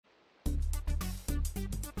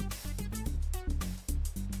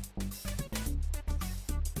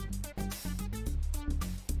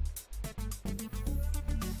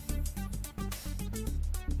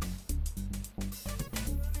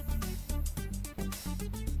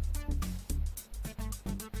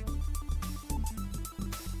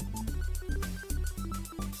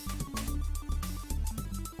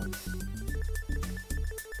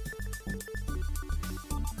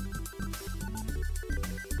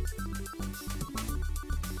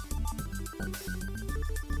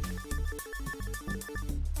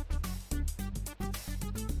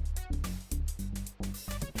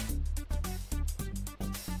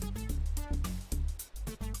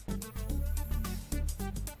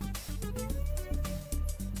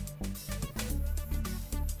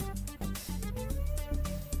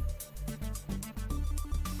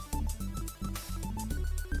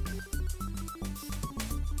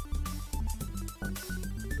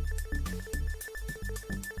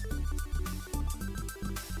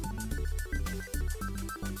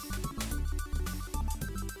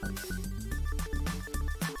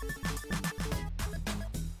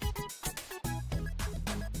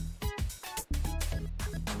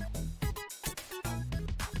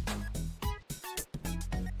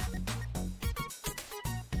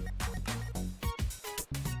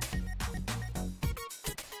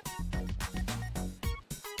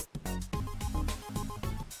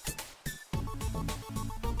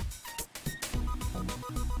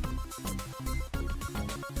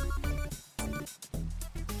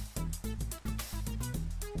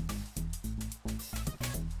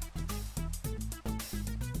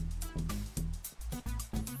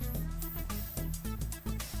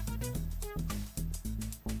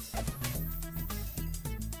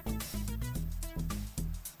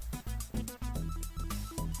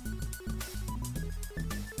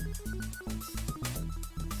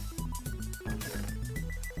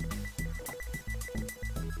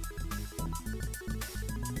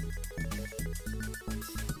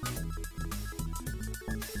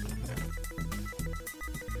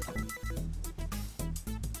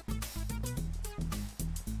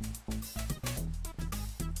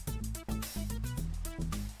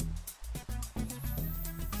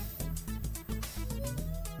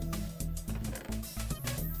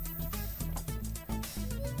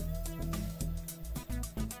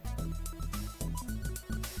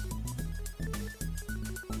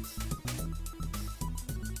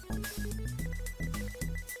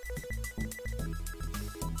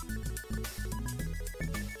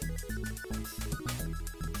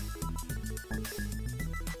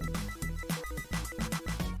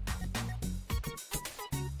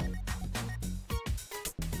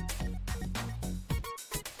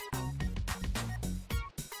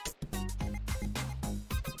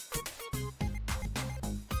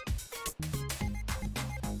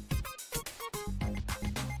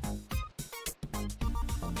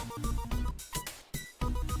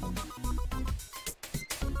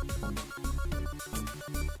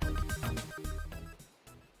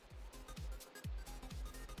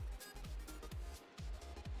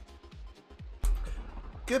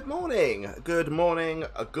good morning, good morning,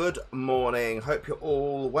 good morning. Hope you're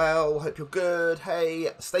all well, hope you're good.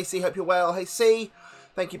 Hey, Stacey, hope you're well. Hey, C,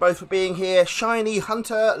 thank you both for being here. Shiny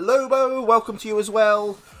Hunter Lobo, welcome to you as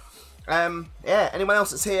well. Yeah, anyone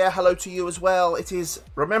else that's here, hello to you as well. It is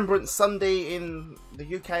Remembrance Sunday in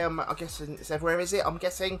the UK. I'm guessing it's everywhere, is it? I'm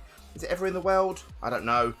guessing. Is it everywhere in the world? I don't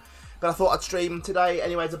know. But I thought I'd stream today.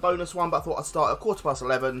 Anyway, it's a bonus one, but I thought I'd start at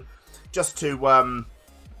 11:15 just to,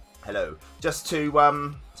 hello. Just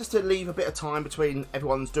to leave a bit of time between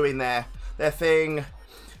everyone's doing their thing.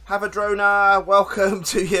 Have a droner, welcome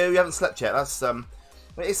to you. You haven't slept yet. That's it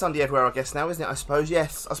is Sunday everywhere, I guess now, isn't it? I suppose.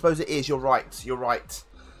 Yes, I suppose it is. You're right. You're right.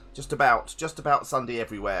 Just about Sunday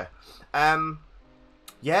everywhere.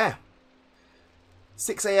 Yeah.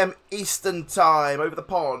 6 AM Eastern time over the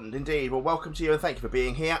pond, indeed. Well, welcome to you and thank you for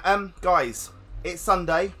being here. Guys, it's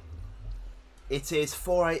Sunday. It is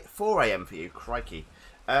 4 AM for you, crikey.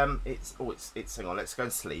 It's hang on, let's go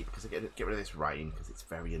and sleep because I get rid of this rain because it's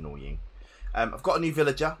very annoying. I've got a new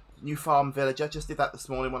villager, new farm villager. Just did that this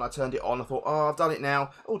morning when I turned it on. I thought, oh, I've done it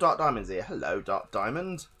now. Oh, Dark Diamond's here. Hello, Dark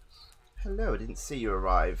Diamond. Hello, I didn't see you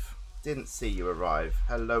arrive. Didn't see you arrive.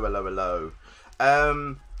 Hello, hello, hello.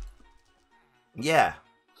 Yeah.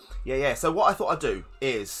 So what I thought I'd do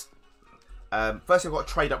is, first I've got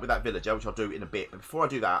to trade up with that villager, which I'll do in a bit. But before I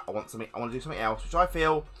do that, I want to do something else, which I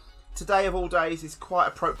feel today of all days is quite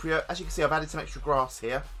appropriate. As you can see, I've added some extra grass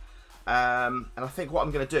here, and I think what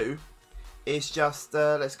I'm going to do is just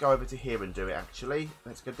let's go over to here and do it. Actually,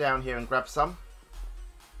 let's go down here and grab some.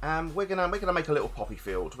 We're gonna make a little poppy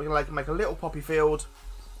field. We're gonna make a little poppy field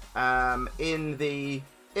in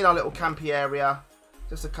our little campy area.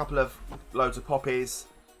 Just a couple of loads of poppies,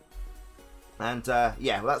 and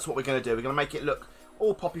yeah, well, that's what we're gonna do. We're gonna make it look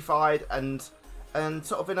all poppified and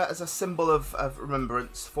sort of as a symbol of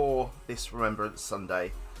remembrance for this Remembrance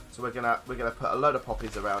Sunday. So we're gonna put a load of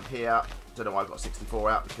poppies around here. Don't know why I've got 64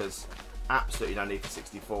 out because absolutely no need for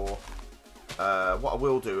 64. What I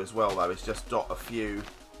will do as well though is just dot a few.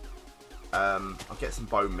 I'll get some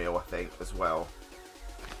bone meal, I think, as well,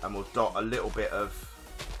 and we'll dot a little bit of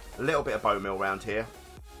bone meal around here.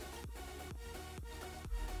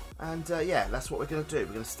 And yeah, that's what we're going to do.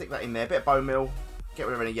 We're going to stick that in there, a bit of bone meal, get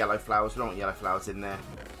rid of any yellow flowers. We don't want yellow flowers in there,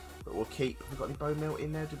 but we'll keep. Have we got any bone meal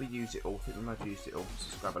in there? Did we use it all? I think we might have used it all. Let's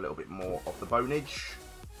just grab a little bit more of the bonage.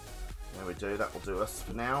 There we do. That will do us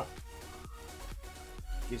for now.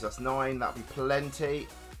 Gives us 9. That'll be plenty.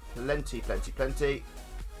 Plenty.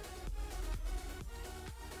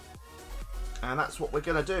 And that's what we're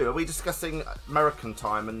going to do. Are we discussing American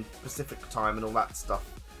time and Pacific time and all that stuff?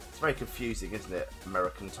 It's very confusing, isn't it?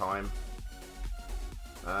 American time.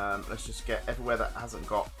 Let's just get everywhere that hasn't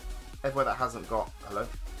got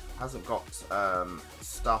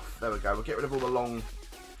stuff. There we go. We'll get rid of all the long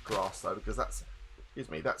grass though, because that's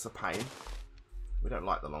a pain. We don't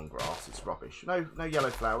like the long grass. It's rubbish. No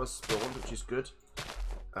yellow flowers spawned, which is good.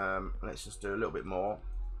 Let's just do a little bit more.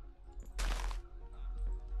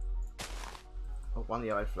 Oh, 1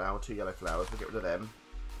 yellow flower, 2 yellow flowers. We'll get rid of them.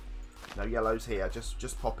 No yellows here,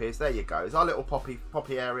 just poppies. There you go. It's our little poppy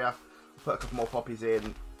area. Put a couple more poppies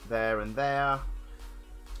in there and there.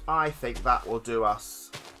 I think that will do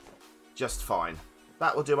us just fine.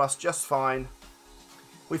 That will do us just fine.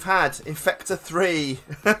 We've had Infector 3.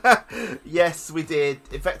 Yes, we did.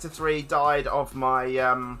 Infector 3 died of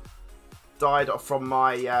my from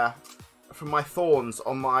my thorns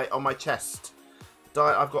on my chest.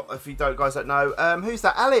 I've got, if you guys don't know, who's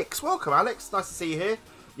that? Alex, welcome Alex, nice to see you here.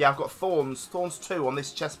 Yeah, I've got thorns 2 on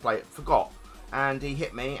this chest plate, forgot, and he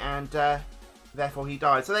hit me, and therefore he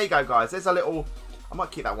died. So there you go, guys. There's a little, I might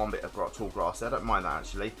keep that one bit of tall grass there, I don't mind that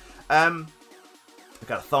actually. I've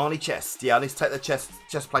got a thorny chest. Yeah, I need to take the chest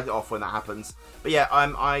plate off when that happens. But yeah,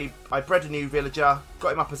 I bred a new villager,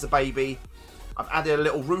 got him up as a baby. I've added a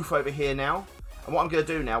little roof over here now, and what I'm going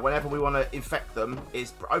to do now, whenever we want to infect them,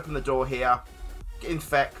 is open the door here.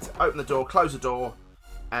 Infect, open the door, close the door,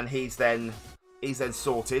 and he's then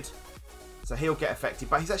sorted. So he'll get affected,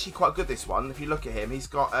 but he's actually quite good, this one. If you look at him, he's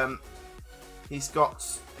got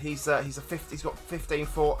 15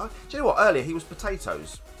 for. Do you know what? Earlier he was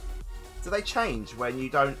potatoes. Do they change when you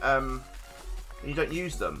don't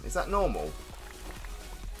use them? Is that normal?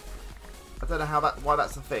 I don't know why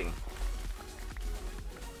that's a thing.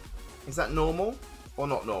 Is that normal or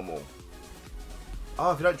not normal?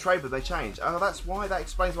 Oh, if you don't trade them, they change. Oh, that's why. That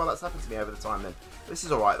explains why that's happened to me over the time then. This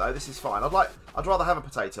is alright though, this is fine. I'd rather have a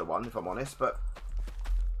potato one, if I'm honest, but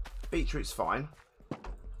beetroot's fine.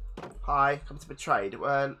 Hi, come to trade.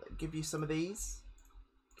 Give you some of these.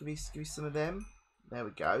 Give you some of them. There we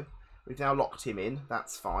go. We've now locked him in.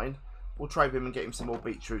 That's fine. We'll trade him and get him some more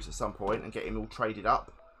beetroots at some point and get him all traded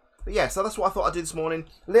up. But yeah, so that's what I thought I'd do this morning.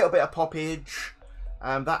 A little bit of poppage.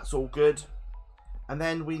 That's all good. And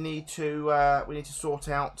then we need to sort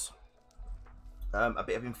out a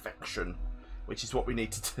bit of infection, which is what we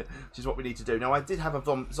need to do. Now I did have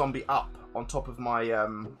a zombie up on top of my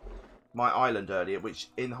my island earlier, which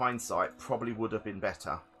in hindsight probably would have been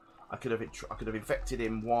better. I could have infected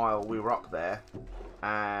him while we were up there,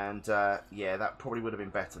 and yeah, that probably would have been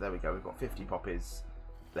better. There we go. We've got 50 poppies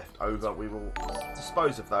left over. We will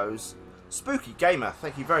dispose of those. Spooky Gamer,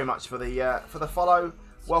 thank you very much for the follow.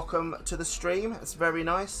 Welcome to the stream. It's very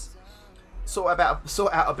nice. Sort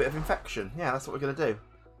out a bit of infection. Yeah, that's what we're gonna do.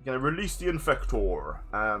 We're gonna release the infector.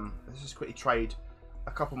 Let's just quickly trade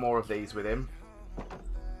a couple more of these with him.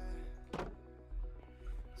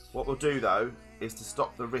 What we'll do though is to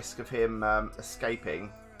stop the risk of him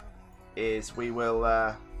escaping. Is we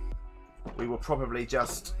will probably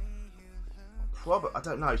just. I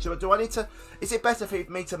don't know. Do I need to? Is it better for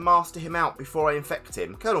me to master him out before I infect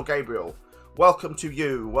him? Colonel Gabriel, welcome to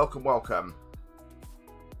you. Welcome, welcome.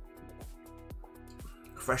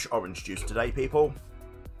 Fresh orange juice today, people.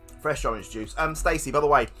 Fresh orange juice. Stacey, by the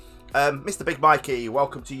way, MrBigMikey,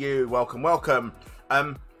 welcome to you. Welcome, welcome.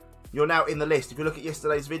 You're now in the list. If you look at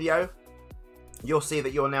yesterday's video, you'll see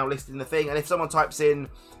that you're now listed in the thing. And if someone types in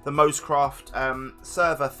the Mosecraft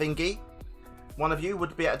server thingy, one of you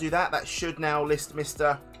would be able to do that. That should now list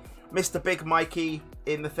MrBigMikey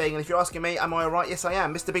in the thing. And if you're asking me, am I alright? Yes, I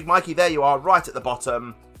am. MrBigMikey, there you are, right at the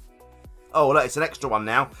bottom. Oh, look, it's an extra one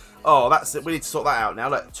now. Oh, that's it. We need to sort that out now.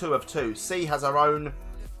 Look, 2 of 2. C has her own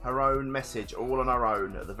message, all on her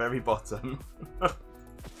own at the very bottom.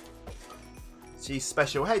 She's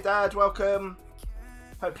special. Hey, Dad, welcome.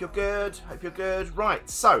 Hope you're good. Hope you're good. Right,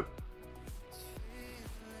 so.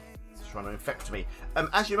 It's trying to infect me.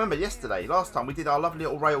 As you remember last time, we did our lovely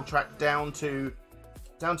little rail track down to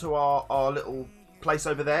our little place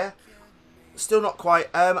over there. Still not quite.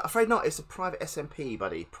 Afraid not. It's a private SMP,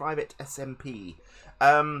 buddy. Private SMP.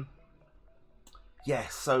 Yeah,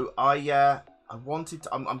 so I wanted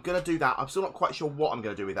to, I'm going to do that. I'm still not quite sure what I'm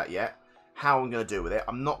going to do with that yet. How I'm going to do with it.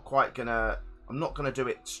 I'm not going to do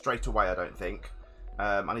it straight away, I don't think.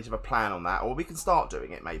 I need to have a plan on that. Or we can start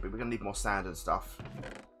doing it, maybe. We're going to need more sand and stuff.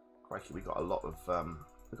 Crikey, we got a lot of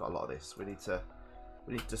this. We need to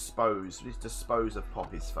dispose of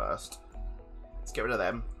poppies first. Let's get rid of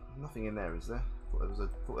them. Nothing in there, is there?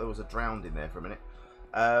 Thought there was a drowned in there for a minute.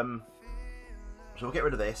 So we'll get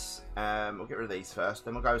rid of this. We'll get rid of these first.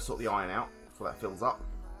 Then we'll go sort the iron out before that fills up.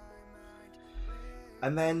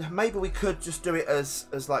 And then maybe we could just do it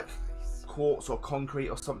as like quartz or concrete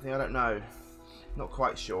or something. I don't know. Not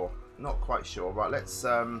quite sure. Not quite sure. Right, let's.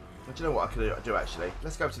 Do you know what I could do actually?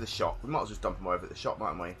 Let's go to the shop. We might as well just dump them over at the shop,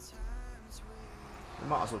 mightn't we? We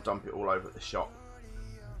might as well dump it all over at the shop.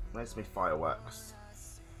 Where's my fireworks?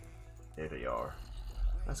 Here they are.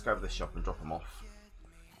 Let's go over the shop and drop them off.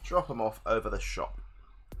 Drop them off over the shop.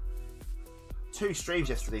 2 streams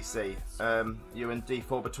yesterday, C. You and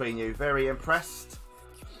D4 between you. Very impressed.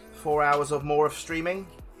 4 hours or more of streaming.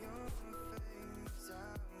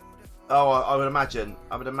 Oh, I would imagine.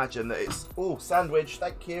 I would imagine that it's... Oh, sandwich.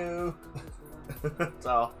 Thank you.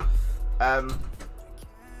 So,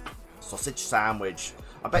 sausage sandwich.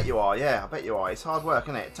 I bet you are. Yeah, I bet you are. It's hard work,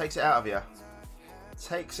 isn't it? It takes it out of you.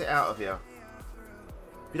 Takes it out of you.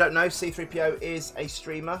 If you don't know, SeaThreePeeO is a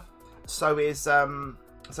streamer. So is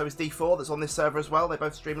D4 that's on this server as well. They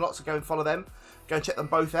both stream lots, so go and follow them. Go and check them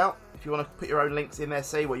both out. If you want to put your own links in there,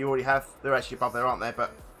 see, well, you already have. They're actually above there, aren't they?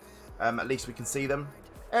 But at least we can see them.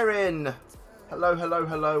 Erin! Hello, hello,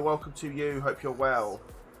 hello. Welcome to you. Hope you're well.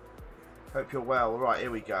 Hope you're well. Right, here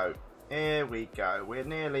we go. Here we go. We're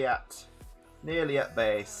nearly at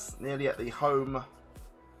base. Nearly at the home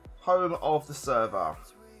of the server.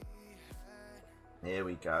 Here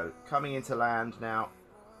we go. Coming into land now.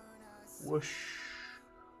 Whoosh.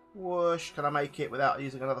 Whoosh. Can I make it without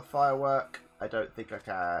using another firework? I don't think I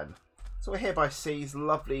can. So we're here by C's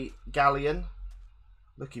lovely galleon.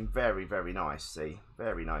 Looking very, very nice, C.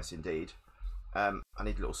 Very nice indeed. I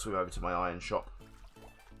need a little swim over to my iron shop.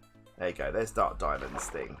 There you go. There's Dark Diamond's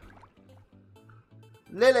thing.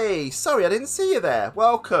 Lily! Sorry, I didn't see you there.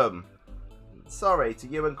 Welcome. Sorry to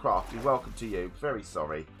you and Crafty. Welcome to you. Very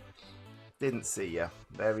sorry. Didn't see you.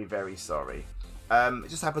 Very, very sorry. It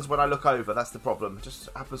just happens when I look over. That's the problem. It just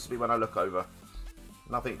happens to be when I look over.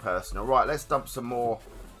 Nothing personal. Right, let's dump some more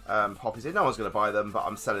poppies in. No one's going to buy them, but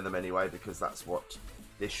I'm selling them anyway because that's what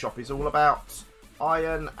this shop is all about.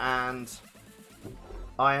 Iron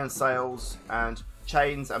sales and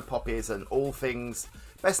chains and poppies and all things.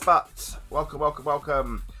 Best Butt, welcome, welcome,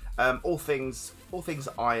 welcome. All things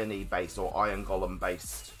irony based or iron golem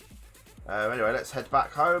based. Anyway, let's head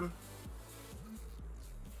back home.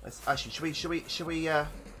 Let's actually, should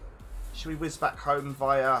we whiz back home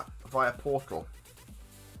via portal?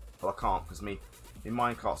 Well, I can't because my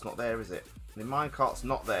minecart's not there, is it? My minecart's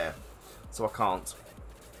not there, so I can't.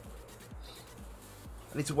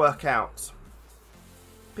 I need to work out.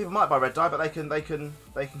 People might buy red dye, but they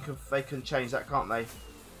can change that, can't they?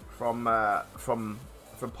 From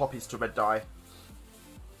poppies to red dye.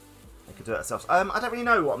 They can do it themselves. I don't really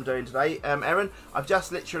know what I'm doing today, Erin. I've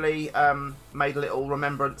just literally made a little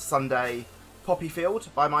Remembrance Sunday poppy field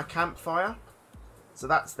by my campfire. So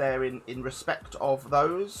that's there in respect of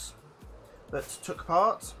those that took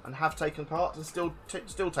part and have taken part and still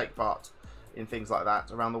take part in things like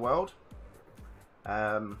that around the world.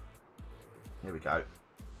 Here we go.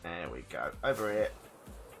 There we go. Over here.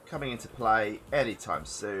 Coming into play anytime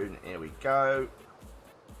soon. Here we go.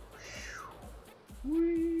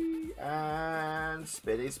 And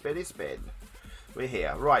spinny, spinny, spin. We're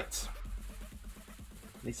here. Right.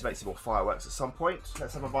 Need to make some more fireworks at some point.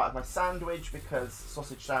 Let's have a bite of my sandwich because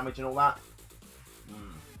sausage sandwich and all that.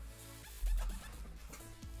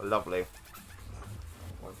 Lovely.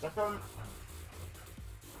 1 second.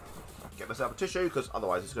 I'll get myself a tissue because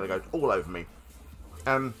otherwise it's going to go all over me.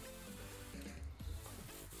 Have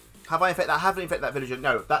I haven't infected that villager?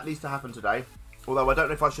 No, that needs to happen today. Although I don't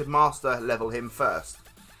know if I should master level him first.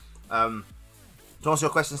 To answer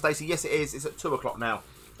your question, Stacey, yes it is. It's at 2 o'clock now.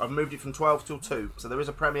 I've moved it from 12 till 2. So there is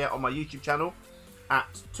a premiere on my YouTube channel at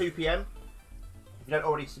 2 PM. If you don't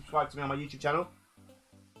already subscribe to me on my YouTube channel,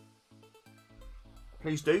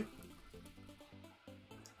 please do.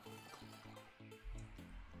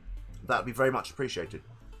 That would be very much appreciated.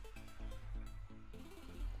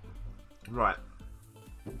 Right.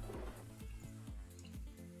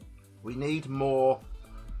 We need more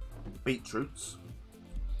beetroots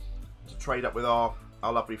to trade up with our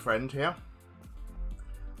lovely friend here.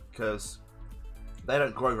 Because they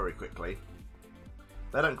don't grow very quickly.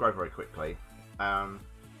 They don't grow very quickly.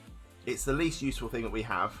 It's the least useful thing that we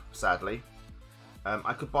have, sadly.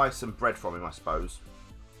 I could buy some bread from him, I suppose.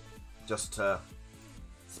 Just to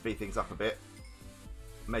speed things up a bit.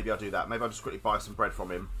 Maybe I'll do that. Maybe I'll just quickly buy some bread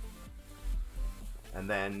from him. And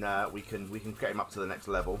then we can get him up to the next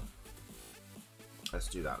level. Let's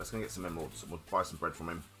do that. Let's go get some emeralds. We'll buy some bread from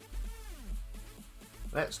him.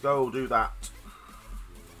 Let's go do that.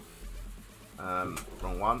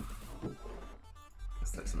 Wrong one.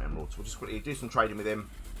 Let's take some emeralds. We'll just quickly do some trading with him.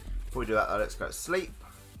 Before we do that, though, let's go to sleep.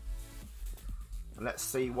 And let's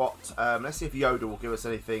see what. Let's see if Yoda will give us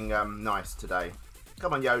anything nice today.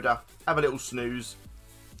 Come on, Yoda. Have a little snooze.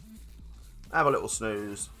 Have a little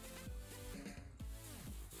snooze.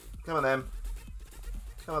 Come on, then.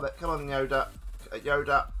 Come on, come on, Yoda.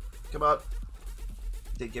 Yoda, come on.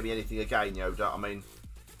 Didn't give me anything again, Yoda. I mean,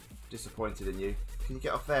 disappointed in you. Can you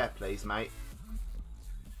get off there, please, mate?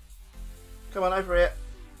 Come on, over here.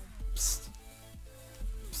 Psst.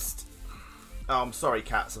 Psst. Oh, I'm sorry,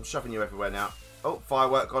 cats. I'm shoving you everywhere now. Oh,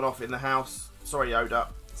 firework gone off in the house. Sorry, Yoda.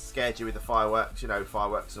 Scared you with the fireworks. You know,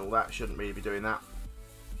 fireworks and all that. Shouldn't really be doing that.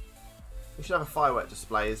 We should have a firework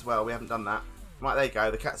display as well. We haven't done that. Right, there you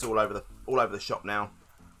go. The cat's all over the shop now.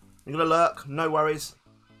 You're gonna lurk. No worries.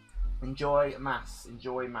 Enjoy mass.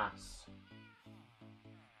 Enjoy mass.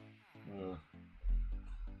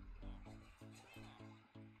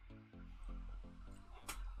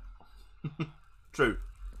 True.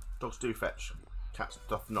 Dogs do fetch. Cats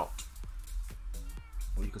doth not.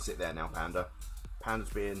 Well, you can sit there now, Panda. Panda's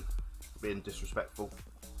being disrespectful.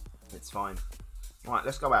 It's fine. Right,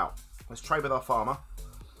 let's go out. Let's trade with our farmer.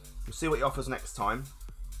 We'll see what he offers next time.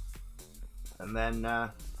 And then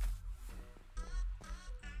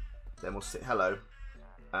we'll sit. Hello.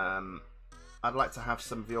 I'd like to have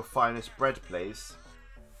some of your finest bread, please.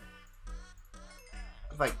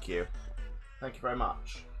 Thank you. Thank you very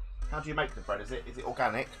much. How do you make the bread? Is it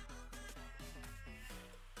organic?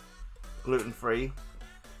 Gluten-free?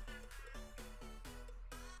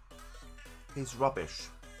 He's rubbish.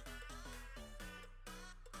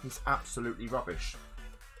 He's absolutely rubbish.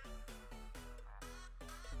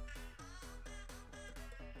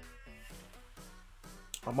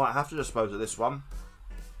 I might have to dispose of this one.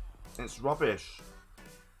 It's rubbish.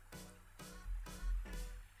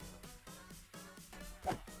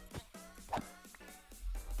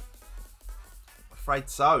 Afraid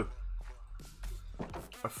so.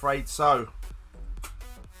 Afraid so.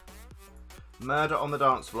 Murder on the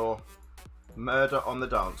dance floor. Murder on the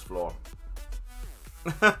dance floor.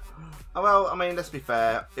 Oh, well, I mean, let's be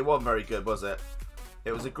fair. It wasn't very good, was it?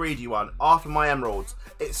 It was a greedy one. After my emeralds,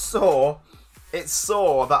 it saw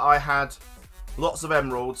that I had lots of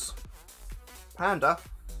emeralds. Panda?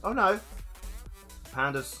 Oh no.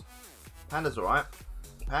 Panda's alright.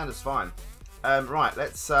 Panda's fine. Right,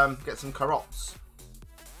 let's get some carrots.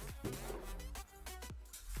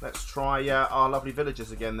 Let's try our lovely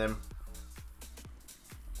villagers again then.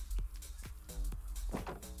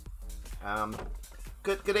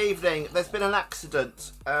 Good evening. There's been an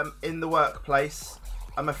accident in the workplace.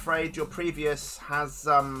 I'm afraid your previous has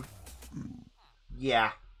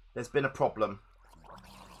yeah, there's been a problem.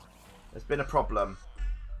 There's been a problem.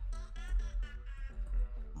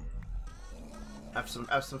 Have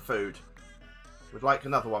some food. Would like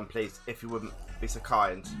another one, please, if you wouldn't be so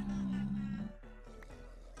kind.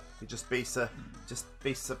 You just be so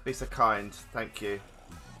kind. Thank you.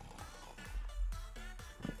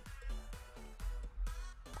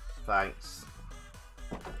 Thanks.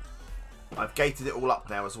 I've gated it all up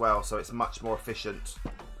now as well, so it's much more efficient.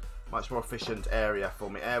 Much more efficient area for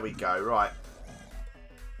me. There we go. Right.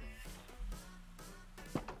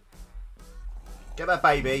 Get that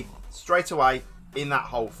baby straight away in that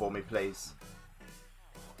hole for me, please.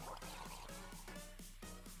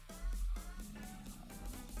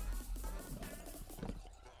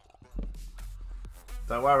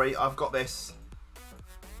 Don't worry, I've got this.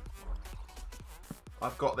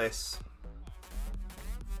 I've got this.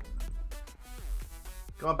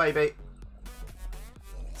 Come on, baby.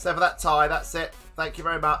 Sever that tie, that's it. Thank you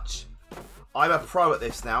very much. I'm a pro at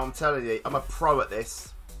this now, I'm telling you. I'm a pro at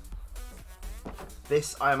this.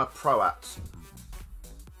 This I am a pro at.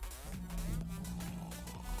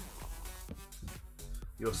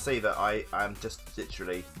 You'll see that I am just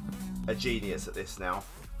literally a genius at this now.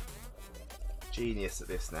 Genius at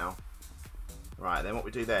this now. Right, then what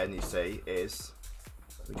we do then, you see, is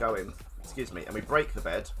we go in, excuse me, and we break the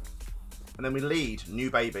bed, and then we lead new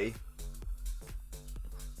baby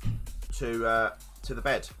to the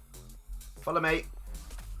bed. Follow me.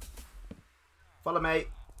 Follow me.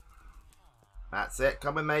 That's it.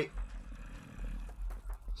 Come with me.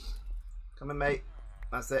 Come with me.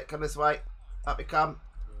 That's it. Come this way. Up you come.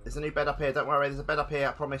 There's a new bed up here. Don't worry. There's a bed up here.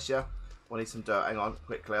 I promise you. We'll need some dirt. Hang on.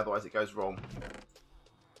 Quickly. Otherwise it goes wrong.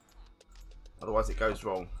 Otherwise it goes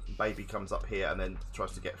wrong. Baby comes up here and then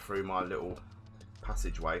tries to get through my little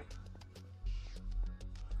passageway.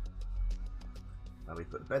 Now we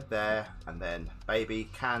put the bed there, and then baby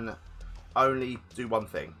can only do one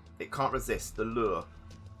thing. It can't resist the lure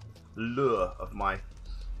of my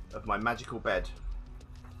magical bed.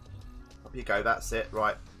 Up you go. That's it.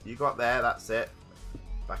 Right, you go up there. That's it.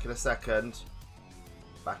 Back in a second.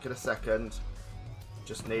 Back in a second.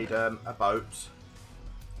 Just need a boat.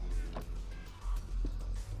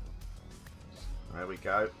 There we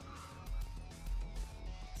go.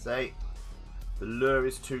 See, the lure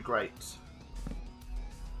is too great.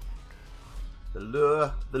 The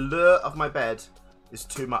lure of my bed is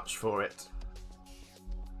too much for it.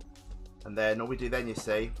 And then all we do then, you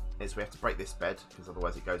see, is we have to break this bed, because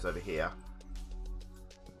otherwise it goes over here.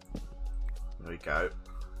 There we go.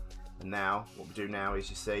 And now, what we do now is,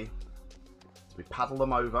 you see, is we paddle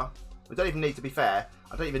them over. We don't even need, to be fair,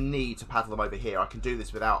 I don't even need to paddle them over here. I can do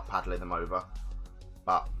this without paddling them over.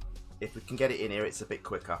 But if we can get it in here, it's a bit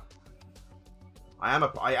quicker. I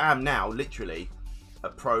am now literally a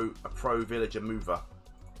pro villager mover.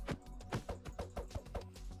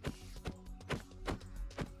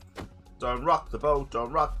 Don't rock the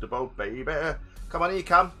boat, baby. Come on, here you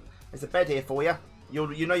come. There's a bed here for you.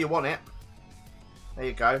 You know you want it. There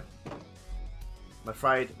you go. I'm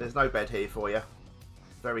afraid there's no bed here for you.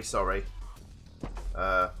 Very sorry.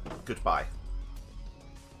 Goodbye.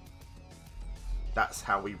 That's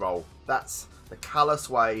how we roll. That's the callous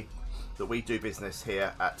way that we do business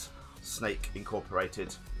here at Snake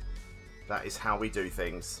Incorporated. That is how we do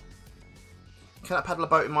things. Can I paddle a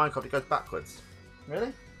boat in Minecraft? It goes backwards.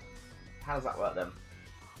 Really? How does that work then?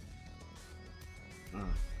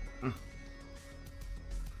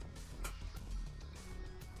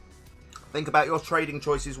 Think about your trading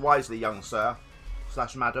choices wisely, young sir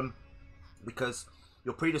 / madam, because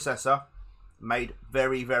your predecessor made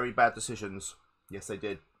very, very bad decisions. Yes, they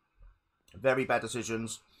did. Very bad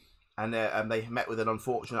decisions, and they met with an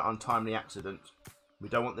unfortunate, untimely accident. We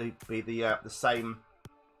don't want to be the same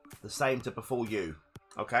to befall you.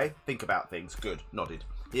 Okay? Think about things. Good. Nodded.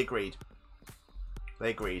 He agreed. They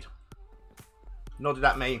agreed. Nodded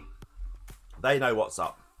at me. They know what's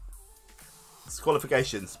up.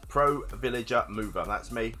 Qualifications. Pro villager mover.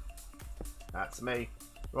 That's me. That's me.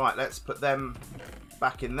 Right, let's put them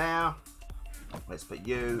back in there. Let's put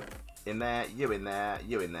you in there, you in there,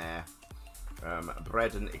 you in there.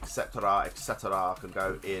 Bread and etc. can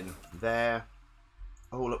go in there.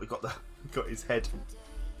 Oh look, we got his head.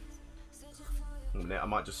 A minute, I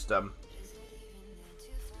might just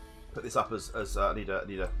put this up as I need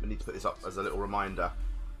to put this up as a little reminder.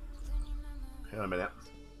 Hang on a minute.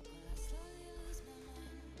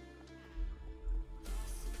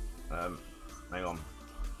 Hang on.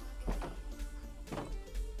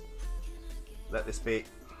 Let this be.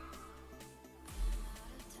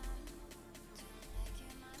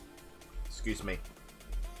 Excuse me.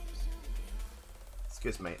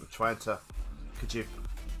 Excuse me. I'm trying to. Could you?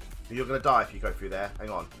 You're gonna die if you go through there. Hang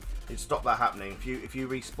on. You stop that happening. If you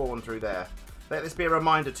respawn through there, let this be a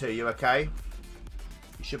reminder to you. Okay.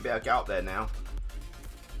 You should be able to get up there now.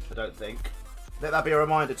 I don't think. Let that be a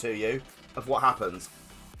reminder to you of what happens.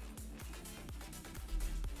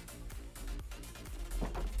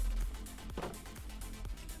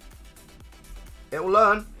 It will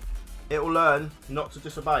learn. It will learn not to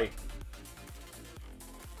disobey.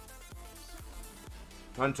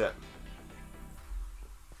 Won't it?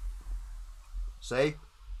 See?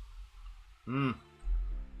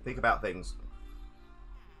 Think about things.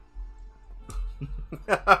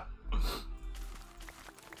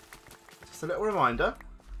 Just a little reminder.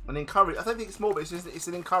 An encourage. I don't think it's more, but it's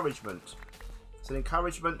an encouragement. It's an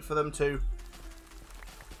encouragement for them to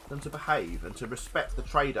behave and to respect the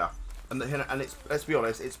trader and it's, let's be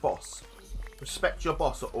honest, it's boss. Respect your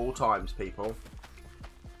boss at all times, people.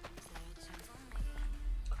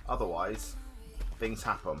 Otherwise, things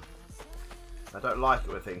happen. I don't like it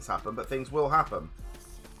when things happen, but things will happen,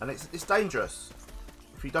 and it's dangerous.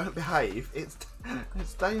 If you don't behave, it's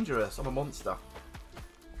dangerous. I'm a monster.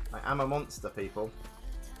 I am a monster, people.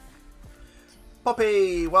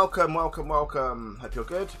 Poppy, welcome, welcome, welcome. Hope you're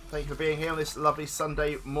good. Thank you for being here on this lovely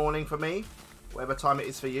Sunday morning for me, whatever time it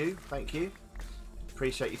is for you. Thank you.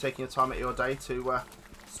 Appreciate you taking the time out of your day to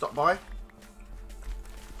stop by.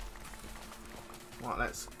 Right,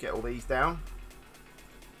 let's get all these down.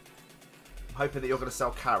 I'm hoping that you're going to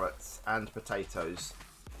sell carrots and potatoes.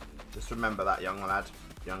 Just remember that, young lad,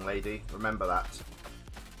 young lady. Remember that.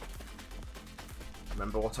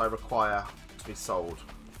 Remember what I require to be sold.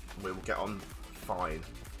 And we will get on fine.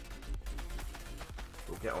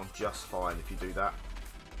 We'll get on just fine if you do that.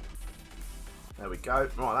 There we go.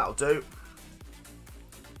 Right, that'll do.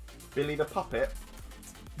 Billy the Puppet.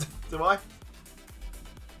 Do I?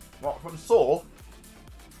 What, from Saw?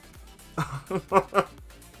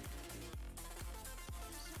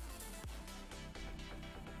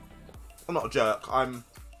 I'm not a jerk. I'm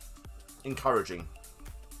encouraging.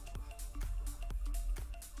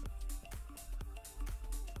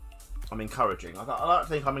 I'm encouraging. I like to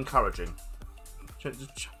think I'm encouraging.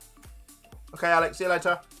 Okay, Alex. See you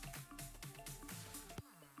later.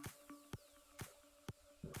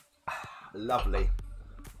 Lovely.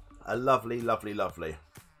 A lovely, lovely, lovely.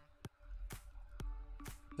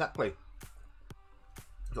 Exactly.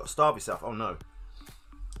 You've got to starve yourself. Oh no.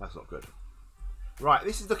 That's not good. Right,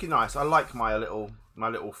 this is looking nice. I like my little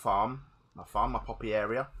farm. My poppy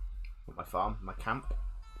area. Not my farm, my camp.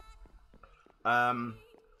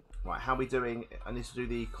 Right, how are we doing? I need to do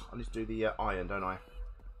the iron, don't I? I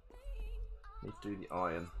need to do the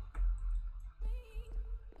iron.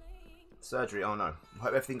 Surgery, oh no. I hope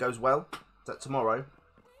everything goes well. Is that tomorrow?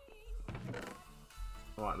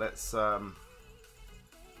 Right, let's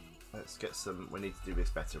get some. We need to do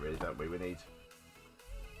this better, really, don't we? We need.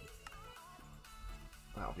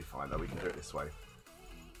 That'll be fine, though. We can do it this way.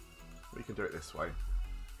 We can do it this way.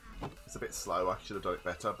 It's a bit slow. I should have done it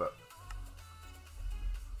better, but.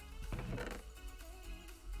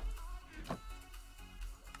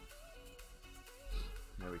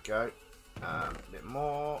 There we go. A bit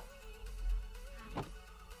more.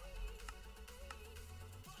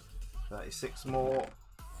 36 more.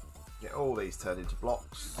 Get all these turned into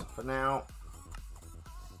blocks for now.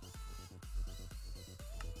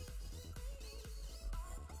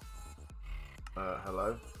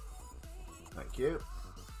 Hello. Thank you.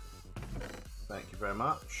 Thank you very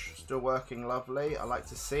much. Still working lovely. I like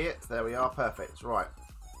to see it. There we are. Perfect. Right.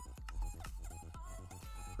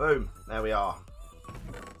 Boom. There we are.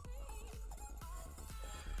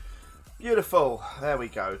 Beautiful. There we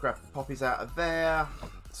go. Grab the poppies out of there.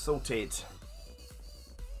 Sorted.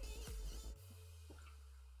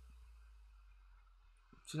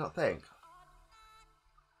 Do you not think?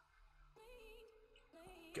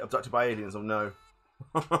 Get abducted by aliens? Oh no.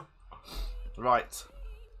 Right.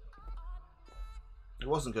 It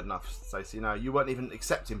wasn't good enough, Stacey. No, you weren't even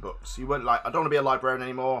accepting books. You weren't like, I don't want to be a librarian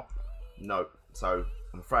anymore. No. So,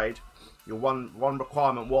 I'm afraid your one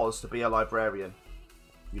requirement was to be a librarian.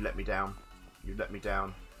 You let me down. You let me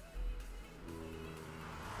down.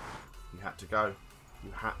 You had to go.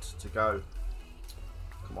 You had to go.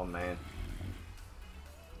 Come on, man.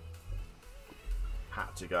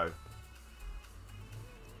 Had to go.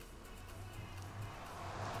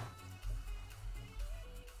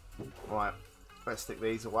 Let's stick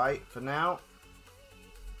these away for now.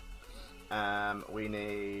 We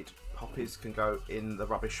need poppies can go in the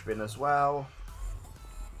rubbish bin as well.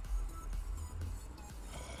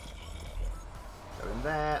 Go in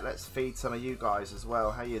there. Let's feed some of you guys as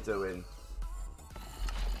well. How you doing?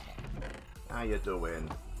 How you doing?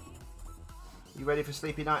 You ready for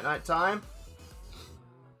sleepy night time?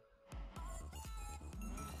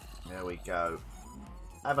 There we go.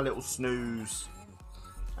 Have a little snooze.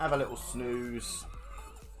 Have a little snooze.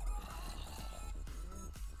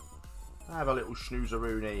 Have a little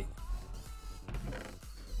snoozeroony.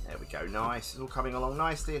 There we go. Nice. It's all coming along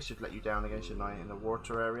nicely. I should let you down again, shouldn't I? In the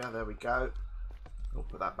water area. There we go. We'll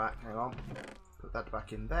put that back. Hang on. Put that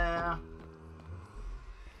back in there.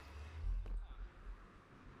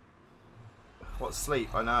 What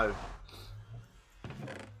sleep? I know.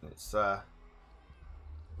 It's oh,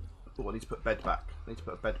 I need to put bed back. I need to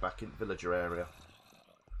put a bed back in the villager area.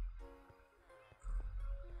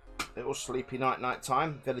 Little sleepy night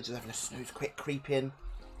time. Villagers having a snooze. Quick, creep in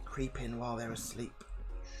while they're asleep.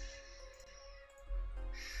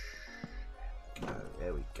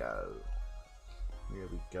 There we go. There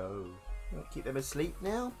we go. I'll keep them asleep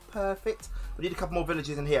now. Perfect. We need a couple more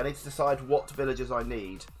villagers in here. I need to decide what villagers I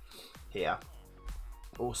need here.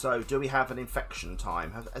 Also, do we have an infection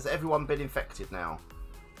time? Has everyone been infected now?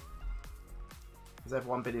 Has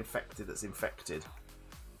everyone been infected that's infected?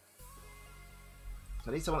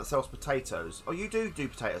 I need someone that sells potatoes. Oh, you do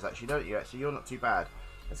potatoes actually, don't you? Actually, you're not too bad.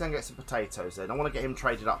 Let's go and get some potatoes then. I want to get him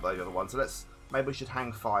traded up though, the other one. So let's, maybe we should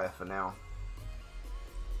hang fire for now.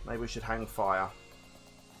 Maybe we should hang fire.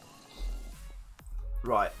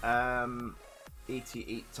 Right,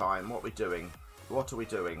 eat time. What are we doing? What are we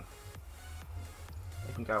doing?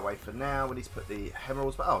 We can go away for now. We need to put the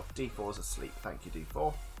emeralds, but oh, D4's asleep. Thank you,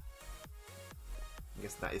 D4. I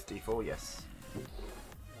guess that is D4, yes.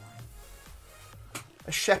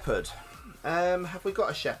 A shepherd. Have we got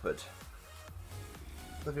a shepherd?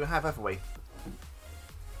 Have we?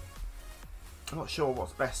 I'm not sure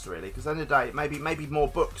what's best really, because at the end of the day, maybe more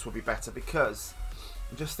books would be better, because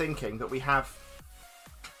I'm just thinking that we have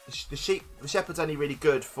the shepherd's only really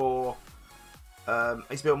good for.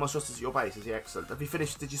 He's built monstrosities at your base. Is he excellent? Have you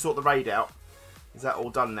finished? Did you sort the raid out? Is that all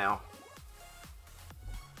done now?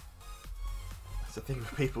 It's a thing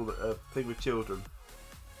with people that thing with children.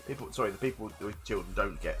 Sorry, the people with children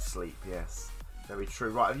don't get sleep. Yes, very true.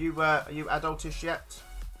 Right, are you adultish yet?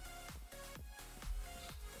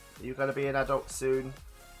 Are you going to be an adult soon?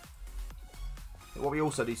 What we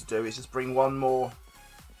also need to do is just bring one more.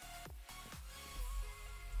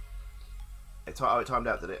 It timed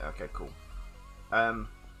out, did it? Okay, cool. I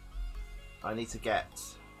need to get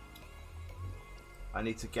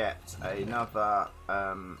another.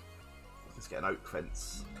 Let's get an oak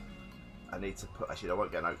fence. I need to put. Actually, I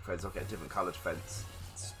won't get an oak fence. I'll get a different coloured fence.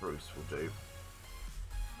 Spruce will do.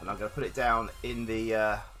 And I'm going to put it down in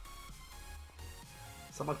the.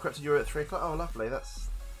 Someone crept to you at 3 o'clock. Oh, lovely. That's.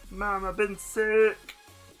 Man, I've been sick.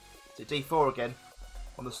 Is it D4 again?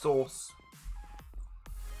 On the source.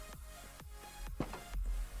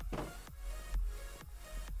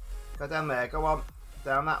 Go down there. Go on.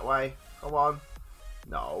 Down that way. Go on.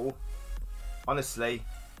 No. Honestly.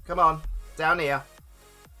 Come on. Down here.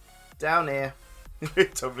 Down here.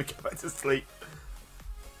 Told me to go back to sleep.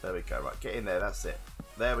 There we go. Right. Get in there. That's it.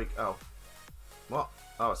 There we go. Oh. What?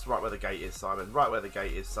 Oh, it's right where the gate is, Simon. Right where the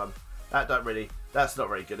gate is, son. That's not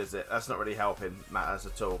very good, is it? That's not really helping matters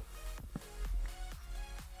at all.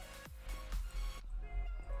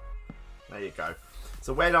 There you go.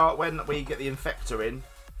 So when we get the infector in,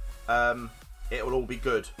 it will all be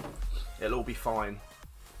good. It'll all be fine.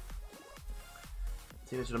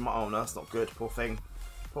 Teenager, oh no, that's not good. Poor thing.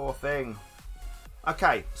 Poor thing.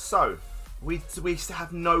 Okay, so we still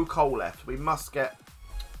have no coal left. We must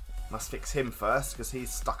fix him first because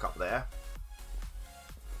he's stuck up there.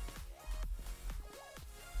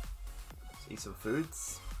 Let's eat some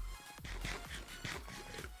foods.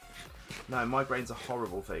 No, migraines are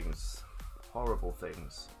horrible things. Horrible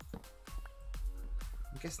things.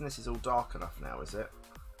 I'm guessing this is all dark enough now, is it?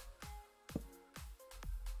 I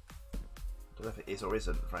don't know if it is or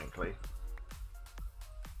isn't, frankly.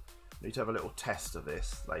 Need to have a little test of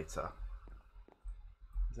this later.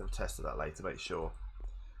 Let's have a test of that later, make sure.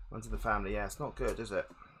 Runs in the family, yeah, it's not good, is it?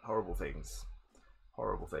 Horrible things.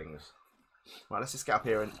 Horrible things. Right, let's just get up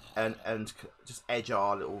here and just edge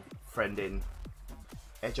our little friend in.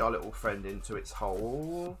 Edge our little friend into its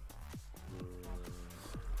hole.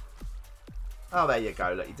 Oh, there you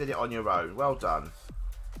go. Look, you did it on your own. Well done.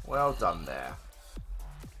 Well done there.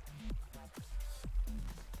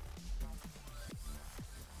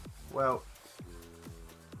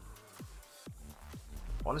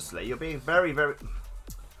 Honestly, you're being very, very...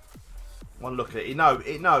 One look at it.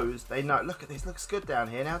 It knows. They know. Look at this. Looks good down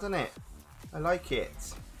here now, doesn't it? I like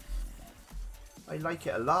it. I like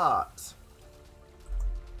it a lot.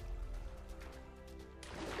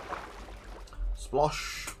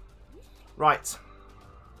 Splosh. Right.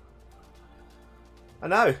 I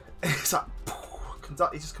know. It's like...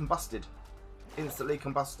 He just combusted. Instantly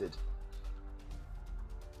combusted.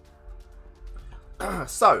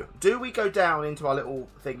 So, do we go down into our little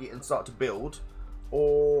thingy and start to build?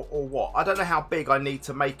 Or what? I don't know how big I need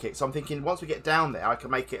to make it. So I'm thinking once we get down there, I can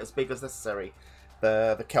make it as big as necessary.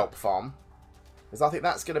 The kelp farm. Because I think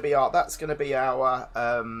that's going to be our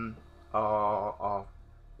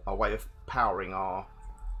way of powering our...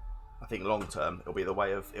 I think long term it'll be the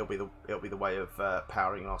way of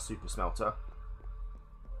powering our super smelter.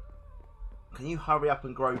 Can you hurry up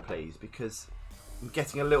and grow, please? Because I'm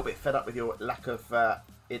getting a little bit fed up with your lack of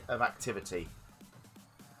activity.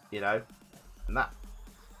 You know, and that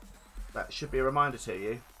should be a reminder to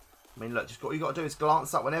you. I mean, look, just what you got to do is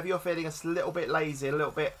glance up whenever you're feeling a little bit lazy, a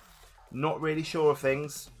little bit not really sure of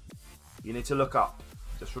things. You need to look up.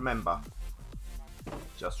 Just remember.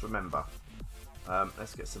 Just remember.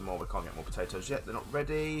 Let's get some more. We can't get more potatoes yet. They're not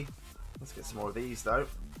ready. Let's get some more of these though.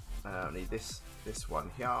 I need this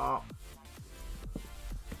one here.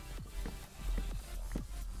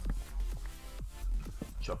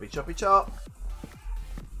 Choppy, choppy, chop.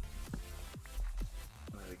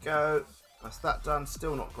 There we go. That's that done.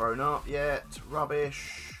 Still not grown up yet.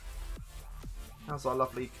 Rubbish. How's our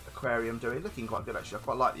lovely aquarium doing? Looking quite good actually. I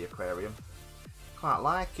quite like the aquarium. Quite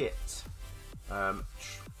like it.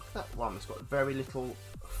 That one has got very little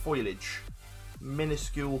foliage.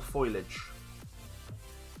 Minuscule foliage.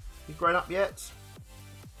 You grown up yet?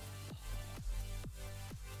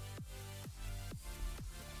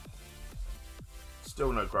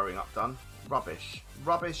 Still no growing up done. Rubbish.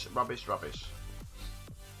 Rubbish, rubbish, rubbish.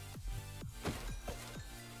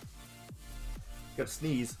 Gotta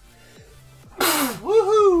sneeze.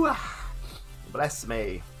 Woohoo! Bless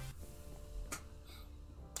me.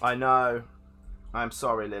 I know. I'm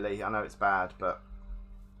sorry, Lily. I know it's bad, but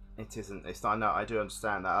it isn't. I know. I do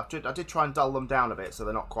understand that. I did try and dull them down a bit so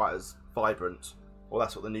they're not quite as vibrant. Well,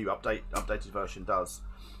 that's what the new updated version does.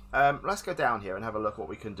 Let's go down here and have a look what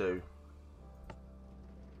we can do.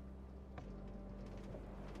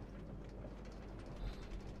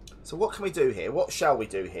 So what can we do here? What shall we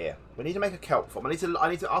do here? We need to make a kelp farm. I need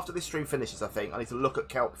to after this stream finishes, I think I need to look at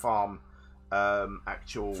kelp farm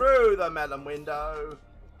actual through the melon window.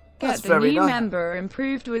 Get the new member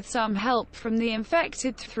improved with some help from the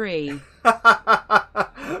infected 3.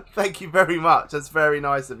 Thank you very much. That's very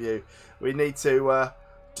nice of you. We need to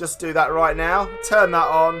just do that right now. Turn that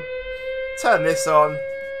on. Turn this on.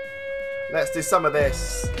 Let's do some of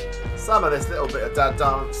this. Some of this little bit of dad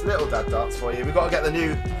dance. Little dad dance for you. We've got to get the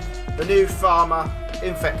new farmer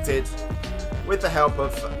infected with the help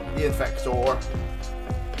of the infector.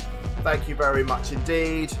 Thank you very much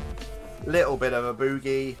indeed. Little bit of a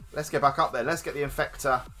boogie. Let's get back up there. Let's get the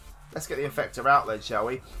infector. Let's get the infector out then, shall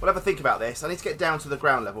we? We'll have a think about this. I need to get down to the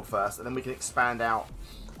ground level first, and then we can expand out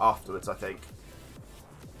afterwards, I think.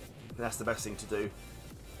 That's the best thing to do.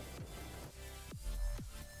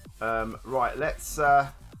 Right, let's...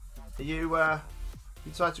 you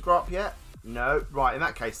decided to grow up yet? No. Right, in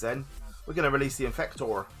that case then, we're going to release the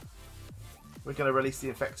infector. We're going to release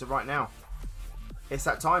the infector right now. It's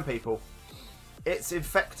that time, people. It's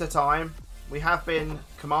infector time. We have been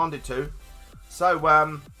commanded to. So,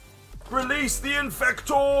 release the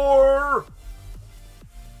infector!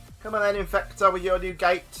 Come on then, infector, with your new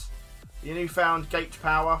gate. Your newfound gate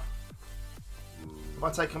power. Have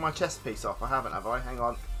I taken my chest piece off? I haven't, have I? Hang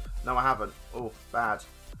on. No, I haven't. Oh, bad.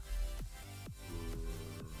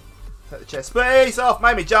 Take the chest piece off.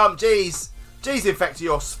 Made me jump. Jeez. Jeez, infector,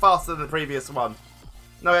 you're faster than the previous one.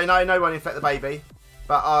 No one infect the baby.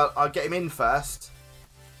 But I'll get him in first.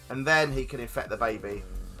 And then he can infect the baby.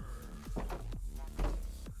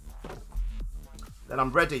 Then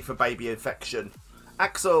I'm ready for baby infection.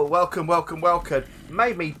 Axel, welcome, welcome, welcome.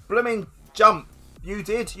 Made me blooming jump. You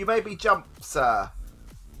did. You made me jump, sir.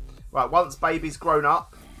 Right, once baby's grown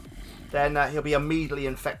up, then he'll be immediately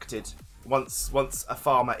infected. Once a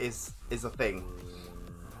farmer is a thing.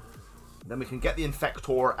 Then we can get the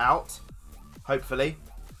infector out, hopefully,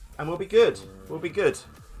 and we'll be good. We'll be good.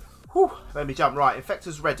 Whew, let me jump. Right,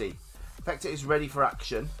 infector's ready. Infector is ready for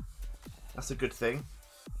action. That's a good thing.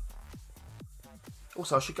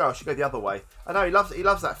 Also, I should go the other way. I know he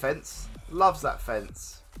loves that fence. Loves that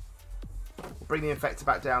fence. We'll bring the infector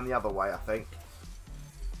back down the other way, I think.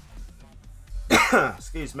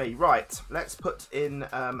 Excuse me. Right, let's put in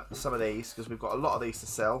some of these because we've got a lot of these to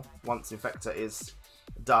sell once Infector is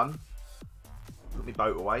done. Put my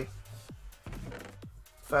boat away.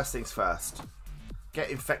 First things first. Get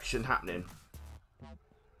infection happening.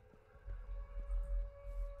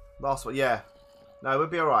 Last one, yeah. No, we'll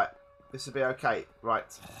be all right. This will be okay. Right.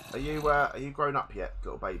 Are you grown up yet,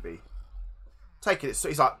 little baby? Taking it. So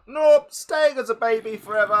he's like, nope, staying as a baby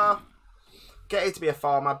forever. Get it to be a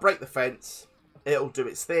farmer. Break the fence. It'll do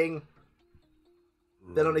its thing.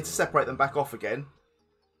 Then I need to separate them back off again.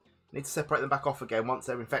 Need to separate them back off again once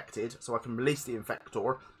they're infected, so I can release the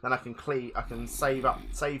infector. Then I can save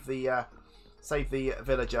the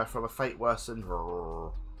villager from a fate worse than.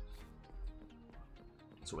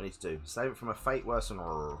 That's what we need to do. Save it from a fate worse than.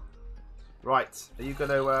 Right, are you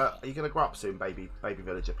gonna grow up soon, baby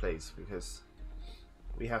villager, please? Because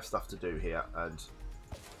we have stuff to do here, and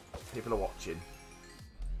people are watching.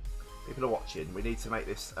 People are watching. We need to make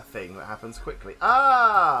this a thing that happens quickly.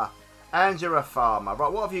 Ah, and you're a farmer.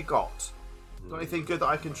 Right, what have you got? Got anything good that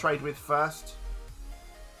I can trade with first?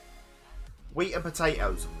 Wheat and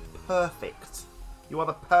potatoes. Perfect. You are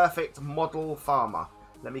the perfect model farmer.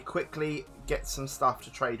 Let me quickly get some stuff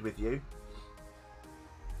to trade with you.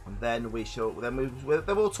 And then we shall. Then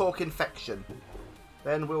we'll talk infection.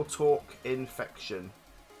 Then we'll talk infection.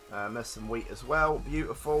 There's some wheat as well.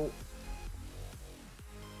 Beautiful.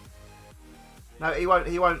 No, he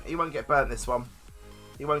won't get burnt this one.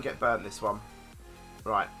 He won't get burnt this one.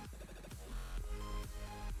 Right.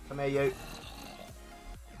 Come here, you.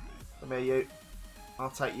 Come here, you. I'll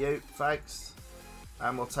take you. Thanks.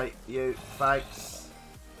 And we'll take you. Thanks.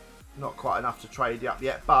 Not quite enough to trade you up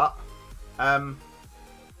yet, but I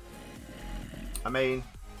mean,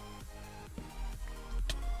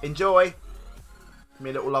 enjoy. Give me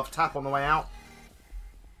a little love tap on the way out.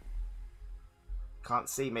 Can't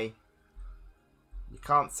see me. You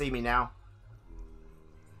can't see me now.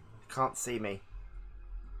 You can't see me.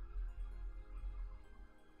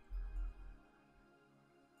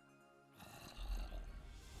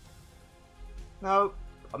 No,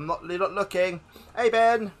 I'm not. You're not looking. Hey,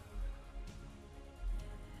 Ben.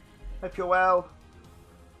 Hope you're well.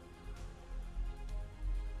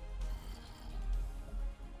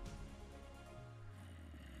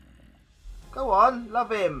 Go on,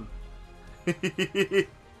 love him.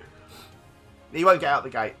 He won't get out the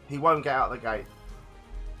gate. He won't get out the gate.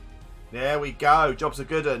 There we go. Job's a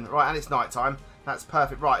good one. Right, and it's night time. That's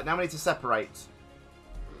perfect. Right, now we need to separate.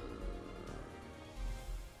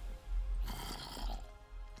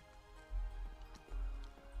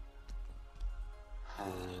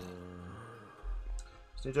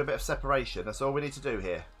 Just need to do a bit of separation. That's all we need to do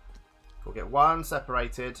here. We'll get one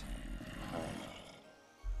separated.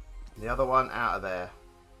 The other one out of there.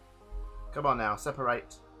 Come on now,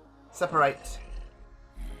 separate. Separate.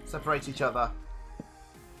 Separate each other.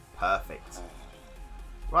 Perfect.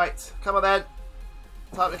 Right, come on then.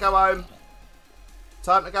 Time to go home.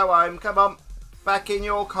 Time to go home. Come on. Back in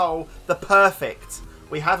your coal. The perfect.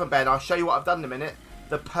 We haven't, Ben. I'll show you what I've done in a minute.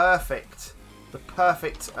 The perfect. The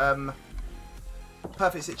perfect,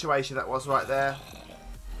 perfect situation that was right there.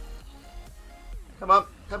 Come on.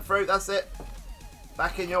 Come through. That's it.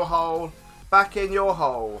 Back in your hole. Back in your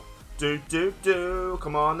hole. Do, do, do.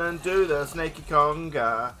 Come on and do the snaky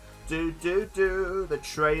conga. Do, do, do. The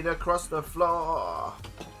train across the floor.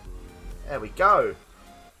 There we go.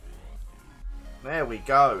 There we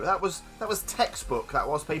go. That was textbook, that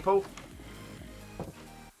was, people.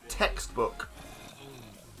 Textbook.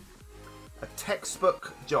 A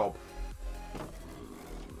textbook job.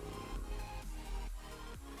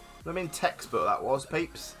 I mean textbook that was,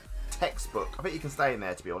 peeps. Textbook. I think you can stay in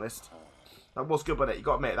there, to be honest. That was good, wasn't it? You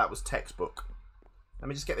got to admit, that was textbook. Let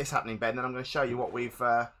me just get this happening, Ben, then I'm going to show you what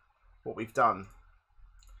we've done.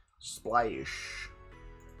 Splash.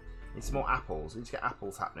 Need some more apples. Need to get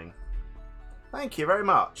apples happening. Thank you very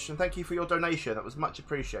much, and thank you for your donation. That was much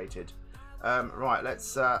appreciated. Right,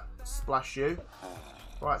 let's splash you.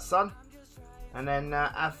 Right, son. And then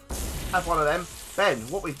have one of them. Ben,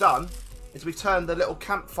 what we've done is we've turned the little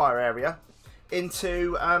campfire area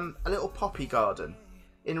into a little poppy garden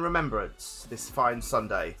in remembrance this fine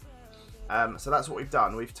Sunday. So that's what we've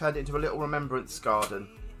done. We've turned it into a little remembrance garden.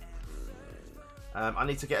 I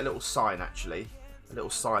need to get a little sign, actually. A little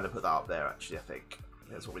sign and put that up there, actually, I think.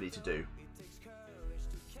 That's what we need to do.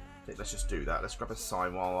 I think let's just do that. Let's grab a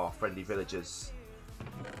sign while our friendly villagers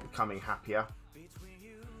are becoming happier.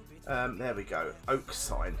 There we go. Oak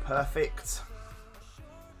sign. Perfect.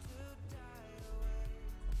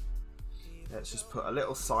 Let's just put a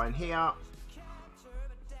little sign here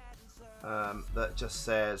that just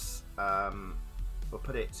says We'll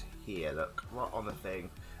put it here, look, right on the thing.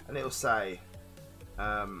 And it'll say,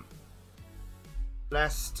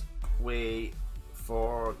 lest we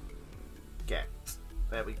forget.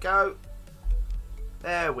 There we go.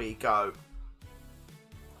 There we go.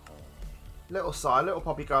 Little sign, little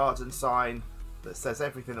poppy garden sign that says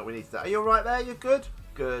everything that we need to do. Are you alright there? You're good?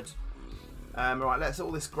 Good. Right, let's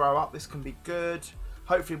all this grow up. This can be good.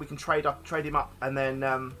 Hopefully we can trade him up, and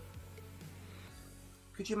then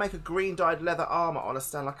could you make a green dyed leather armor on a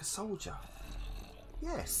stand like a soldier?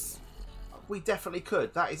 Yes, we definitely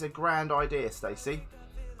could. That is a grand idea, Stacey.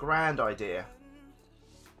 Grand idea.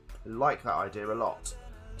 Like that idea a lot.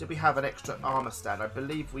 Did we have an extra armor stand? I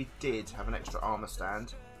believe we did have an extra armor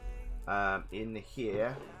stand in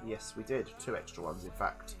here. Yes, we did. 2 extra ones, in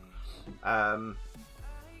fact.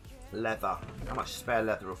 Leather. How much spare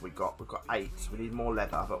leather have we got? We've got 8. We need more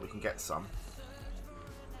leather, but we can get some.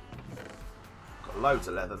 Got loads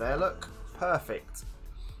of leather there, look. Perfect.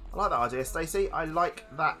 I like that idea, Stacey. I like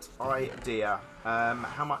that idea.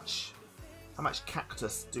 How much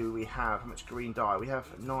cactus do we have? How much green dye? We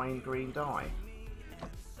have 9 green dye.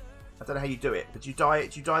 I don't know how you do it. But do you dye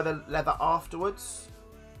it? Do you dye the leather afterwards?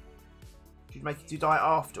 Do you dye it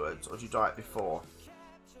afterwards, or do you dye it before?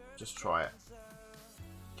 Just try it.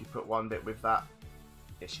 Do you put one bit with that?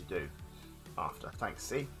 Yes, you do. After. Thanks.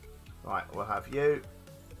 See. Right. We'll have you.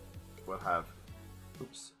 We'll have.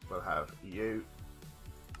 Oops. We'll have you.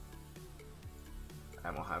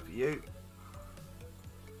 And we'll have you.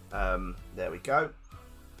 There we go.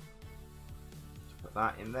 Put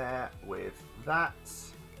that in there with that.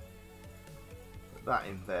 Put that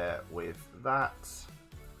in there with that.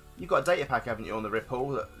 You've got a data pack, haven't you, on the Ripple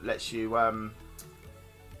that lets you dye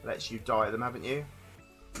them, haven't you?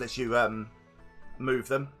 Lets you move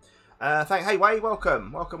them. Hey Way,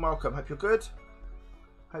 welcome. Welcome. Hope you're good.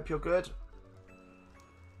 Hope you're good.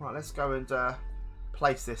 Right, let's go and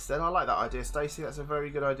place this then. I like that idea, Stacey. That's a very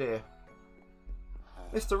good idea.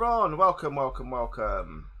 Mr. Ron, welcome.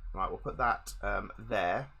 Right, we'll put that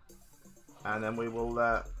there, and then we will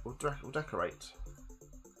we'll decorate.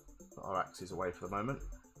 Put our axes away for the moment.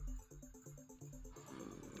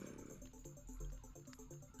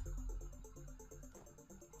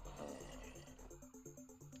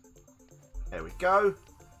 There we go.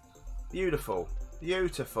 Beautiful,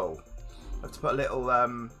 beautiful. I have to put a little.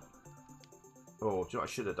 Oh, do you know what I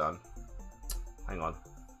should have done? Hang on. Do you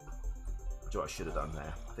know what I should have done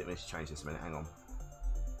there? I think we need to change this a minute. Hang on.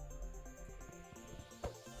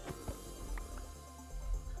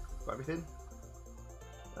 Got everything?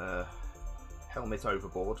 Helmet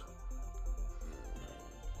overboard.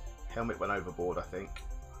 Helmet went overboard, I think.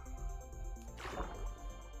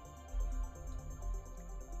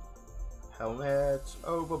 Helmet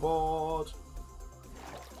overboard.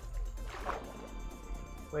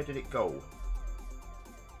 Where did it go?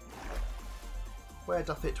 Where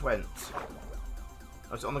doth it went?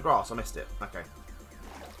 Oh, is it on the grass? I missed it. Okay.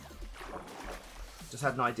 Just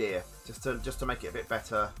had an idea, just to make it a bit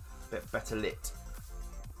better lit.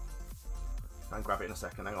 Go and grab it in a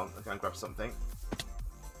second. Hang on. I'll go and grab something.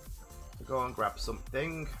 Go and grab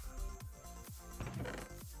something.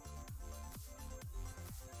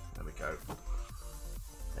 There we go.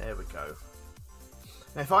 There we go.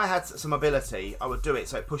 Now, if I had some ability, I would do it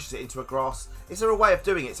so it pushes it into a grass. Is there a way of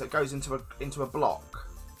doing it so it goes into a block?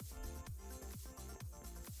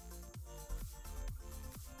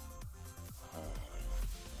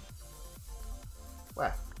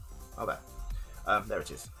 Where? Oh, there. There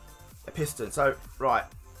it is. A piston. So, right.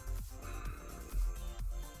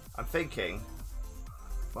 What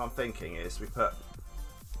I'm thinking is we put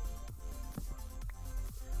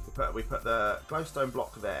the glowstone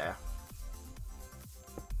block there.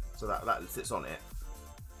 So that sits on it.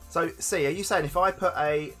 So, see, are you saying if I put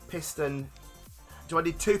a piston, do I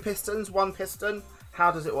need 2 pistons, 1 piston?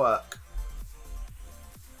 How does it work?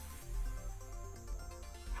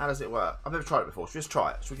 How does it work? I've never tried it before. Should we just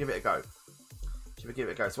try it? Should we give it a go? Should we give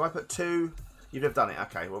it a go? So I put 2. You've never done it.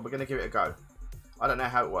 Okay, well, we're going to give it a go. I don't know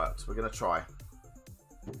how it works. We're going to try.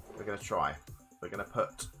 We're going to try. We're going to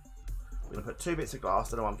put 2 bits of glass.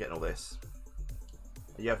 I don't know why I'm getting all this.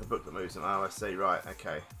 You have the book that moves them. Oh, I see. Right.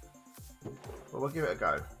 Okay. Well, we'll give it a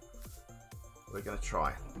go. We're going to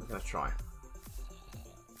try. We're going to try.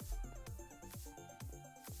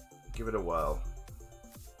 Give it a whirl.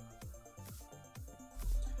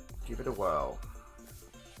 Give it a whirl.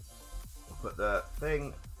 We'll put the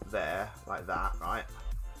thing there, like that, right?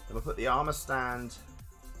 Then we'll put the armor stand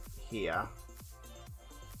here.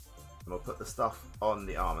 And we'll put the stuff on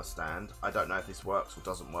the armor stand. I don't know if this works or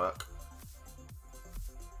doesn't work.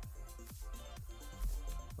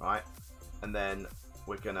 Right. And then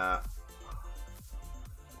we're gonna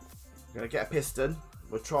I'm going to get a piston.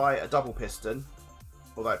 We'll try a double piston.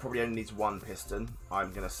 Although it probably only needs one piston, I'm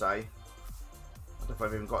going to say. I don't know if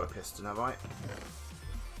I've even got a piston, have I? I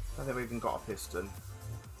don't think we've even got a piston.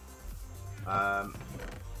 Don't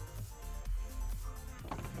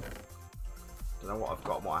know what I've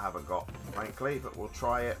got and what I haven't got, frankly, but we'll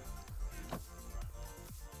try it.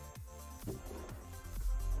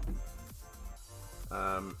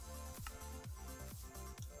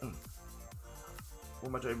 What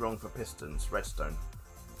am I doing wrong for pistons? Redstone.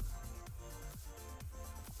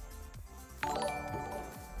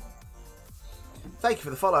 Thank you for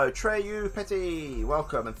the follow, Treyu Petty.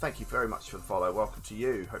 Welcome, and thank you very much for the follow. Welcome to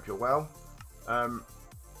you. Hope you're well.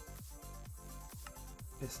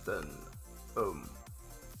 Piston. Boom.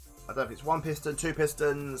 I don't know if it's one piston, two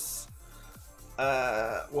pistons.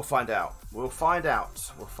 We'll find out. We'll find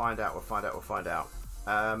out. We'll find out. We'll find out. We'll find out.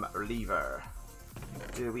 Lever.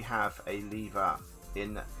 Do we have a lever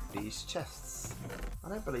in these chests? I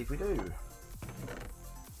don't believe we do.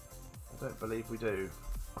 I don't believe we do.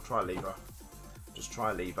 I'll try lever. Just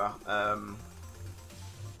try lever.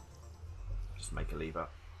 Just make a lever.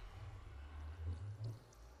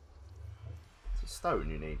 It's a stone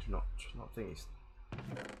you need, not thingies.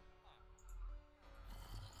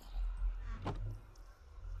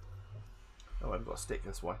 Oh, I haven't got a stick,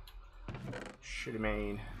 that's why. Shitty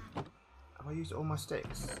mean. Have I used all my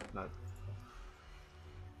sticks? No.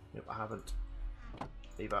 Nope, I haven't.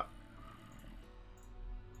 Lever.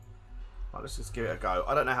 Right, let's just give it a go.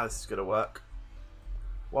 I don't know how this is going to work.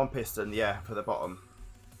 One piston, yeah, for the bottom.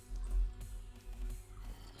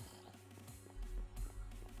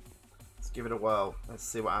 Let's give it a whirl. Let's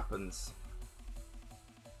see what happens.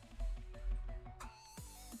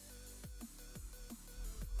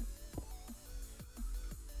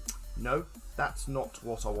 No, that's not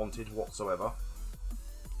what I wanted whatsoever.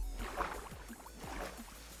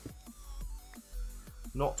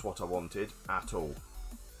 Not what I wanted at all.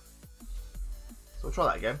 So we'll try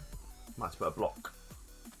that again. Might have to put a block.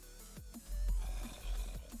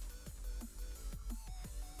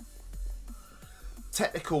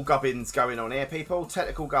 Technical gubbins going on here, people.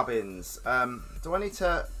 Technical gubbins. Do I need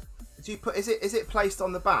to? Do you put? Is it placed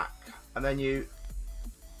on the back, and then you?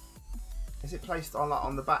 Is it placed on like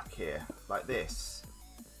on the back here, like this?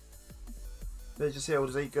 Village sealed.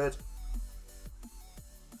 Is he good?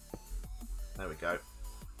 There we go.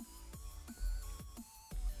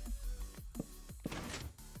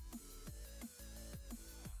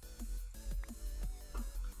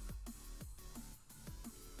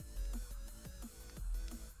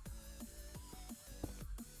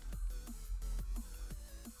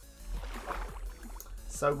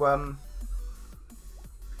 So,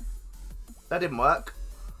 that didn't work.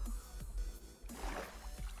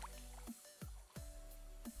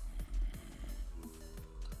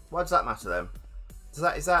 Why does that matter then? Is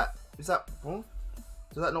that does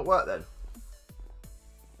that not work then?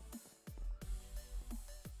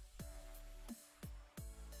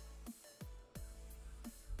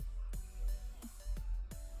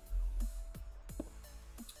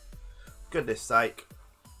 Goodness sake.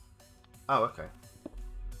 Oh, okay.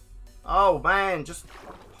 Oh man, just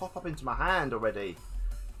pop up into my hand already.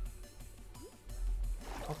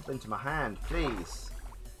 Pop up into my hand, please.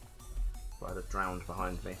 I had a drowned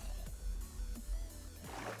behind me.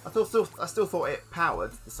 I still thought it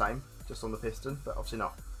powered the same, just on the piston, but obviously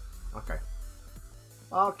not. Okay.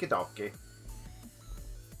 Okie dokie.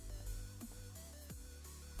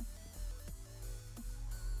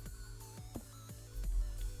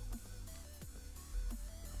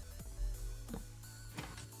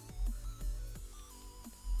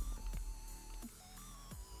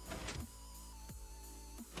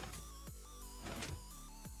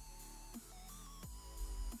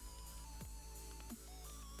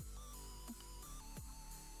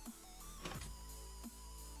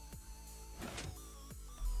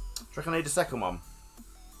 Do you reckon I need a second one?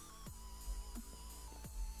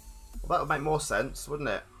 Well, that would make more sense, wouldn't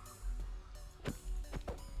it?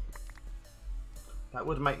 That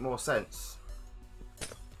would make more sense.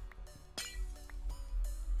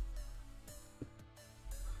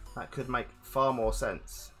 That could make far more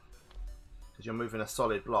sense. Because you're moving a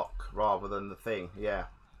solid block rather than the thing. Yeah.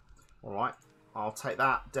 Alright. I'll take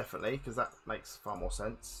that, definitely, because that makes far more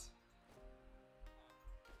sense.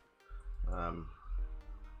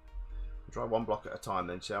 Try one block at a time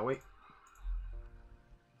then, shall we?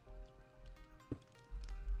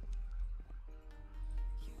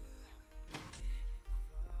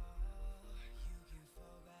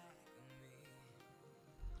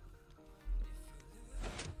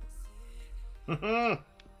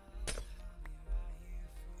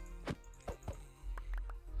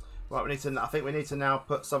 Right, we need to. I think we need to now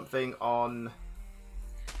put something on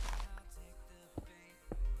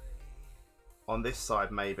this side,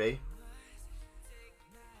 maybe.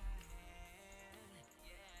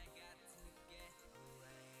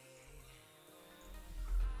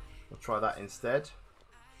 We'll try that instead.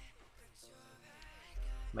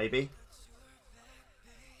 Maybe.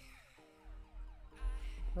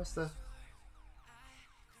 Where's the...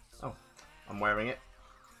 Oh, I'm wearing it.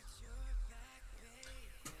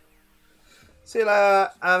 See you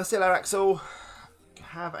later, Axel.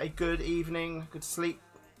 Have a good evening, good sleep.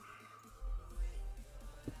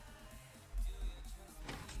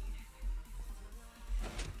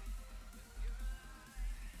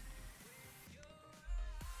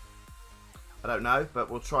 I don't know, but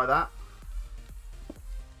we'll try that.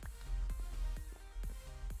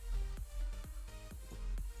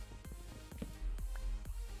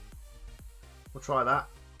 We'll try that.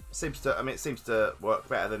 Seems to, I mean, it seems to work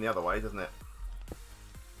better than the other way, doesn't it?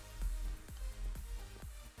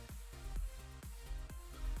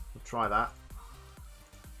 We'll try that.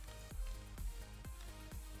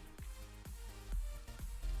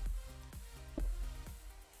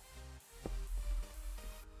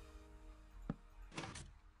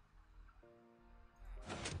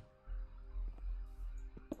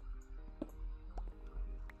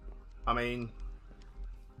 I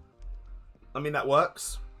mean that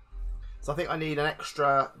works. So I think I need an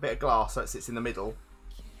extra bit of glass so it sits in the middle.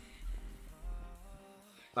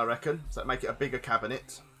 I reckon. So make it a bigger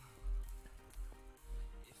cabinet.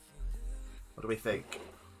 What do we think?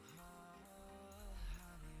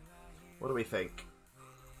 What do we think?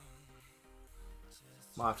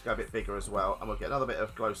 Might have to go a bit bigger as well. And we'll get another bit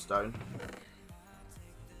of glowstone.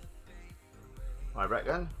 I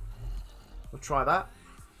reckon. We'll try that.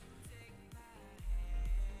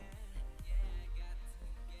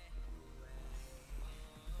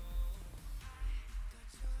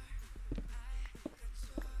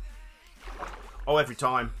 Oh, every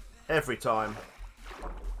time. Every time.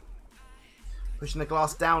 Pushing the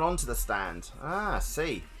glass down onto the stand. Ah,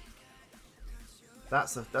 see.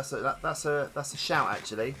 That's a shout,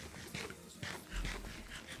 actually.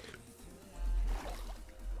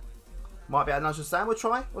 Might be a nice stand. We'll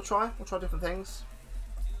try different things.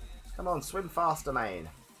 Come on, swim faster, mate.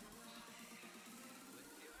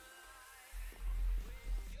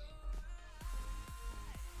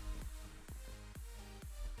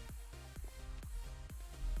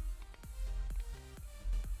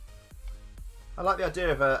 I like the idea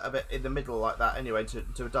of it in the middle like that anyway,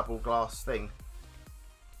 to a double glass thing.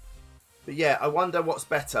 But yeah, I wonder what's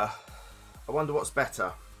better. I wonder what's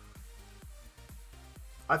better.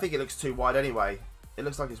 I think it looks too wide anyway. It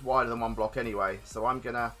looks like it's wider than one block anyway. So I'm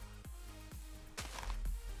gonna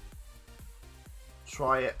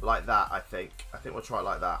try it like that, I think. I think we'll try it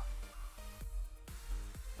like that.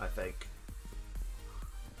 I think.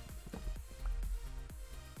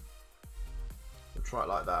 We'll try it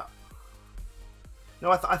like that. No,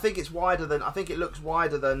 I think it's wider than, I think it looks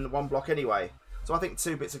wider than one block anyway. So I think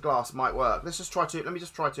 2 bits of glass might work. Let's just try let me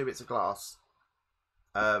just try 2 bits of glass.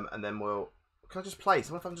 And then we'll, can I just place?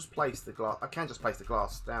 What if I can just place the glass? I can just place the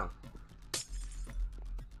glass down.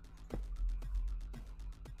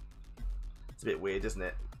 It's a bit weird, isn't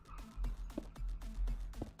it?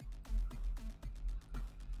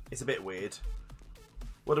 It's a bit weird.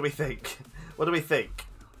 What do we think? What do we think?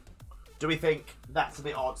 Do we think that's a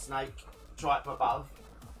bit odd, Snake? Try it from above,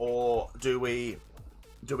 or do we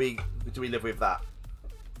live with that?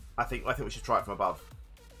 I think we should try it from above.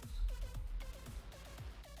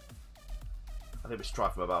 I think we should try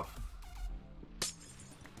it from above.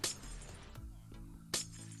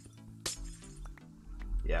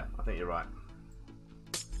 Yeah, I think you're right.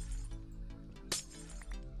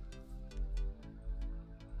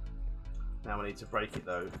 Now I need to break it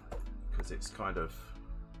though, because it's kind of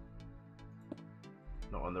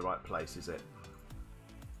not on the right place, is it?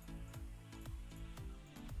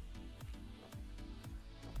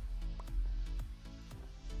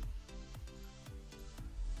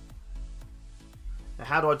 Now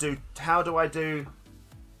how do I do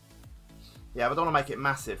yeah, but I don't want to make it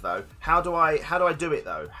massive though. How do I do it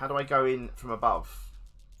though? How do I go in from above?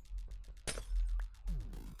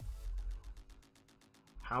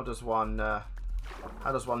 How does one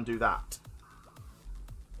do that?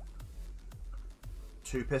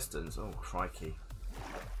 2 pistons. Oh crikey!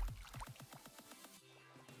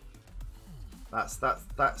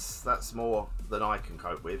 That's more than I can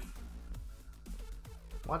cope with.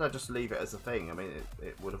 Why don't I just leave it as a thing? I mean,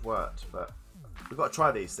 it would have worked, but we've got to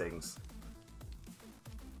try these things.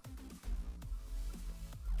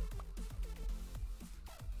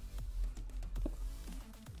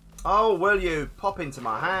 Oh, will you pop into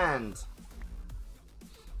my hand?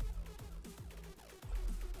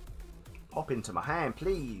 Pop into my hand,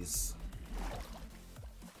 please.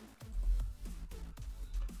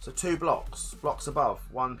 So 2 blocks. Blocks above,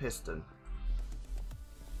 1 piston.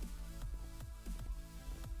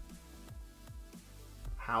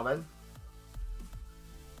 How then?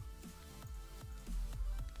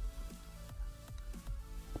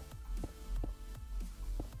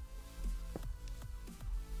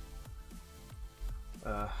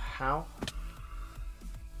 How?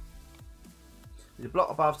 You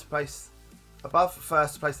block above to place above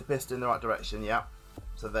first to place the piston in the right direction. Yeah.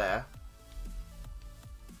 So there.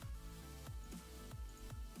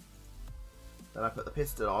 Then I put the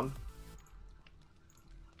piston on.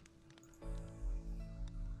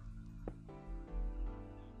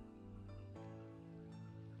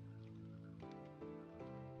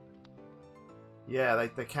 Yeah,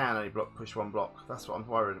 they can only push 1 block. That's what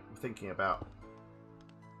I'm thinking about.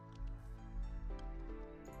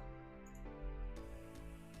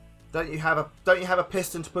 Don't you have a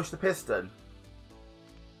piston to push the piston?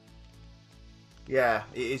 Yeah,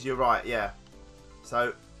 it is. You're right. Yeah.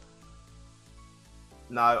 So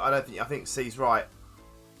no, I don't think. I think C's right.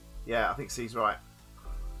 Yeah, I think C's right.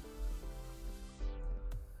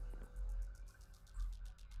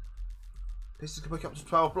 Piston can pick up to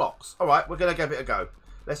 12 blocks. All right, we're gonna give it a go.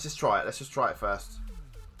 Let's just try it. Let's just try it first.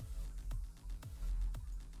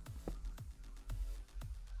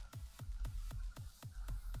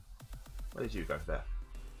 Where did you go there?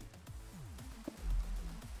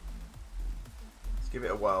 Let's give it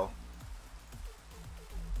a whirl.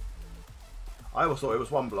 I always thought it was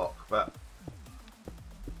 1 block, but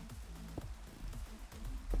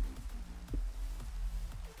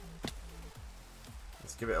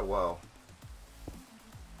let's give it a whirl.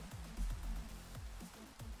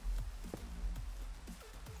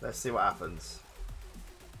 Let's see what happens.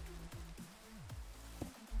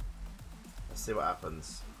 Let's see what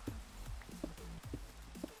happens.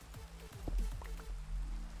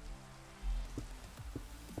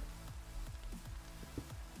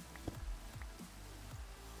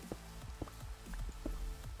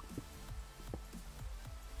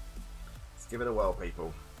 Give it a whirl,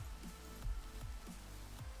 people.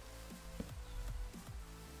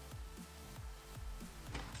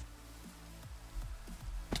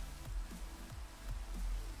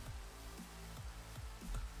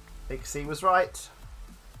 Big C was right.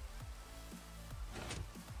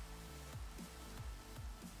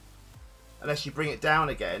 Unless you bring it down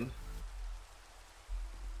again.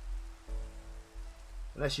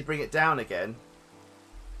 Unless you bring it down again.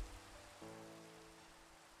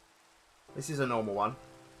 This is a normal one.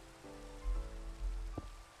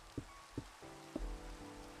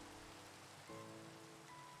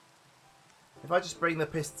 If I just bring the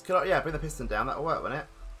piston, yeah, bring the piston down, that'll work, won't it?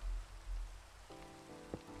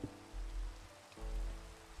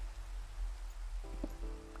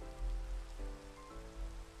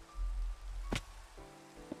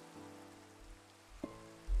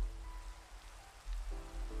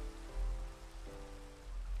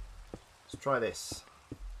 Let's try this.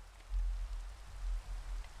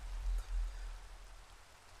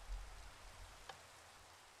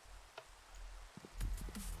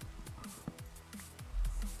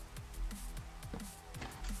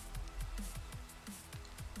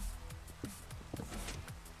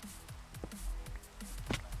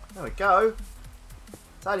 There we go.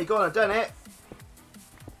 It's only gone and done it.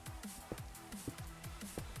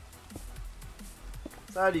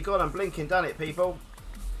 It's only gone and blinking done it, people.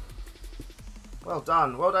 Well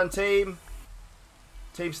done. Well done, team.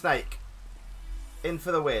 Team Snake. In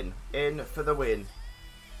for the win. In for the win.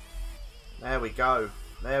 There we go.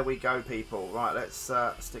 There we go, people. Right, let's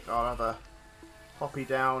stick our other poppy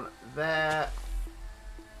down there.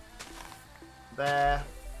 There.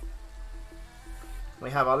 We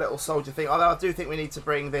have our little soldier thing. Although I do think we need to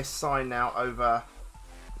bring this sign now over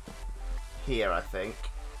here, I think.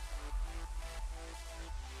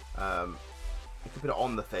 We could put it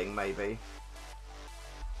on the thing, maybe.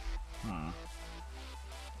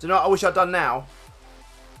 Do you know what I wish I'd done now?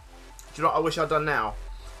 Do you know what I wish I'd done now?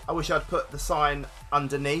 I wish I'd put the sign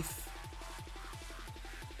underneath.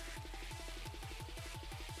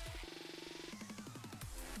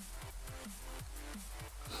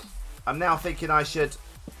 I'm now thinking I should...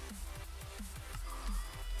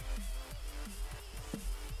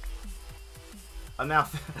 I'm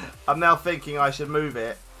now thinking I should move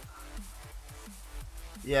it.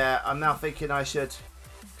 Yeah, I'm now thinking I should...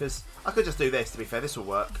 Because I could just do this, to be fair. This will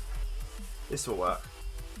work. This will work.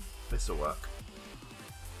 This will work.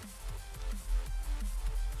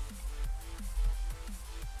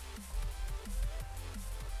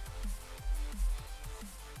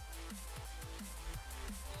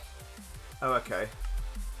 Oh, okay.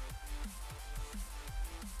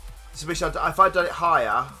 Just wish if I'd done it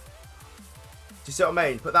higher. Do you see what I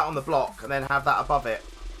mean? Put that on the block and then have that above it.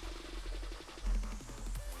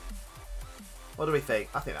 What do we think?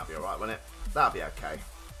 I think that'll be alright, won't it? That'll be okay.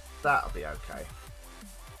 That'll be okay.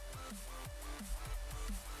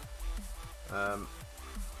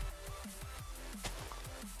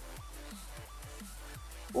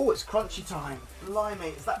 Oh, it's crunchy time. Blimey,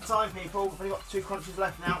 it's that time, people. We've only got 2 crunches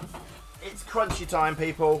left now. It's crunchy time,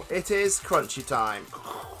 people. It is crunchy time.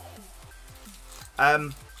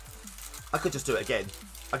 I could just do it again.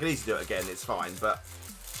 I could easily do it again. It's fine, but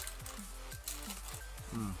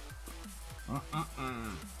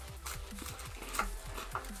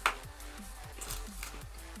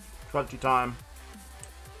crunchy time.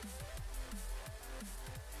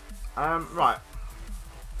 Right.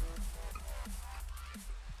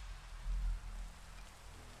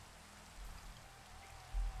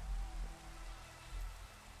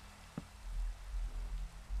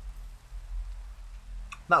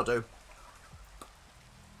 That'll do.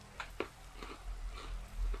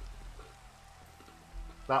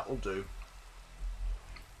 That'll do.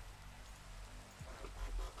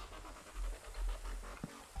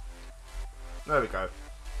 There we go.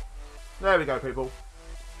 There we go, people.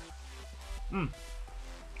 Need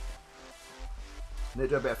to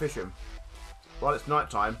do a bit of fishing. While it's night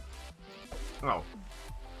time. Oh.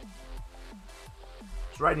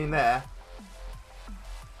 It's raining there.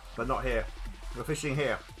 But not here. We're fishing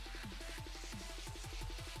here.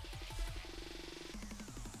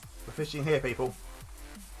 We're fishing here, people.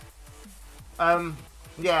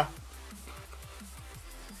 Yeah.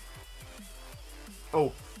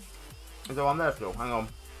 Oh. Is there one there still? Hang on.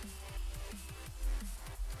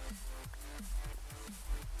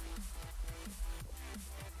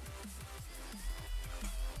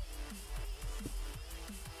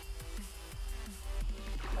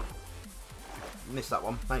 Missed that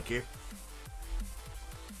one. Thank you.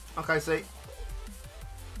 Okay, see.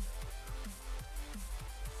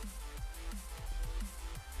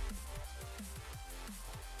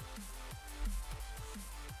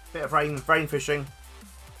 Bit of rain fishing.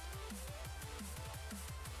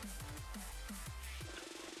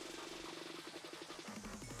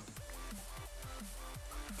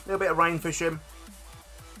 Little bit of rain fishing.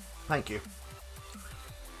 Thank you.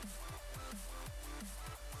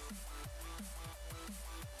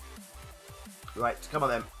 Right, come on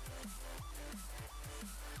then.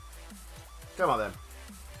 Come on then.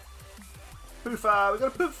 Poofer, we got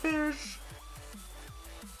a poof fish.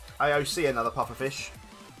 I see another puffer fish.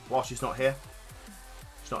 While she's not here.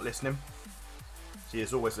 She's not listening. She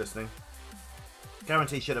is always listening.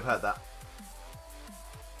 Guarantee she'd have heard that.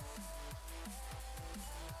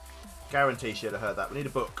 Guarantee she'd have heard that. We need a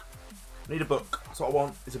book. We need a book. That's what I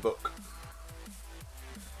want, is a book.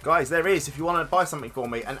 Guys, there is, if you want to buy something for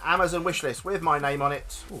me, an Amazon wishlist with my name on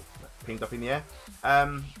it. Ooh, that pinged up in the air.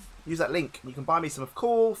 Use that link. You can buy me some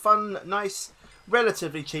cool, fun, nice,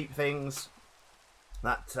 relatively cheap things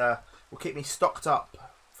that will keep me stocked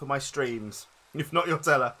up for my streams. If not, you'll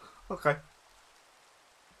tell her. Okay.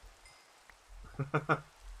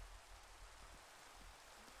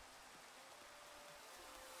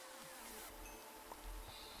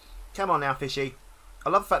 Come on now, fishy. I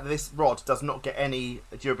love the fact that this rod does not get any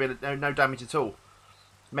durability, no damage at all.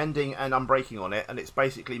 Mending and unbreaking on it, and it's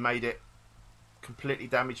basically made it completely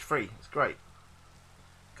damage free. It's great.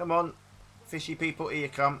 Come on, fishy people, here you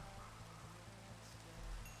come.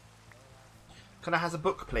 Can I have a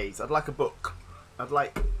book, please? I'd like a book. I'd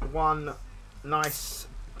like one nice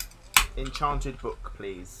enchanted book,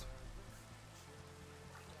 please.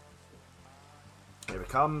 Here it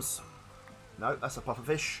comes. No, that's a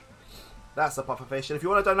pufferfish. That's a pufferfish. And if you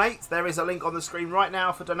want to donate, there is a link on the screen right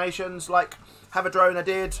now for donations. Like, have a drone, I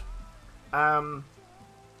did.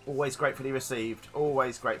 Always gratefully received.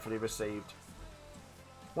 Always gratefully received.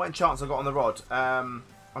 What enchants I got on the rod? I'm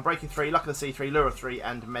breaking 3, luck of the sea 3, lure of 3,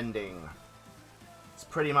 and mending. It's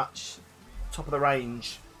pretty much top of the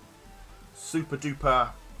range. Super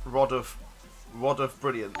duper rod of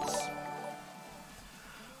brilliance.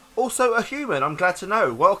 Also a human, I'm glad to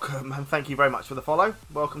know. Welcome, and thank you very much for the follow.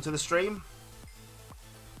 Welcome to the stream.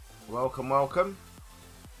 Welcome, welcome.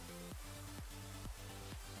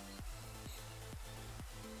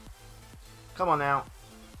 Come on now.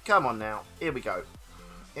 Come on now. Here we go.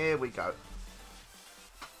 Here we go.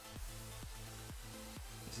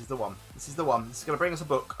 This is the one. This is the one. This is going to bring us a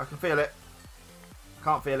book. I can feel it. I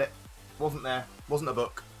can't feel it. Wasn't there. Wasn't a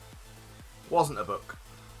book. Wasn't a book.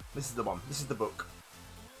 This is the one. This is the book.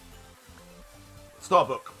 It's not a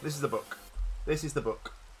book. This is the book. This is the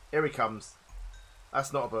book. Here he comes.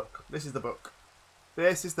 That's not a book. This is the book.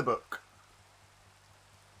 This is the book.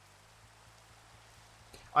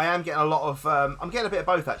 I am getting a lot of... I'm getting a bit of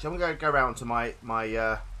both, actually. I'm going to go around to my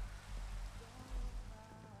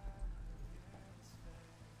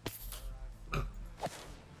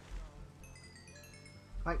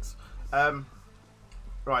thanks.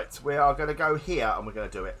 Right, we are going to go here and we're going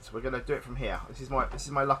to do it. So we're going to do it from here. This is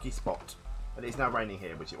my lucky spot. And it's now raining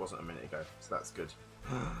here, which it wasn't a minute ago. So that's good.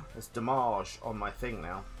 There's damage on my thing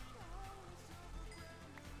now.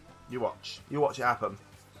 You watch. You watch it happen.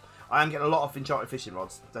 I am getting a lot of enchanted fishing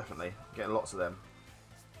rods. Definitely. Getting lots of them.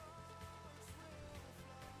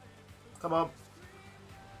 Come on.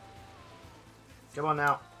 Come on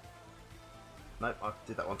now. Nope, I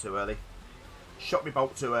did that one too early. Shot me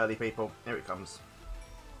bolt too early, people. Here it comes.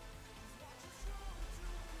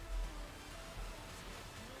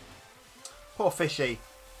 Poor fishy.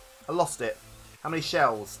 I lost it. How many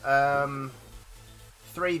shells?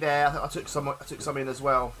 3 there. I took some in as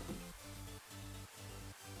well.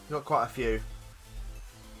 Got quite a few.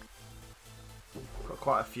 Got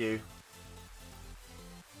quite a few.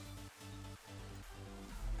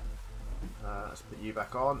 Let's put you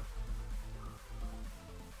back on.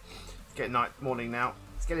 It's getting morning now.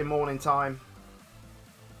 It's getting morning time.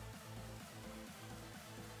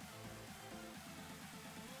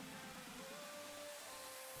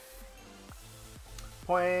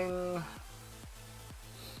 Poing.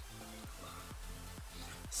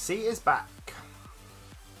 Sea is back.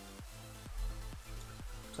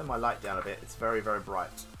 Turn my light down a bit. It's very, very bright.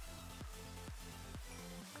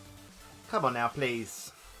 Come on now,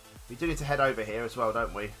 please. We do need to head over here as well,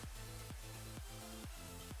 don't we?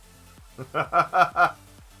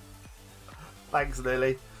 Thanks,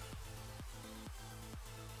 Lily.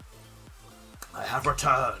 I have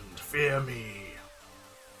returned. Fear me.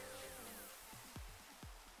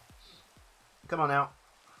 Come on now.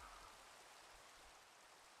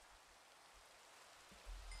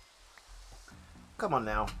 Come on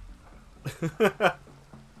now.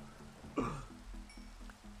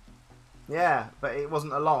 Yeah, but it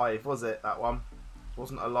wasn't alive, was it, that one? It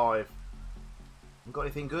wasn't alive. You got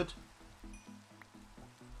anything good?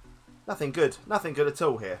 Nothing good. Nothing good at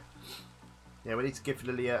all here. Yeah, we need to give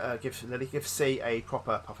Lily give C a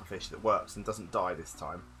proper pufferfish that works and doesn't die this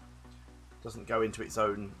time. Doesn't go into its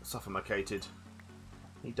own suffocated.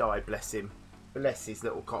 He died, bless him. Bless his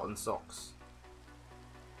little cotton socks.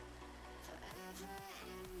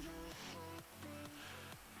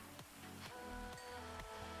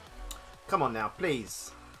 Come on now,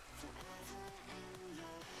 please.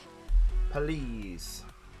 Please.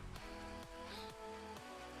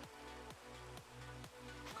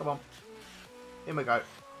 Come on. Here we go.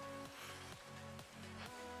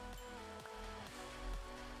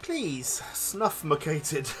 Please,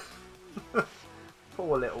 snuff-macated.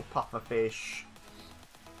 Poor little pufferfish.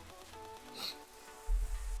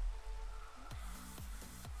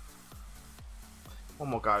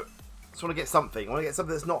 One more go. Just want to get something. I want to get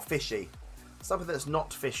something that's not fishy. Something that's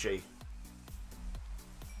not fishy.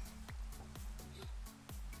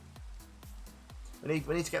 We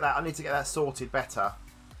need to get that. I need to get that sorted better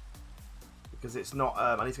because it's not.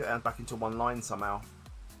 I need to get that back into one line somehow.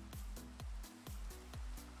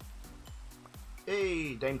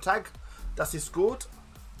 Hey, name tag. Das ist gut.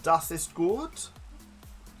 Das ist gut.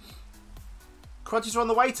 Crunches are on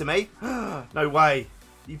the way to me. No way.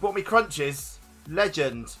 You bought me crunches.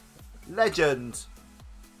 Legend. Legend.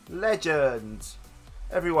 Legend.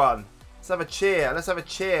 Everyone, let's have a cheer. Let's have a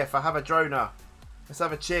cheer for Have a Droner. Let's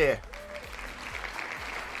have a cheer.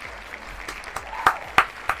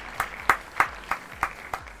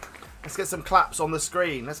 Let's get some claps on the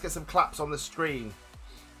screen. Let's get some claps on the screen.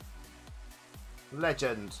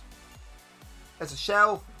 Legend. There's a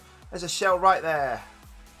shell. There's a shell right there.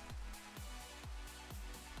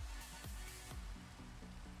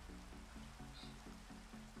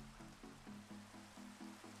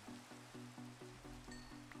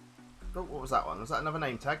 Oh, what was that one? Was that another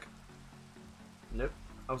name tag? Nope.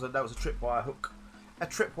 That was a tripwire hook. A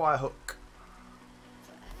tripwire hook.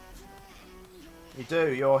 You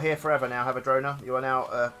do. You're here forever now, Have a Droner. You are now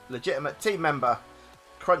a legitimate team member.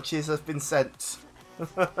 Crunches have been sent.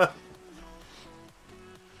 Right,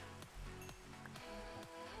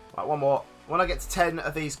 one more. When I get to 10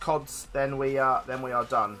 of these cods, then we are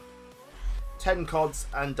done. 10 cods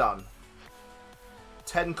and done.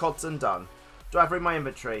 10 cods and done. Do I have room in my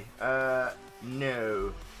inventory?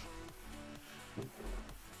 No.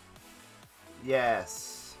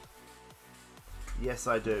 Yes. Yes,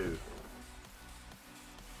 I do.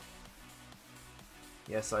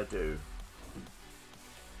 Yes, I do.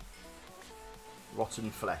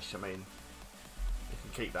 Rotten flesh, I mean.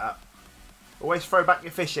 can keep that. Always throw back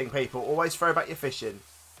your fishing, people. Always throw back your fishing.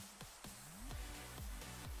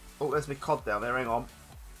 Oh, there's my cod down there. Hang on.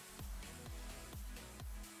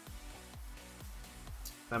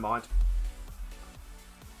 Never mind.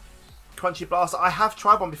 Crunchy Blaster. I have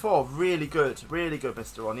tried one before. Really good. Really good,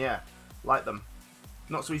 Mr. Ron. Yeah. Like them.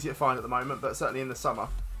 Not so easy to find at the moment, but certainly in the summer.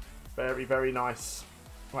 Very, very nice.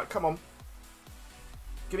 Right, come on.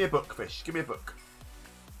 Give me a book, fish. Give me a book.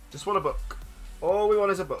 Just want a book. All we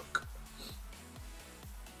want is a book.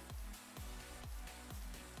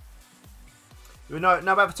 No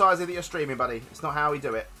advertising that you're streaming, buddy. It's not how we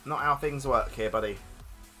do it. Not how things work here, buddy.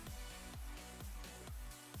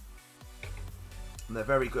 And they're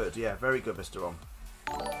very good. Yeah, very good, Mr. Ron.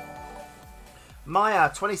 Maya,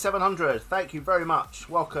 2700. Thank you very much.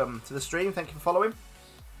 Welcome to the stream. Thank you for following.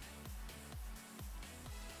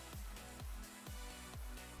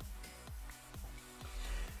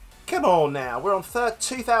 Come on now. We're on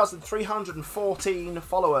 2,314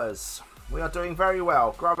 followers. We are doing very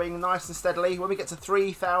well, growing nice and steadily. When we get to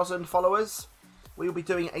 3,000 followers, we will be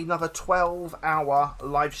doing another 12-hour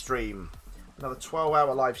live stream. Another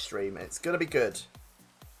 12-hour live stream. It's going to be good.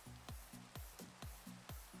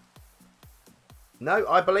 No,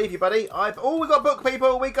 I believe you, buddy. Oh, we got a book,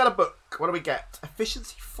 people. We got a book. What do we get?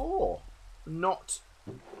 Efficiency 4. Not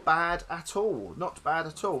bad at all. Not bad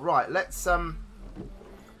at all. Right, let's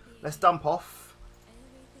dump off.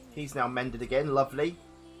 He's now mended again. Lovely.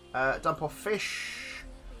 Dump off fish.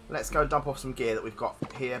 Let's go and dump off some gear that we've got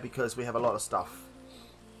here because we have a lot of stuff.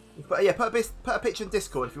 But yeah, put a picture in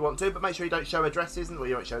Discord if you want to, but make sure you don't show addresses. Well,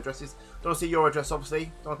 you won't show addresses. Don't want to see your address,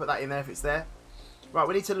 obviously. Don't want to put that in there if it's there. Right,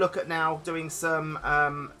 we need to look at now doing some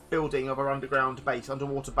building of our underground base,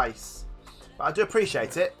 underwater base. But I do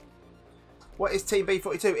appreciate it. What is Team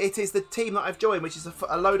B42? It is the team that I've joined, which is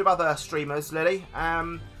a load of other streamers, Lily.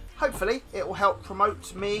 Hopefully, it will help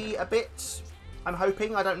promote me a bit. I'm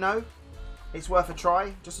hoping, I don't know. It's worth a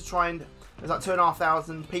try, just to try and... There's like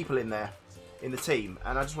 2,500 people in there, in the team.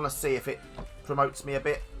 And I just want to see if it promotes me a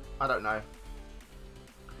bit. I don't know.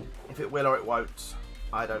 If it will or it won't,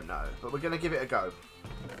 I don't know. But we're going to give it a go.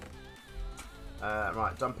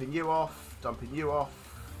 Right, dumping you off. Dumping you off.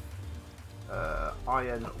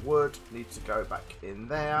 Iron wood needs to go back in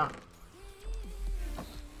there.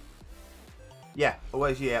 Yeah,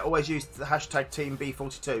 always use the hashtag Team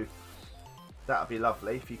B42. That would be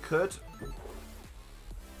lovely if you could.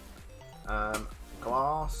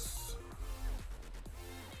 Glass.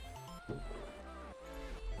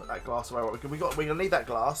 Put that glass away. We're gonna need that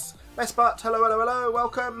glass. Best Butt, hello,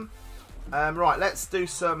 welcome. Right, let's do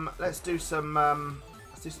some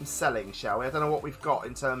selling, shall we? I don't know what we've got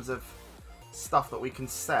in terms of stuff that we can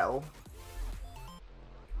sell,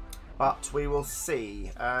 but we will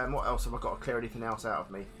see. What else have I got to clear anything else out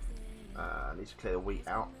of me? I need to clear the wheat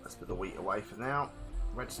out. Let's put the wheat away for now.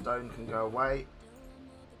 Redstone can go away.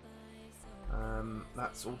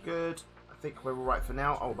 That's all good. I think we're all right for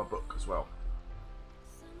now. Oh, my book as well.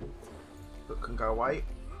 Book can go away.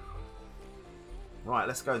 Right,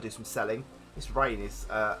 let's go and do some selling. This rain is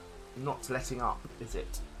not letting up, is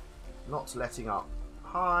it? Not letting up.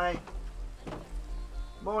 Hi.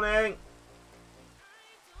 Morning.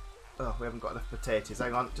 Oh, we haven't got enough potatoes.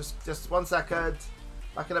 Hang on, just 1 second.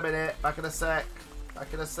 Back in a minute. Back in a sec.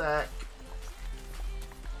 Back in a sec.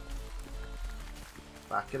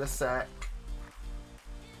 Back in a sec.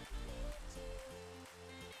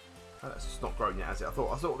 Oh, that's just not grown yet, has it? I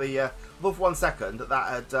thought the above 1 second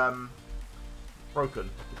that had broken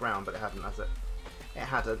the ground, but it hadn't, has it? It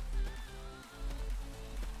hadn't.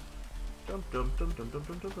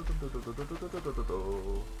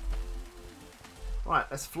 Right,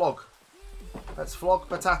 let's flog. Let's flog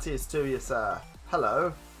patates to you, sir.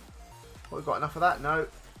 Hello. What, we got enough of that? No.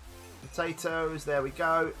 Potatoes, there we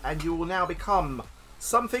go. And you will now become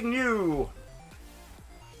something new.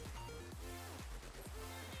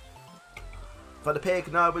 For the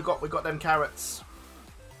pig, no, we got them carrots.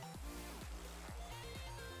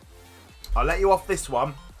 I'll let you off this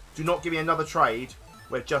one. Do not give me another trade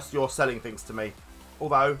where just you're selling things to me.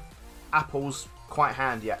 Although, apples, quite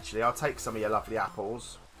handy actually. I'll take some of your lovely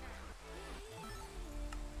apples.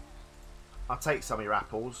 I'll take some of your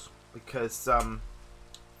apples because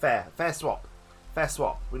fair swap. Fair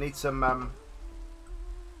swap. We need some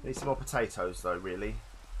more potatoes though, really.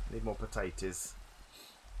 Need more potatoes.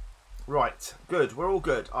 Right, good. We're all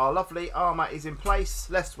good. Our lovely armour is in place,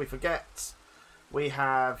 lest we forget. We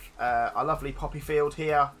have our lovely poppy field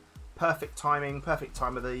here. Perfect timing, perfect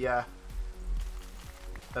time of the year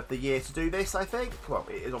to do this, I think. Well,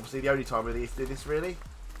 it is obviously the only time of the year to do this, really.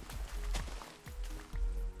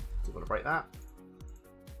 Do you want to break that?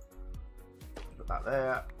 Put that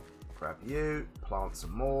there. Grab you. Plant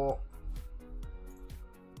some more.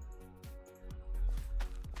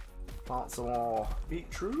 Plant some more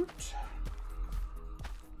beetroot.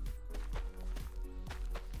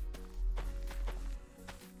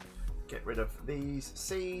 Get rid of these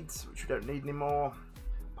seeds, which we don't need anymore.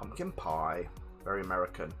 Pumpkin pie. Very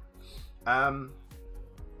American. Don't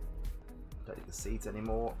need the seeds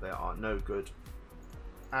anymore. They are no good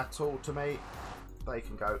at all to me. They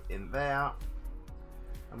can go in there.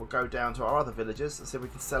 And we'll go down to our other villagers and see if we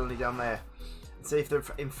can sell any down there. And see if the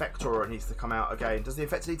Infector needs to come out again. Does the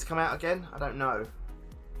Infector need to come out again? I don't know.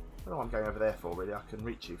 I don't know what I'm going over there for, really. I can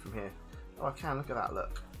reach you from here. Oh, I can. Look at that.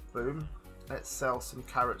 Look. Boom. Let's sell some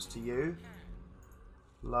carrots to you.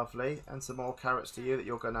 Lovely. And some more carrots to you that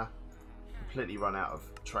you're going to completely run out of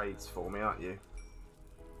trades for me, aren't you?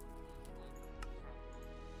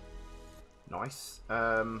 Nice.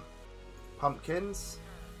 Pumpkins.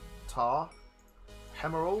 Tar.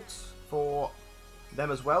 Emeralds for them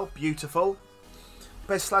as well. Beautiful.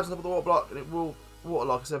 Place slabs on top of the water block and it will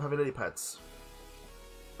waterlog instead of having lily pads.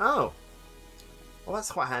 Oh. Well,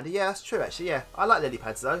 that's quite handy. Yeah, that's true actually. Yeah, I like lily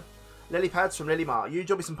pads though. Lily pads from Lily Mart. You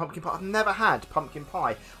enjoy me some pumpkin pie. I've never had pumpkin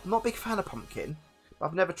pie. I'm not a big fan of pumpkin. But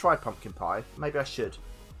I've never tried pumpkin pie. Maybe I should.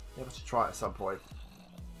 Maybe I should try it at some point.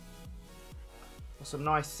 Some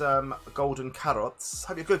nice golden carrots.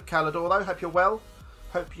 Hope you're good, Khallador, though. Hope you're well.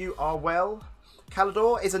 Hope you are well.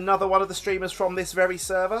 Khallador is another one of the streamers from this very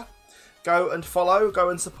server. Go and follow. Go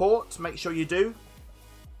and support. Make sure you do.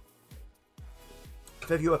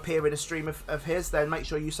 If you appear in a stream of his, then make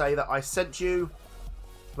sure you say that I sent you.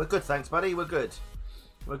 We're good, thanks, buddy. We're good.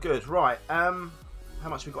 We're good. Right. How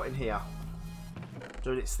much we got in here?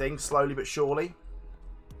 Doing its thing, slowly but surely.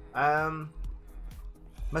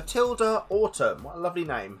 Matilda Autumn. What a lovely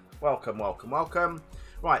name. Welcome, welcome, welcome.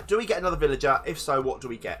 Right, do we get another villager? If so, what do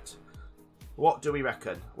we get? What do we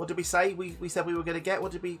reckon? What did we say? We said we were going to get.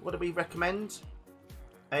 What did we recommend?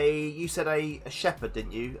 You said a shepherd,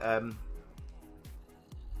 didn't you?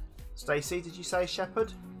 Stacey, did you say a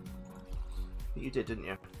shepherd? You did, didn't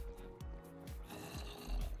you?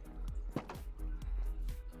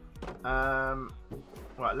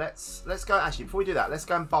 Right, let's go. Actually, before we do that, let's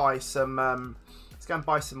go and buy some. Let's go and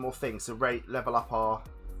buy some more things to level up our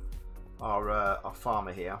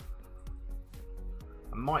farmer here.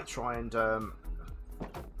 I might try and oh,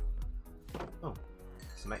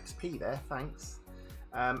 some XP there. Thanks.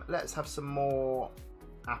 Let's have some more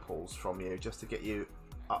apples from you just to get you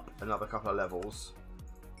up another couple of levels.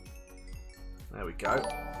 There we go.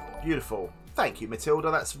 Beautiful. Thank you, Matilda.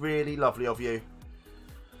 That's really lovely of you.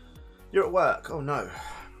 You're at work. Oh no.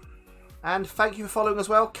 And thank you for following as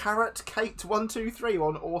well. Carrot Kate 123.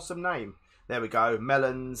 What an awesome name. There we go.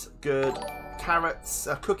 Melons, good. Carrots,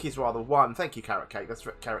 cookies rather, 1. Thank you, Carrot Cake. That's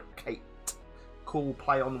Carrot Kate. Cool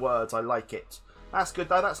play on words. I like it. That's good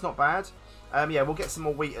though. That's not bad. Yeah, we'll get some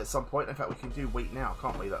more wheat at some point. In fact, we can do wheat now,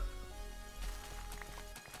 can't we? Look.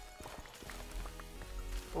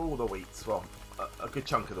 All the wheats. Well, a good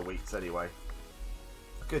chunk of the wheats anyway.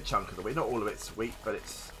 A good chunk of the wheat. Not all of it's wheat, but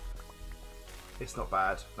it's not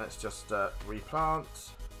bad. Let's just replant.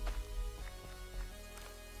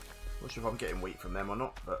 Not sure if I'm getting wheat from them or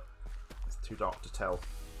not, but it's too dark to tell.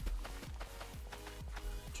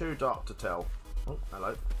 Too dark to tell. Oh,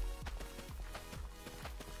 hello.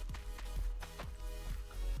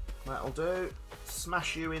 That'll do.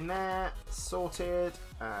 Smash you in there. Sorted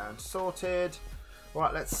and sorted.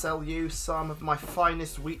 Right, let's sell you some of my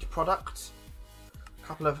finest wheat product. A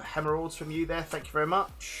couple of emeralds from you there. Thank you very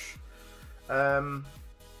much.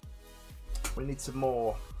 We need some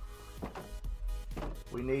more.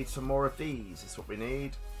 We need some more of these. That's what we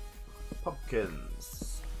need.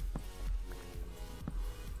 Pumpkins.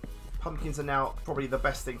 Pumpkins are now probably the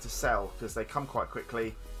best thing to sell because they come quite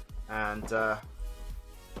quickly, and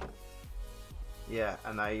yeah,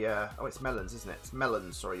 and they oh, it's melons, isn't it? It's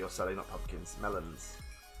melons. Sorry, you're selling, not pumpkins. Melons.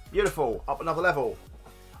 Beautiful. Up another level.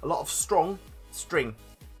 A lot of strong string.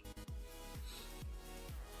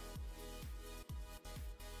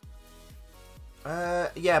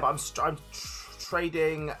 Yeah, but I'm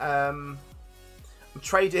trading. I'm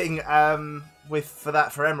trading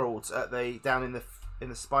for emeralds at the down in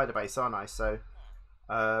the spider base, aren't I? So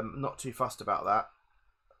not too fussed about that.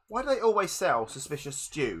 Why do they always sell suspicious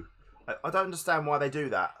stew? I don't understand why they do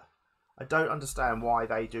that. I don't understand why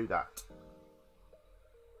they do that.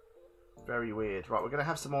 Very weird. Right, we're gonna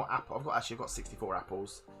have some more apple. I've got 64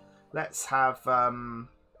 apples. Let's have. What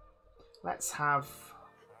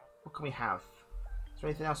can we have? Is there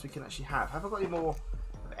anything else we can actually have? Have I got any more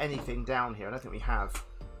of anything down here? I don't think we have.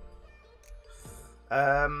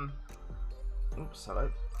 Oops, hello.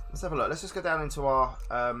 Let's have a look. Let's just go down into our...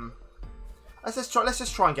 let's just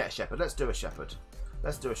try and get a shepherd. Let's do a shepherd.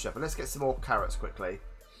 Let's do a shepherd. Let's get some more carrots quickly.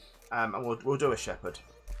 And we'll do a shepherd.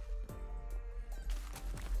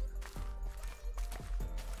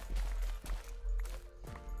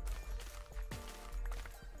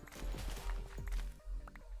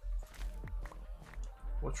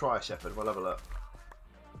 We'll try a shepherd. We'll have a look.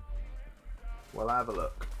 We'll have a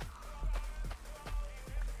look.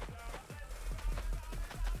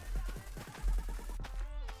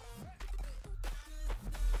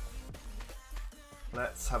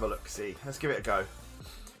 Let's have a look. See. Let's give it a go.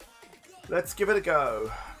 Let's give it a go.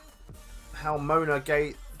 How Mona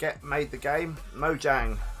made the game.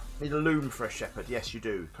 Mojang. Need a loom for a shepherd. Yes, you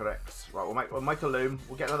do. Correct. Right. We'll make a loom.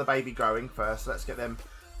 We'll get another baby growing first. Let's get them.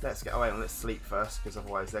 Let's get away and let's sleep first, because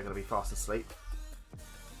otherwise they're going to be fast asleep.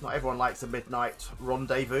 Not everyone likes a midnight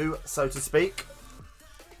rendezvous, so to speak.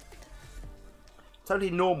 Totally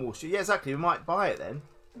normal stew. Yeah, exactly. We might buy it then.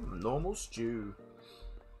 Normal stew.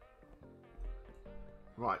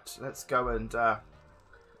 Right, let's go and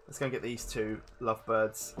get these two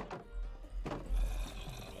lovebirds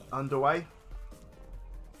underway.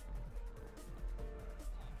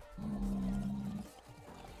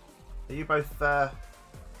 Are you both there?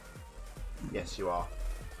 Yes, you are.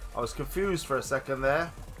 I was confused for a second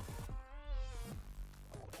there.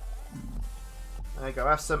 There you go.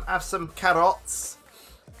 Have some carrots.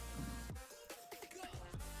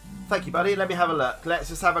 Thank you, buddy. Let me have a look. Let's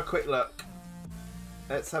just have a quick look.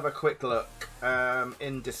 Let's have a quick look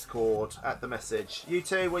in Discord at the message. You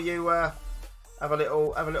two, will you have a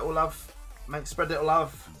little love? Spread a little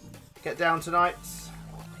love. Get down tonight.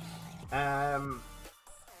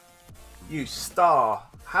 You star.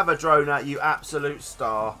 Have a drone at you, absolute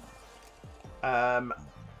star.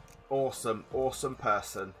 Awesome, awesome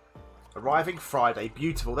person. Arriving Friday,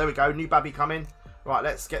 beautiful. There we go, new baby coming. Right,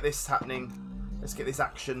 let's get this happening. Let's get this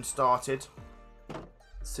action started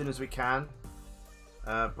as soon as we can.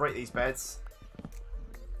 Break these beds.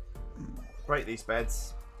 Break these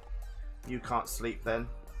beds. You can't sleep then.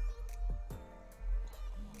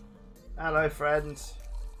 Hello, friend.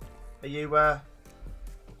 Are you, I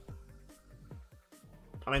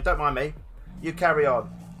mean, don't mind me. You carry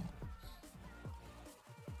on.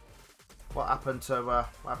 What happened to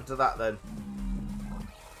that then?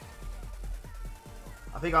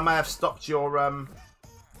 I think I may have stopped your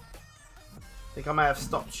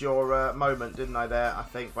moment, didn't I? There, I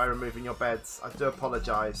think, by removing your beds. I do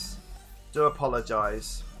apologise. Do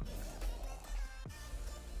apologise.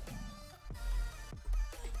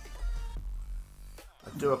 I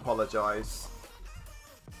do apologise.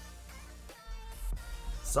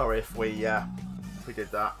 Sorry if we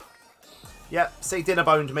did that. Yep, see, dinner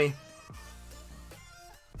boned me.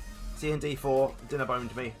 C&D4 dinner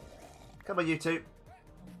boned me. Come on, you two.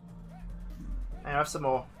 Now have some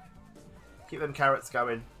more. Keep them carrots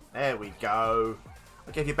going. There we go.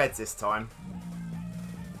 I gave you beds this time.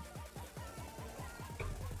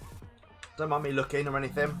 Don't mind me looking or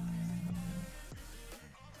anything.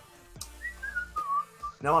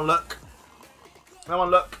 No one look. No one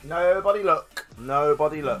look. Nobody look.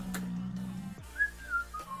 Nobody look.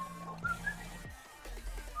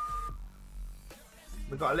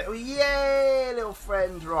 We've got a little, yay, little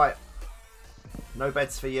friend. Right. No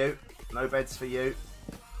beds for you. No beds for you.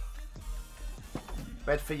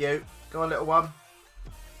 Bed for you. Go on, little one.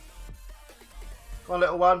 Go on,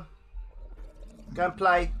 little one. Go and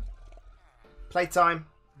play. Playtime.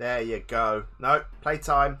 There you go. No,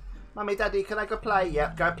 playtime. Mummy, Daddy, can I go play?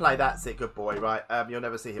 Yep, go play. That's it. Good boy. Right. You'll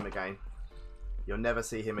never see him again. You'll never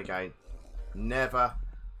see him again. Never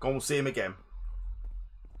gonna see him again.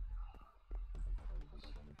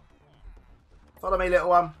 Follow me, little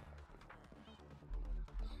one.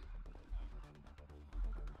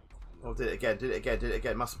 Oh, did it again. Did it again. Did it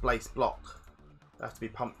again. Must place block. There have to be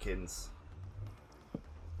pumpkins.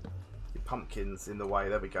 The pumpkins in the way.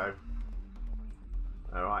 There we go.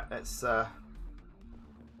 All right. Let's. Where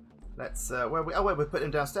we? Oh, wait. We put him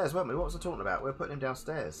downstairs, weren't we? What was I talking about? We were putting him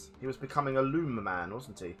downstairs. He was becoming a loom man,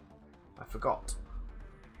 wasn't he? I forgot.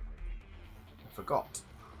 I forgot.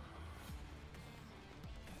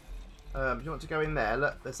 Do you want to go in there?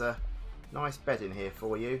 Look, there's a nice bed in here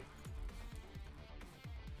for you.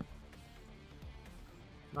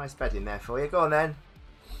 Nice bed in there for you. Go on then.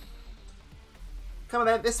 Come on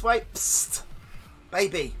then, this way. Psst.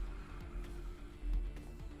 Baby.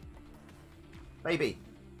 Baby.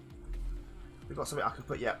 We've got something I can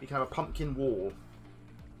put you up. You can have a pumpkin wall.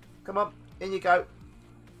 Come on, in you go.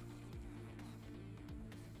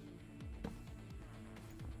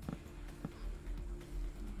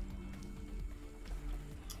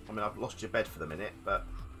 I mean, I've lost your bed for the minute, but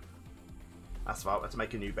That's fine. I have to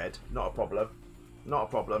make a new bed. Not a problem. Not a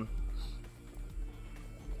problem.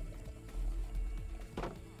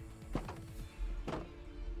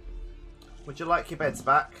 Would you like your beds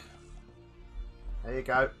back? There you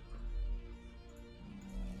go.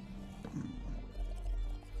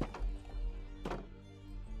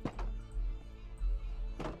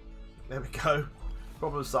 There we go.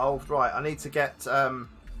 Problem solved. Right, I need to get some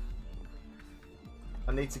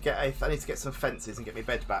fences and get my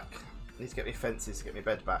bed back. I need to get me fences to get my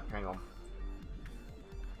bed back. Hang on.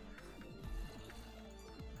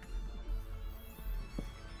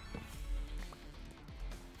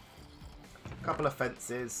 Couple of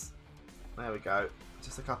fences. There we go.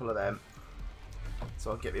 Just a couple of them.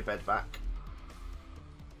 So I'll get my bed back.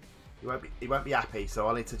 He won't be happy, so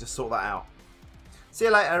I'll need to just sort that out. See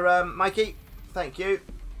you later, Mikey. Thank you.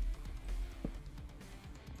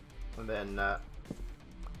 And then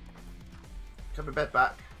get my bed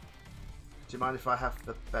back. Do you mind if I have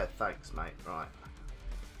the bed? Thanks, mate. Right.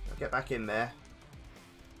 I'll get back in there.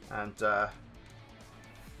 And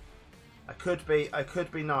I could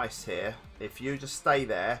be nice here if you just stay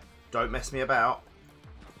there. Don't mess me about.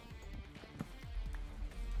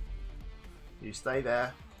 You stay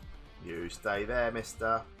there. You stay there,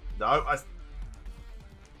 mister. No, I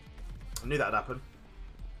knew that'd happen.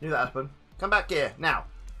 Knew that'd happen. Come back here now.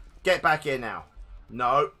 Get back here now.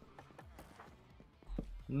 No.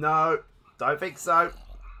 No. Don't think so.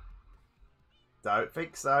 Don't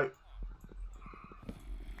think so.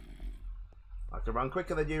 I can run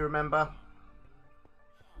quicker than you, remember?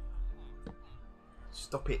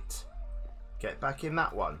 Stop it. Get back in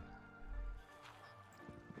that one.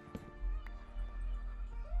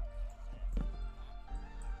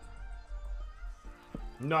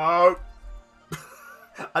 No.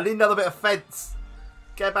 I need another bit of fence.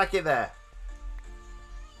 Get back in there.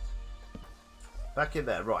 Back in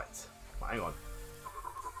there. Right. Hang on.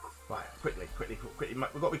 Right. Quickly.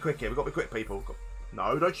 We've got to be quick here. We've got to be quick, people.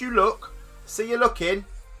 No, don't you look. See you looking.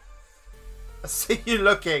 I see you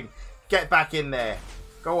looking. Get back in there.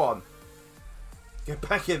 Go on. Get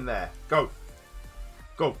back in there. Go.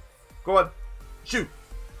 Go. Go on. Shoot.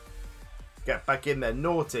 Get back in there.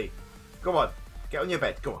 Naughty. Go on. Get on your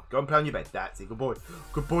bed. Go on. Go and play on your bed. That's it. Good boy.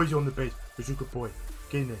 Good boy's on the bed. Who's a good boy?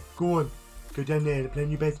 Get in there. Go on. Go down there and play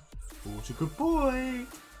on your bed. Who's a good boy?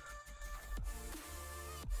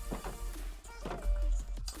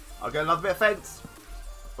 I'll get another bit of fence.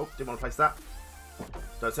 Oh, didn't want to place that.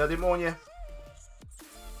 Don't say I didn't warn you.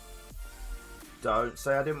 Don't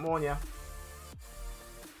say I didn't warn you.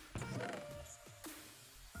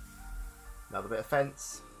 Another bit of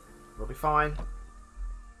fence. We'll be fine.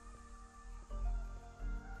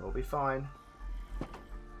 We'll be fine.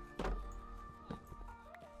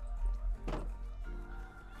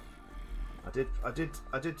 I did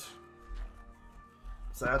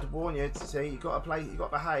say I'd warn you. See, you got to play. You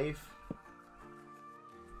got to behave.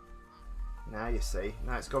 Now you see.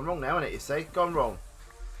 Now it's gone wrong. Now, isn't it? You see, gone wrong.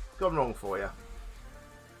 Gone wrong for you.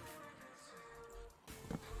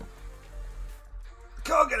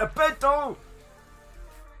 Can't get a bed though.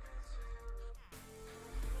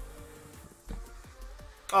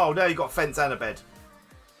 Oh, now you got a fence and a bed.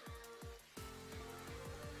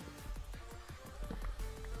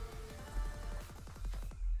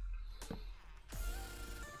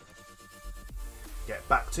 Get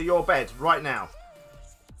back to your bed right now.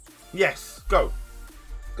 Yes, go.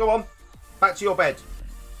 Go on. Back to your bed.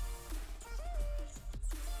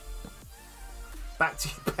 Back to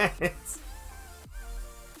your bed.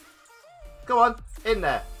 Go on. In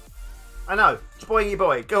there. I know. Spoingy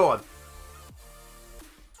boy. Go on.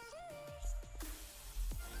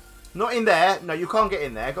 Not in there. No, you can't get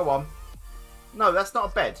in there. Go on. No, that's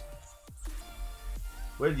not a bed.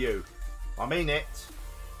 Will you? I mean it.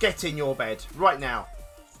 Get in your bed right now.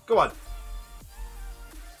 Go on.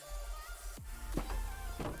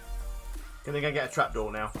 Gonna go get a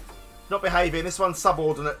trapdoor now. Not behaving. This one's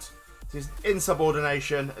subordinate. This is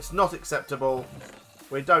insubordination. It's not acceptable.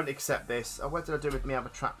 We don't accept this. Oh, what did I do with me other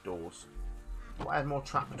trapdoors? Oh, I had more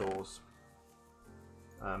trapdoors.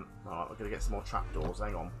 Alright, we're gonna get some more trapdoors.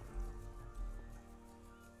 Hang on.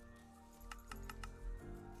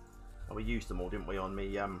 Oh, we used them all, didn't we? On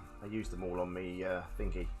me, I used them all on me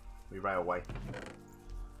thingy, me railway.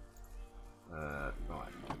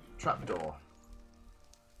 Right, trapdoor.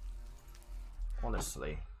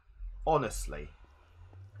 Honestly,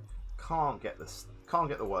 can't get this. Can't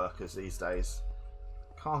get the workers these days.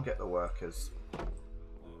 Can't get the workers.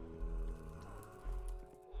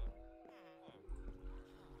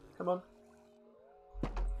 Come on.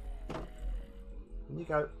 In you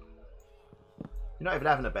go. You're not even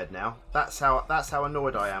having a bed now. That's how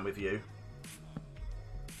annoyed I am with you.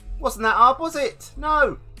 Wasn't that hard, was it?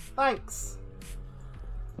 No. Thanks.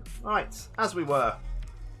 Right, as we were.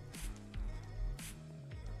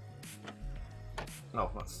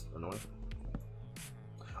 Oh, that's annoying.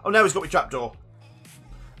 Oh, no, he's got me trapdoor.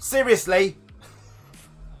 Seriously?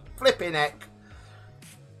 Flipping heck.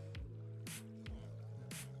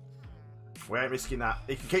 We ain't risking that.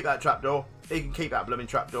 He can keep that trapdoor. He can keep that blooming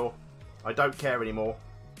trapdoor. I don't care anymore.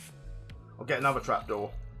 I'll get another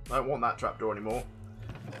trapdoor. I don't want that trapdoor anymore.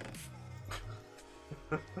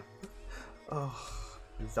 Oh,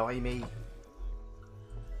 blimey.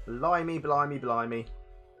 Blimey, blimey, blimey.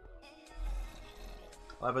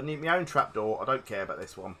 I have my own trapdoor. I don't care about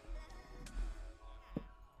this one.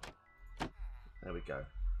 There we go.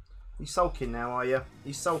 You sulking now, are you?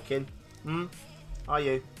 You sulking? Hmm? Are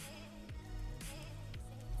you?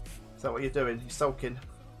 Is that what you're doing? You sulking?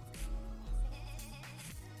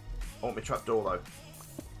 I want my trapdoor though.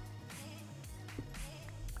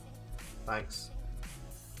 Thanks.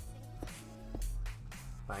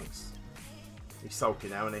 Thanks. He's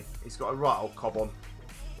sulking now, isn't he? He's got a right old cob on.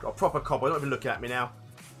 Got a proper cob on. He's not even looking at me now.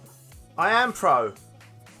 I am pro.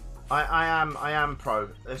 I am pro.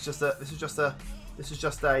 It's just a. This is just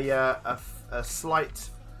a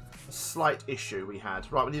slight issue we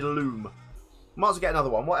had. Right, we need a loom. Might as well get another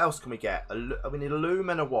one. What else can we get? We need a loom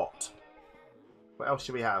and a what? What else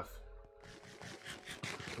should we have?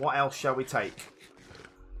 What else shall we take?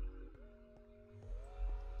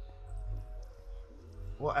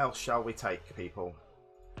 What else shall we take, people?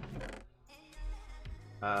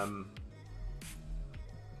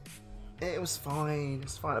 It was fine.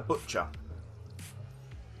 It's fine. A butcher.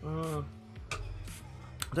 I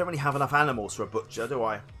don't really have enough animals for a butcher, do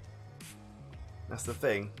I? That's the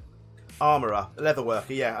thing. Armourer, leather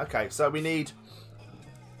worker. Yeah. Okay. So we need.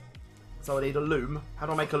 So I need a loom. How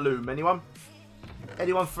do I make a loom? Anyone?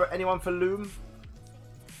 Anyone for loom?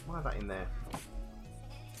 Why is that in there?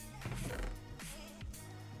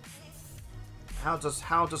 How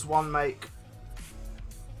does one make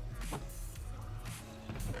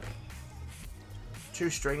 2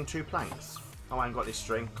 string, 2 planks? Oh, I ain't got this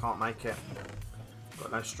string. Can't make it.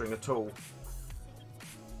 Got no string at all.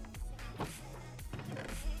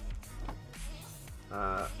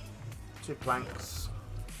 Two planks.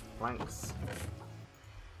 Planks.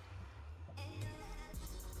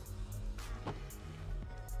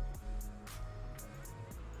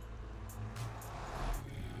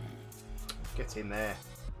 Get in there.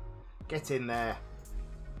 Get in there.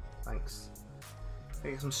 Thanks.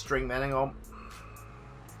 Get some string then, hang on.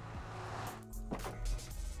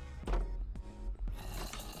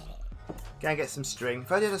 Go and get some string.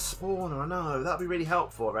 If I did a spawner, I know. That would be really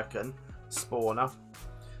helpful, I reckon. Spawner.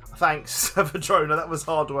 Thanks for Drona. That was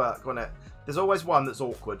hard work, wasn't it? There's always one that's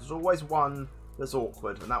awkward. There's always one that's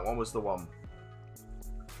awkward, and that one was the one.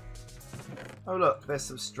 Oh look, there's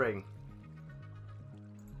some string.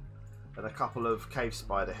 And a couple of cave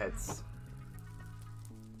spider heads.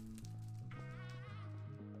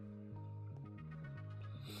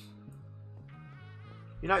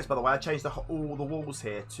 You notice, by the way, I changed all the walls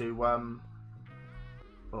here to, oh,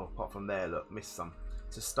 apart from there, look, missed some,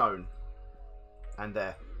 to stone. And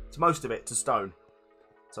there. To most of it to stone.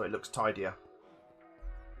 So it looks tidier.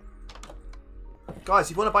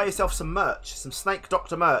 Guys, if you want to buy yourself some merch, some Snake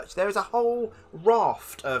Doctor merch, there is a whole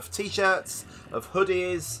raft of t-shirts, of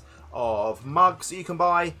hoodies, of mugs that you can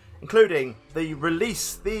buy, including the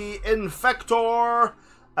Release the Infector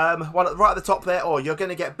one right at the top there, or you're going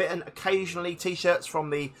to get bitten occasionally t-shirts from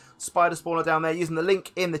the spider spawner down there using the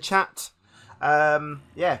link in the chat.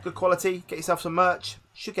 Yeah, good quality. Get yourself some merch.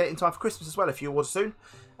 Should get it in time for Christmas as well if you order soon.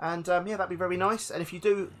 And yeah, that'd be very nice. And if you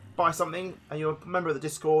do buy something and you're a member of the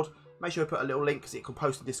Discord, make sure you put a little link because it can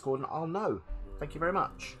post in Discord and I'll know. Thank you very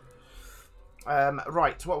much.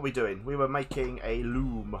 Right, what were we doing? We were making a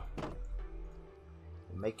loom.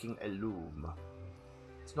 Making a loom.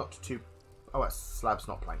 It's not too... Oh, that's slabs,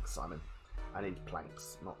 not planks, Simon. I need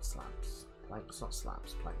planks, not slabs. Planks, not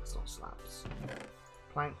slabs. Planks, not slabs.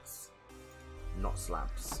 Planks, not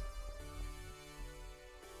slabs.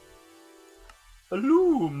 A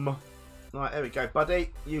loom! Right, there we go,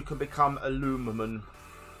 buddy. You can become a loomman.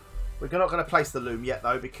 We're not going to place the loom yet,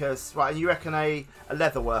 though, because... Right, you reckon a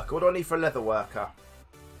leather worker. What do I need for a leather worker?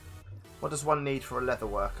 What does one need for a leather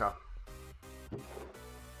worker?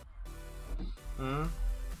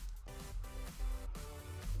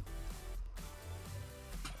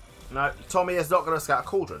 No, Tommy is not going to scout a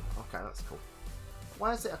cauldron. Okay, that's cool.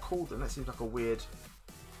 Why is it a cauldron? That seems like a weird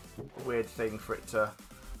thing for it to...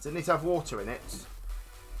 Does it need to have water in it?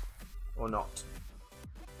 Or not?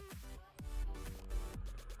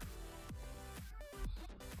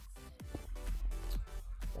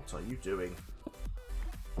 What are you doing?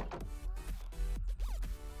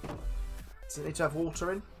 Does it need to have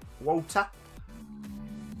water in? Water?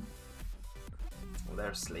 Well, they're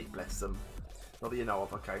asleep, bless them. Not that you know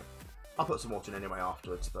of, okay. I'll put some water in anyway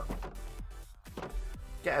afterwards, but...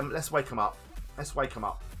 Get them, let's wake them up. Let's wake them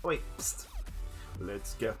up. Wait, psst.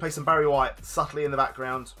 Let's go. Play some Barry White subtly in the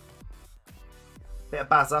background. Bit of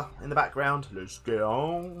Bazza in the background. Let's get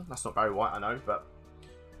on. That's not Barry White, I know, but...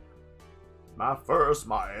 My first,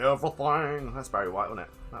 my everything. That's Barry White, wasn't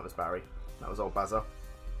it? That was Barry. That was old Bazza.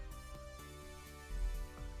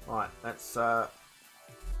 Right, let's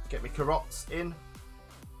get me carrots in.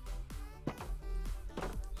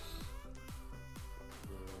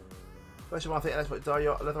 First of all, I think let's put dye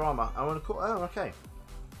your leather armour. I want to call. Oh, okay.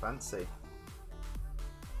 Fancy.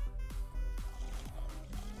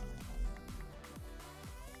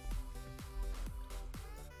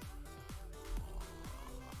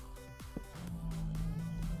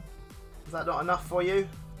 Is that not enough for you?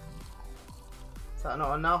 Is that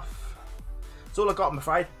not enough? That's all I've got, I'm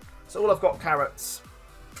afraid. That's all I've got, carrots.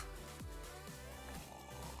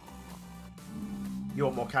 You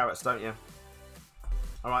want more carrots, don't you?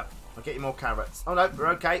 Alright, I'll get you more carrots. Oh no, we're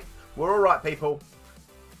okay. We're alright, people.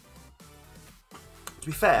 To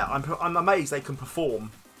be fair, I'm amazed they can perform,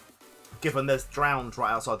 given there's drowned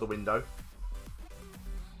right outside the window.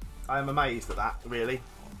 I am amazed at that, really.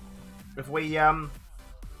 If we,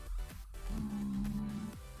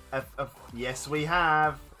 yes, we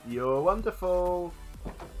have. You're wonderful.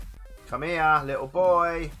 Come here, little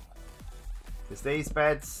boy. Because these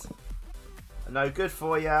beds are no good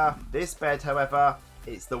for you. This bed, however,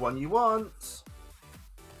 it's the one you want.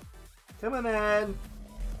 Come on, then.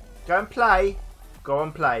 Go and play. Go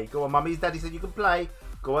and play. Go on, Mummy's Daddy said you can play.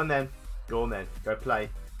 Go on, then. Go on, then. Go play.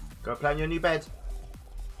 Go play on your new bed.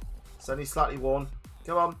 It's only slightly worn.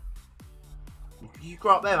 Go on. You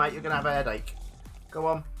grow up there, mate. You're going to have a headache. Go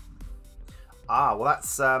on. Ah, well,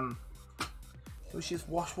 that's, which is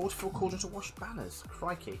waterfall cauldron to wash banners.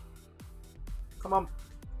 Crikey. Come on.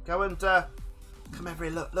 Go and, come over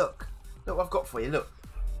here. Look, look. Look what I've got for you. Look.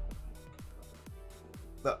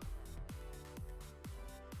 Look.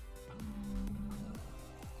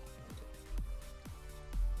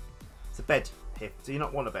 It's a bed here. Do you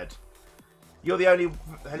not want a bed? You're the only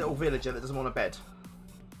little villager that doesn't want a bed.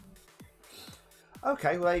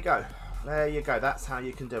 Okay, well, there you go. There you go. That's how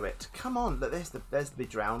you can do it. Come on, look. There's the big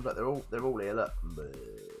drowned. Look, they're all here. Look.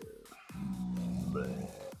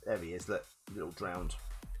 There he is. Look, little drowned.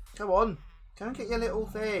 Come on, go and get your little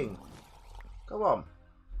thing. Go on.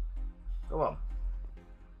 Go on.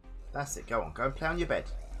 That's it. Go on. Go and play on your bed.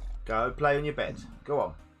 Go play on your bed. Go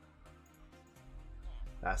on.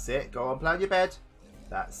 That's it. Go on, play on your bed.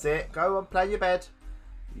 That's it. Go on, play on your bed.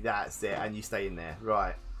 That's it. And you stay in there.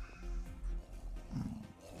 Right.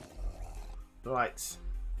 Right.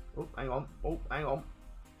 Oh, hang on. Oh, hang on.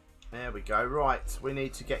 There we go. Right. We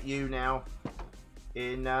need to get you now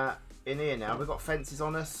in here now. We've got fences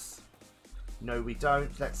on us. No, we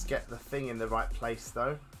don't. Let's get the thing in the right place,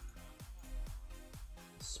 though.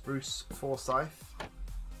 Spruce Forsyth.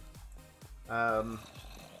 And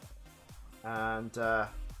a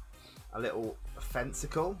little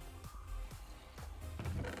fencicle.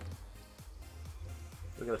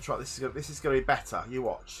 We're going to try. This is going to be better. You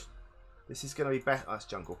watch. This is going to be better. Oh, that's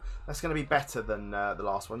jungle. That's going to be better than the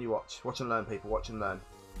last one. You watch. Watch and learn, people. Watch and learn.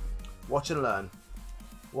 Watch and learn.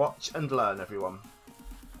 Watch and learn, everyone.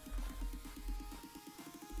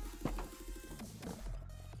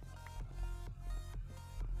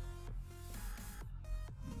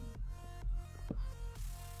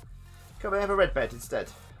 Come on, have a red bed instead.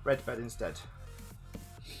 Red bed instead.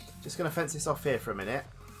 Just going to fence this off here for a minute.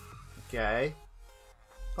 Okay.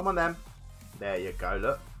 Come on then. There you go,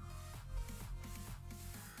 look.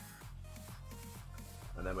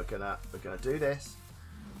 And then we're gonna do this.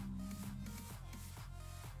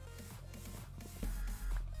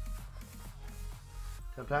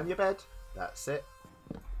 Come play on your bed. That's it.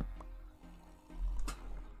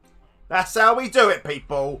 That's how we do it,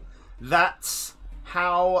 people. That's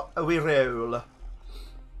how we roll.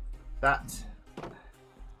 That's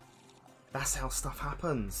how stuff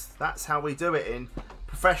happens. That's how we do it in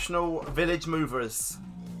professional village movers.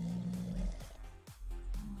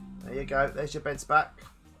 There you go. There's your beds back.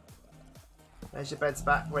 There's your beds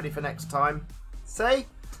back. Ready for next time. See?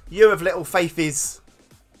 You have little faithies.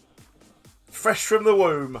 Fresh from the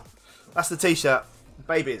womb. That's the t-shirt.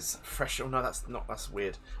 Babies. Fresh. Oh no, that's not. That's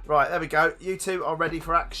weird. Right, there we go. You two are ready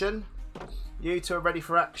for action. You two are ready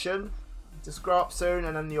for action. Just grow up soon,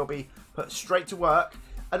 and then you'll be put straight to work.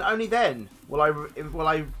 And only then will I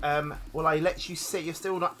let you see. You're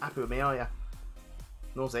still not happy with me, are you?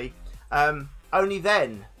 Nausea. Only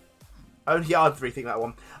then, I'd rethink that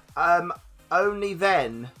one. Only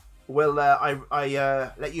then will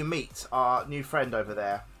I let you meet our new friend over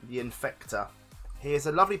there, the Infector. He is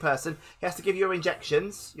a lovely person. He has to give you your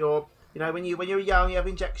injections. You know, when you're young, you have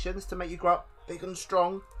injections to make you grow up big and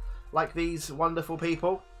strong, like these wonderful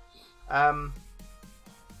people.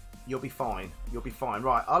 You'll be fine. You'll be fine.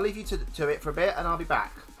 Right, I'll leave you to it for a bit, and I'll be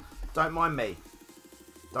back. Don't mind me.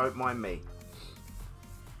 Don't mind me.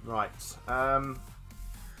 Right.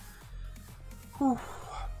 Whew.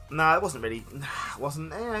 No, it wasn't really. It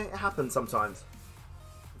wasn't. It happens sometimes.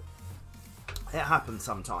 It happens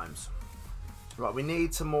sometimes. Right, we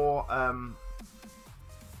need some more.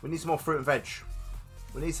 We need some more fruit and veg.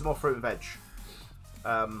 We need some more fruit and veg.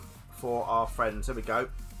 For our friends. Here we go.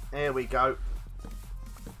 Here we go.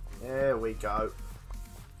 Here we go.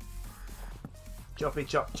 Choppy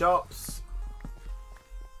chop chops.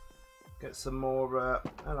 Get some more.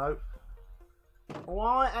 Hello.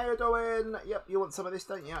 Alright, how you doing? Yep, you want some of this,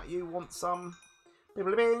 don't you? You want some.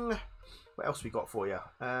 Bing. What else we got for you?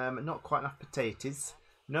 Not quite enough potatoes.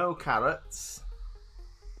 No carrots.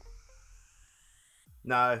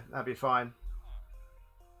 No, that'll be fine.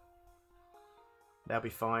 That'll be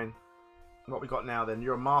fine. What we got now then?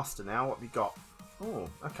 You're a master now. What have we got? Oh,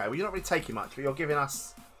 okay. Well, you're not really taking much, but you're giving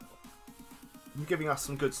us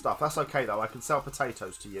some good stuff. That's okay though. I can sell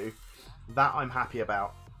potatoes to you. That I'm happy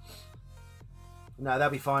about. No, they'll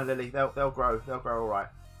be fine, Lily. They'll grow. They'll grow all right.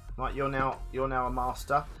 Right, you're now a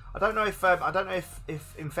master. I don't know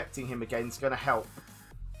if infecting him again is going to help.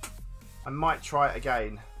 I might try it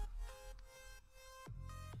again.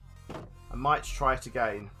 I might try it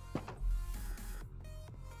again.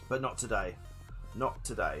 But not today. Not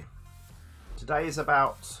today. Today is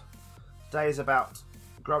about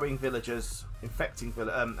growing villagers, infecting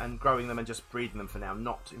and growing them and just breeding them for now,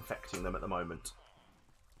 not infecting them at the moment.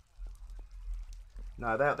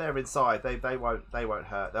 No, they're inside. They won't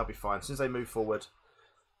hurt. They'll be fine as soon as they move forward.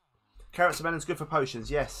 Carrots and melons good for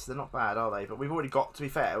potions. Yes, they're not bad, are they? But we've already got. To be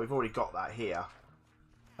fair, we've already got that here.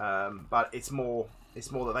 But it's more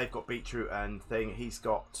that they've got beetroot and thing. He's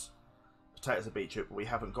got potatoes and beetroot, but we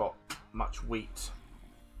haven't got much wheat.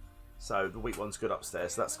 So the wheat one's good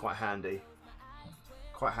upstairs. So that's quite handy.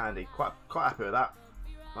 Quite handy. Quite happy with that.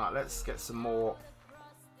 Right, let's get some more.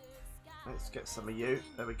 Let's get some of you.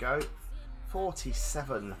 There we go.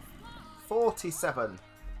 47. 47.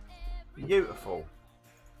 Beautiful.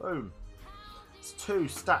 Boom. It's 2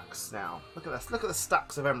 stacks now. Look at this. Look at the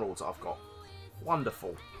stacks of emeralds that I've got.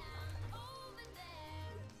 Wonderful.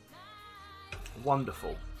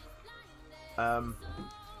 Wonderful. I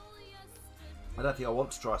don't think I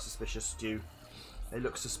want to try a suspicious stew. It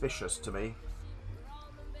looks suspicious to me.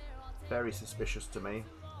 Very suspicious to me.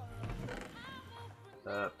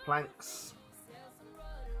 Planks.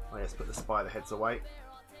 Oh yes, put the spider heads away.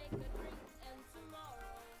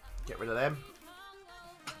 Get rid of them.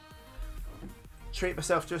 Treat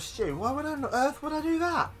myself to a stew. Why on earth would I do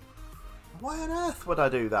that? Why on earth would I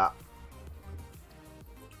do that?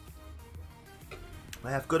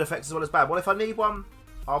 They have good effects as well as bad. Well, if I need one,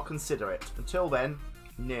 I'll consider it. Until then,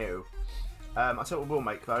 no. I'll tell you what we'll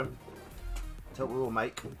make though. I'll tell you what we'll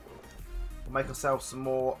make. We'll make ourselves some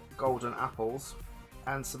more golden apples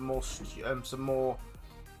and some more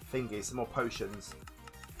thingies, some more potions.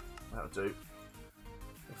 That'll do.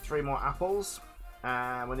 3 more apples,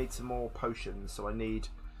 and we need some more potions. So I need to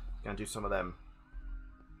go and do some of them.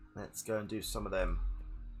 Let's go and do some of them.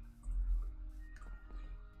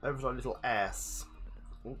 Over to our little ass.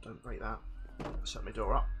 Oh, don't break that. Shut my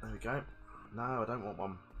door up. There we go. No, I don't want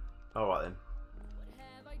one. Alright then.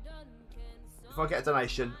 If I get a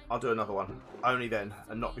donation, I'll do another one. Only then,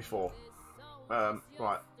 and not before.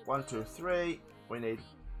 Right. 1, 2, 3. We need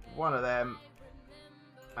 1 of them.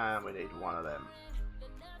 And we need 1 of them.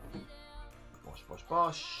 Bosh, bosh,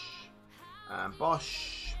 bosh. And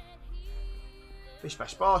bosh. Bish,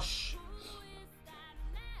 bash, bosh.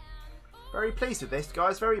 Very pleased with this,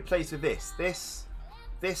 guys. Very pleased with this.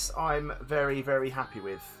 This I'm very, very happy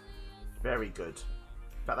with. Very good.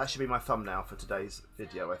 In fact, that should be my thumbnail for today's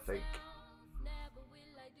video, I think.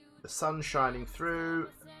 The sun shining through.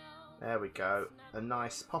 There we go. A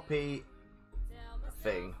nice poppy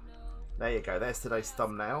thing. There you go. There's today's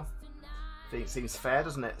thumbnail. I think it seems fair,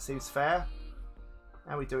 doesn't it? Seems fair.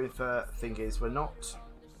 How are we doing for thingies? We're not.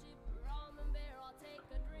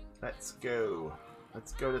 Let's go.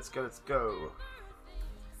 Let's go, let's go, let's go.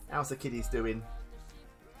 How's the kiddies doing?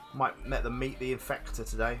 Might let them meet the infector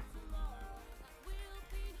today.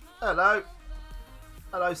 Hello.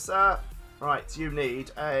 Hello, sir. Right, you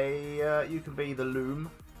need a... you can be the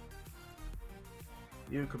loom.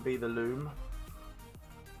 You can be the loom.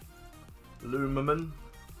 Lumerman.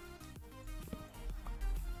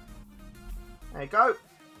 There you go.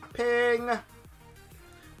 Ping.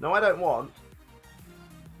 No, I don't want.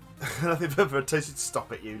 Nothing further.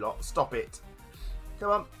 Stop it, you lot. Stop it.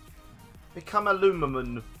 Come on. Become a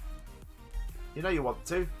Lumerman. You know you want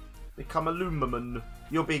to. Become a Lumerman.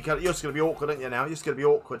 You're just going to be awkward, aren't you now? You're just going to be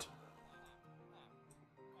awkward.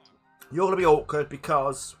 You're going to be awkward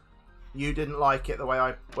because you didn't like it the way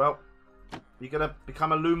I... Well, you're going to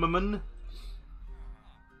become a Lumerman.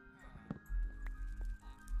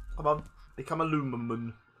 Come on. Become a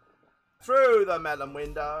Lumerman. Through the melon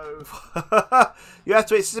window. You have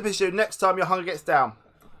to eat SeaThreePeeO next time your hunger gets down.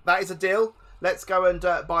 That is a deal. Let's go and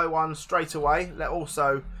buy one straight away.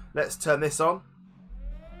 Let's turn this on.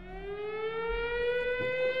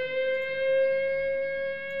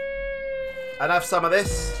 And have some of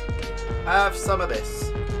this. Have some of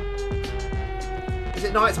this. Is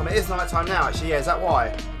it night time? It is night time now, actually. Yeah, is that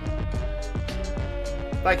why?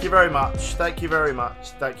 Thank you very much. Thank you very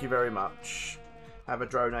much. Thank you very much. Have a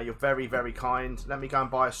drone. You're very, very kind. Let me go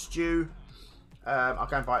and buy a stew. I'll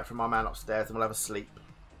go and buy it from my man upstairs and we'll have a sleep.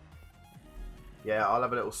 Yeah, I'll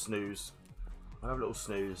have a little snooze. I'll have a little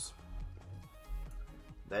snooze.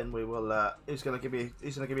 Then we will. Who's gonna give me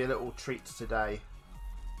a little treat today?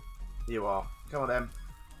 You are. Come on then.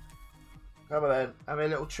 Come on then. Have me a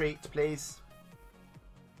little treat, please.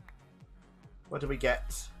 What do we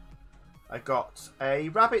get? I got a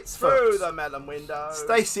rabbit's foot. Through the melon window.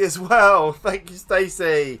 Stacey as well. Thank you,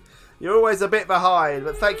 Stacey. You're always a bit behind,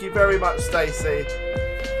 but thank you very much, Stacey.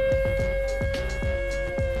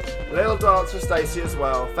 Little dance for Stacey as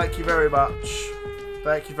well. Thank you very much.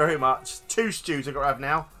 Thank you very much. 2 stews I've got to have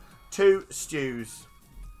now. 2 stews.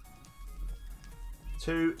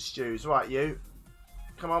 2 stews. Right, you.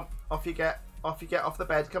 Come on. Off you get. Off you get off the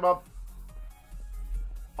bed. Come on.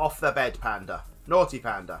 Off the bed, Panda. Naughty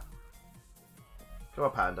Panda. Come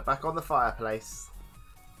on, Panda. Back on the fireplace.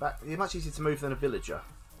 Back. You're much easier to move than a villager.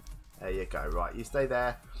 There you go. Right, you stay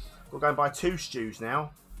there. We'll go and buy 2 stews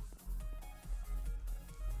now.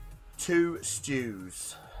 2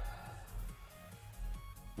 stews.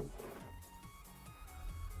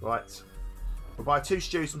 Right. We'll buy 2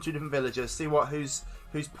 stews from 2 different villagers. See who's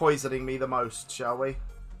poisoning me the most, shall we?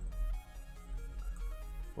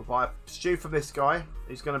 We'll buy a stew from this guy,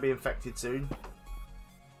 who's going to be infected soon.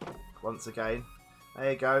 Once again.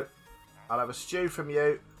 There you go. I'll have a stew from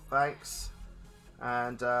you. Thanks.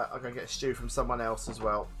 And I'm going to get a stew from someone else as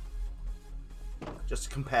well. Just to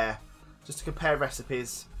compare. Just to compare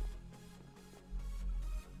recipes.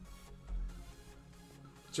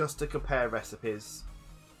 Just to compare recipes.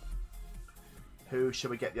 Who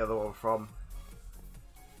should we get the other one from?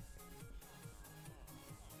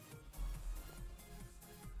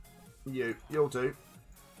 You'll do.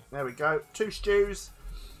 There we go. 2 stews.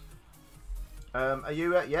 Are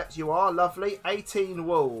you? Yep, you are. Lovely. 18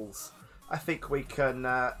 wools. I think we can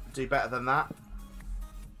do better than that.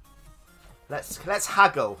 Let's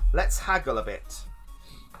haggle. Let's haggle a bit.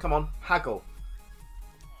 Come on, haggle.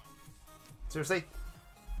 Seriously?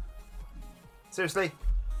 Seriously?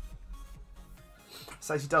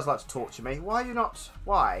 Stacey does like to torture me. Why are you not?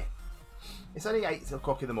 Why? It's only 8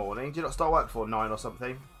 o'clock in the morning. Do you not start work before 9 or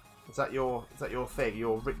something? Is that your thing?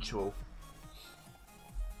 Your ritual?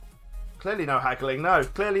 Clearly no haggling. No,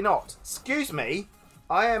 clearly not. Excuse me.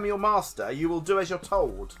 I am your master. You will do as you're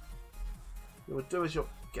told. You will do as you're...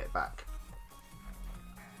 Get back.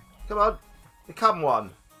 Come on. Become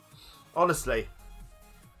one. Honestly.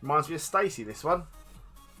 Reminds me of Stacey, this one.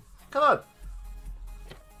 Come on.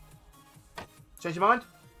 Change your mind?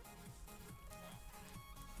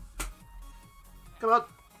 Come on.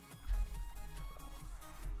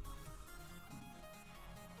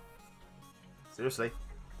 Seriously?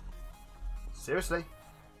 Seriously?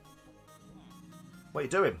 What are you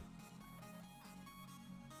doing?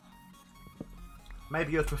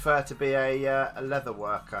 Maybe you'd prefer to be a leather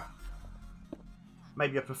worker.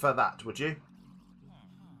 Maybe you'd prefer that, would you?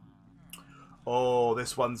 Oh,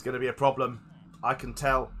 this one's going to be a problem. I can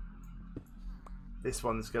tell. This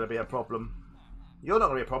one's going to be a problem. You're not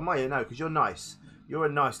going to be a problem, are you? No, because you're nice. You're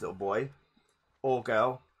a nice little boy. Or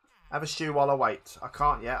girl. Have a stew while I wait. I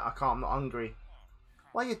can't yet. I can't. I'm not hungry.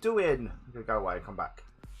 What are you doing? I'm going to go away and come back.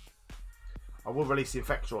 I will release the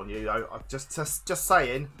infector on you, though. I'm just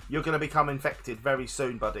saying, you're going to become infected very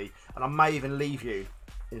soon, buddy. And I may even leave you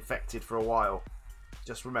infected for a while.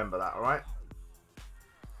 Just remember that, alright?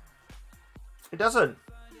 It doesn't.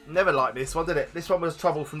 Never liked this one, did it? This one was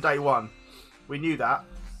trouble from day one. We knew that.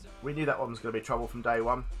 We knew that one was going to be trouble from day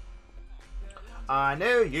one. I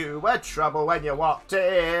knew you were trouble when you walked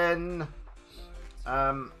in.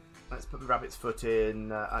 Let's put the rabbit's foot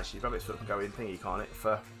in. Actually, rabbit's foot can go in thingy, can't it?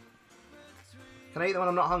 Can I eat them when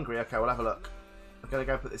I'm not hungry? Okay, we'll have a look. I'm going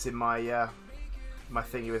to go put this in my my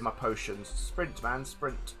thingy with my potions. Sprint, man,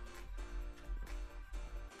 sprint.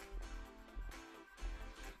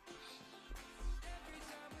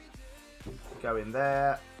 Go in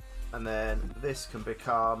there, and then this can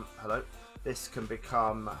become, hello, this can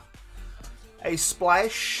become a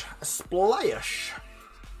splash, a splash.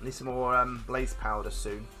 Need some more blaze powder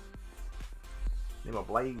soon. Need more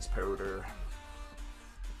blaze powder.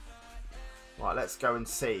 Right, let's go and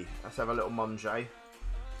see. Let's have a little mange.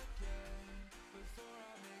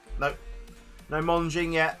 Nope, no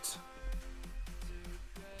monging yet.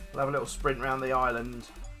 We'll have a little sprint around the island.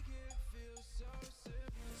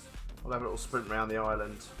 We'll have a little sprint around the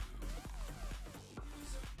island.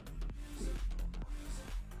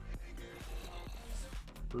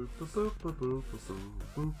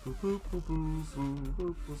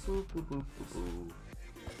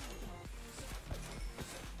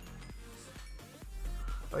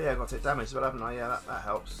 Oh yeah, I've got to take damage as well, haven't I? Yeah, that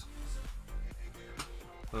helps.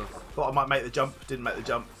 Thought I might make the jump, didn't make the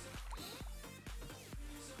jump.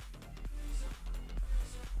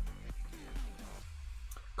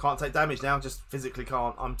 Can't take damage now, just physically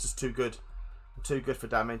can't. I'm just too good. I'm too good for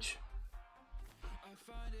damage.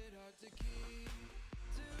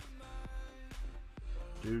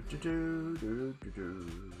 Do do do do do do.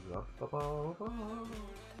 Ba ba ba.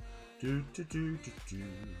 Do do do do do.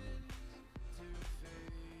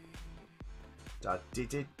 Da di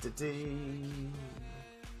di di di.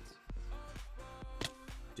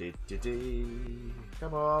 Di di di.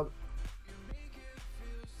 Come on.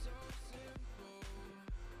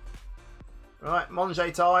 Right,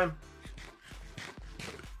 mange time.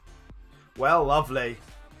 Well, lovely.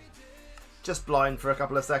 Just blind for a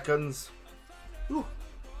couple of seconds. Ooh.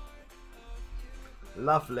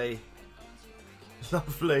 Lovely.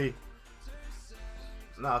 Lovely.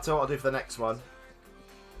 No, I'll tell you what I'll do for the next one.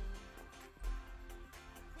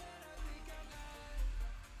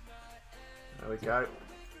 There we go.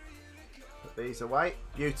 Put these away.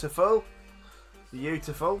 Beautiful.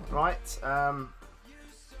 Beautiful. Right.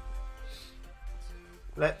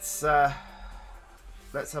 Let's have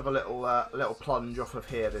a little plunge off of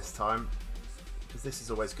here this time, because this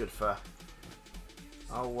is always good for.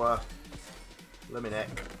 Oh, let me neck.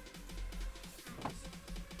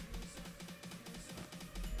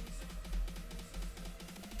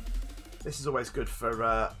 This is always good for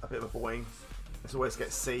a bit of a boing. Let's always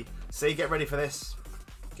get C. C, get ready for this.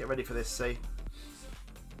 Get ready for this, C.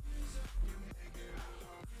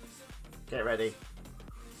 Get ready.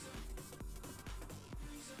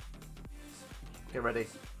 Get ready.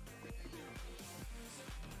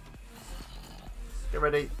 Get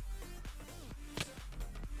ready.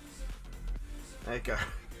 There you go.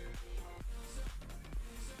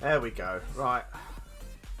 There we go. Right.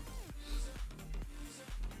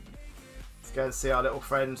 Let's go and see our little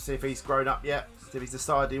friend, see if he's grown up yet. See if he's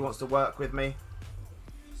decided he wants to work with me.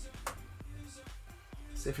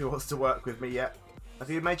 See if he wants to work with me yet. Have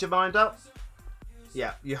you made your mind up?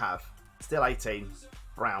 Yeah, you have. Still 18.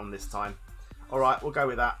 Brown this time. Alright, we'll go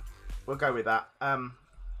with that. We'll go with that.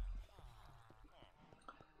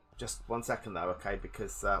 Just 1 second though, okay?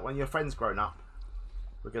 Because when your friend's grown up,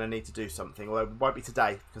 we're going to need to do something. Although it won't be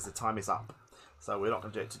today, because the time is up. So we're not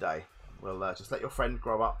going to do it today. We'll just let your friend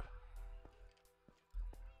grow up.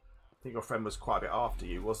 I think your friend was quite a bit after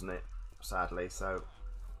you, wasn't it? Sadly, so...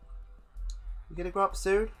 You going to grow up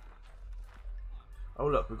soon? Oh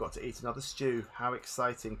look, we've got to eat another stew. How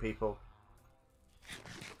exciting, people.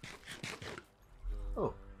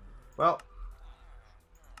 Oh, well,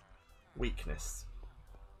 weakness.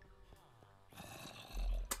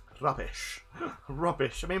 Rubbish.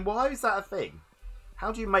 Rubbish. I mean, why is that a thing?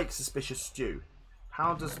 How do you make suspicious stew?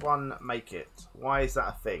 How does one make it? Why is that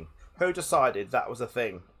a thing? Who decided that was a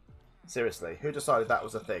thing? Seriously, who decided that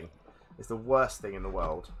was a thing? It's the worst thing in the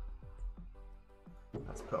world.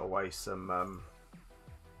 Let's put away some.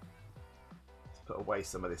 Let's put away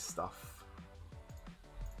some of this stuff.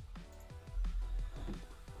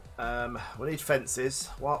 We need fences.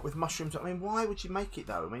 What with mushrooms? I mean, why would you make it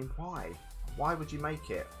though? I mean, why? Why would you make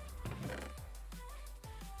it?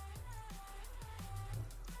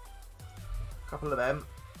 A couple of them.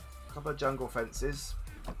 A couple of jungle fences.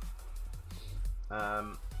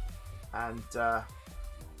 And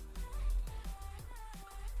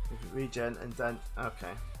regen and then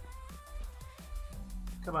okay.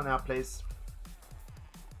 Come on now, please.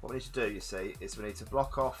 What we need to do, you see, is we need to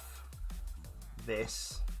block off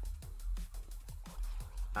this.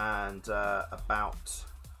 And about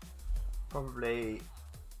probably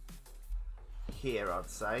here, I'd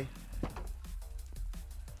say.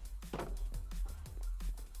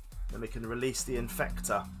 we can release the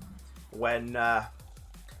infector when.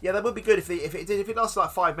 Yeah, that would be good if it lasted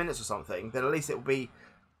like 5 minutes or something. Then at least it would be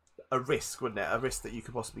a risk, wouldn't it? A risk that you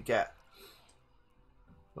could possibly get.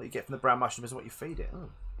 What you get from the brown mushroom is what you feed it. Oh,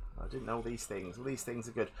 I didn't know all these things. All these things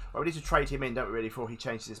are good. Well, we need to trade him in, don't we, really, before he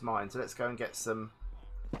changes his mind. So let's go and get some.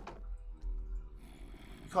 You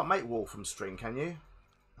can't make wool from string, can you?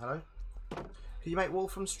 Hello? Can you make wool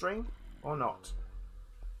from string or not?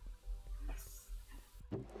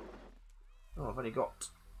 Oh, I've only got.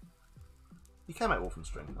 You can make wool from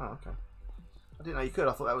string. Oh, okay. I didn't know you could.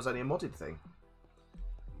 I thought that was only a modded thing.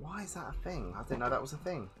 Why is that a thing? I didn't know that was a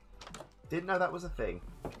thing. Didn't know that was a thing.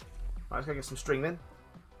 Right, let's go get some string then.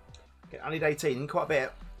 I need 18. Need quite a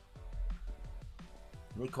bit.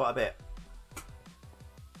 Need quite a bit.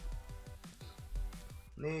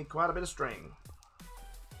 Need quite a bit of string.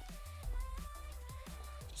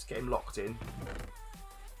 Just get him locked in.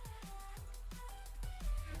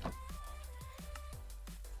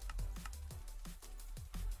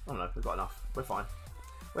 Oh no, we've got enough. We're fine.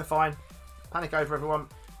 We're fine. Panic over, everyone.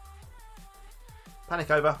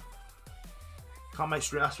 Panic over. Can't make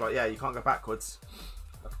string. That's right. Yeah, you can't go backwards.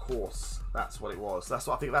 Of course, that's what it was. That's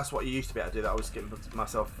what I think. That's what you used to be able to do. That I was getting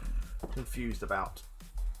myself confused about.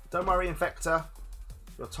 Don't worry, Infector.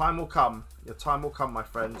 Your time will come. Your time will come, my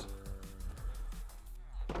friend.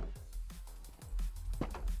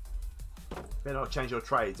 Better not change your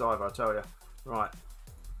trades either, I tell you. Right.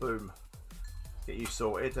 Boom. Get you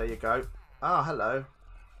sorted. There you go. Ah, hello.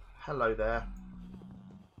 Hello there.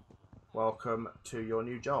 Welcome to your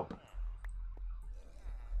new job.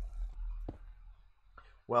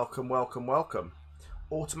 Welcome, welcome, welcome.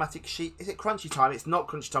 Automatic sheet. Is it crunchy time? It's not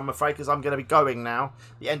crunchy time, I'm afraid, because I'm going to be going now.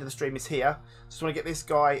 The end of the stream is here. Just want to get this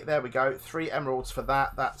guy. There we go. 3 emeralds for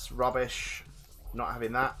that. That's rubbish. Not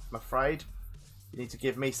having that, I'm afraid. You need to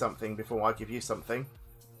give me something before I give you something.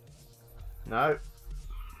 No.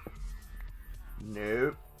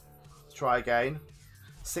 No. Let's try again.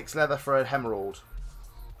 6 leather for an emerald.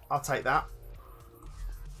 I'll take that.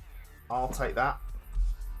 I'll take that.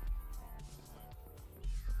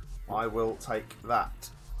 I will take that.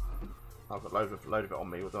 I've got load of it on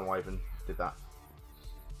me. I don't know why I even did that.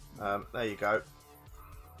 There you go.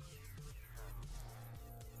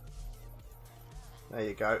 There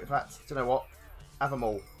you go. In fact, do you know what? Have them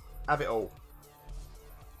all. Have it all.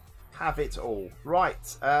 Have it all.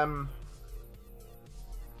 Right. I'm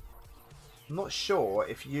not sure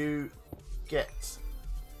if you get.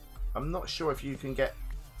 I'm not sure if you can get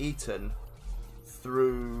eaten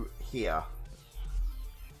through here.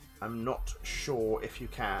 I'm not sure if you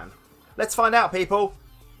can. Let's find out, people.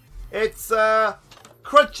 It's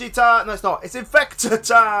crunchy time. No, it's not. It's infector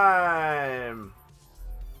time.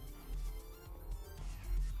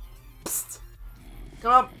 Psst.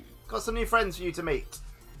 Come on. Got some new friends for you to meet.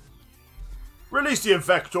 Release the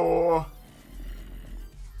infector.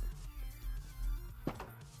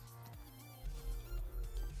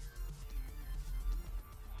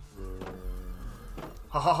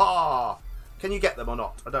 Ha ha ha. Can you get them or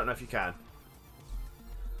not? I don't know if you can.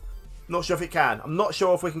 Not sure if it can. I'm not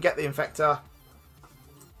sure if we can get the infector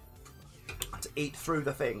to eat through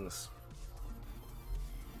the things.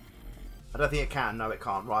 I don't think it can. No, it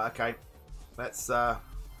can't. Right, okay. Let's... No,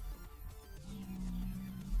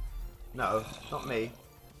 not me.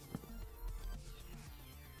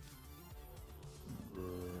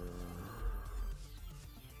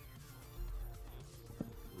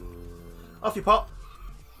 Off you pop.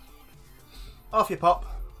 Off you pop.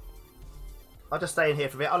 I'll just stay in here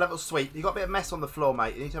for a bit. I'll have a sweep. You've got a bit of mess on the floor,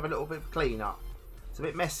 mate. You need to have a little bit of clean up. It's a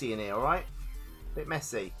bit messy in here, alright? A bit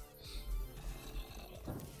messy.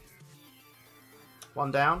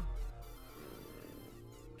 One down.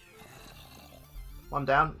 One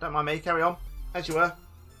down. Don't mind me. Carry on. As you were.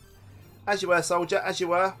 As you were, soldier. As you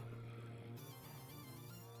were.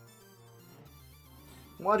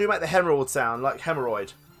 Why do you make the hemorrhoid sound like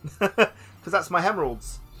hemorrhoid? Because that's my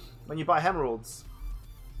emeralds. When you buy emeralds.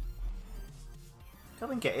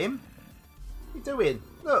 Come and get him. What are you doing?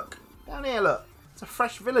 Look. Down here, look. It's a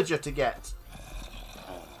fresh villager to get.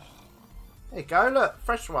 There you go, look.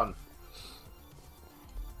 Fresh one.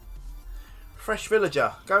 Fresh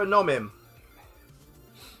villager. Go and nom him.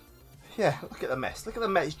 Yeah, look at the mess. Look at the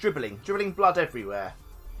mess. He's dribbling. Dribbling blood everywhere.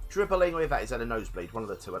 Dribbling with that. He's had a nosebleed. One of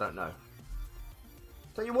the two. I don't know.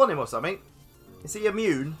 Don't you want him or something? Is he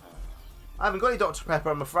immune? I haven't got any Dr. Pepper,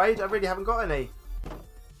 I'm afraid. I really haven't got any.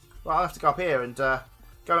 Right, I'll have to go up here and go.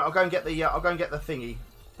 I'll go and get the. I'll go and get the thingy,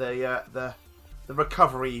 the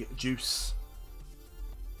recovery juice.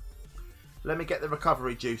 Let me get the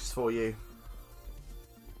recovery juice for you.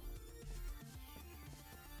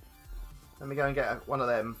 Let me go and get one of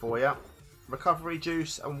them for you. Recovery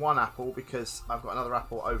juice and 1 apple, because I've got another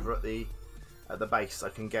apple over at the base I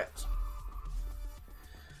can get.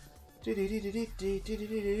 Alright,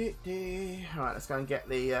 let's go and get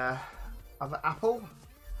the other apple.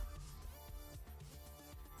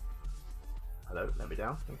 Hello, let me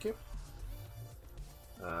down, thank you.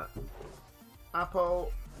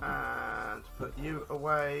 Apple, and put you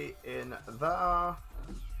away in there.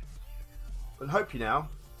 And hope you now,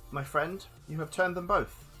 my friend, you have turned them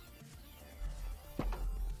both. If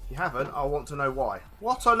you haven't, I want to know why.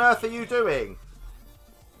 What on earth are you doing?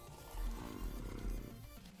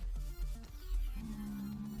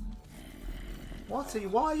 Why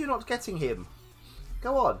are you not getting him?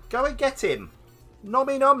 Go on, go and get him.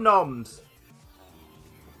 Nommy nom noms.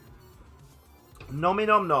 Nommy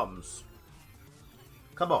nom noms.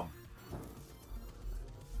 Come on.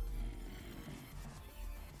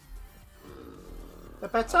 They're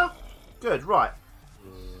better? Good, right.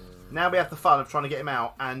 Now we have the fun of trying to get him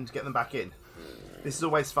out and get them back in. This is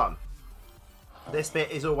always fun. This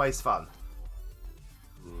bit is always fun.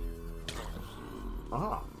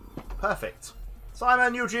 Ah, perfect.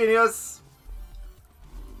 Simon, you genius.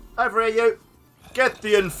 Over here, you. Get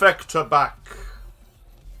the infector back.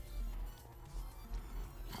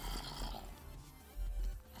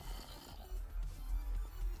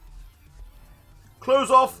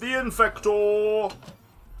 Close off the infector.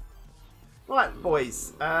 Right,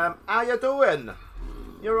 boys. How you doing?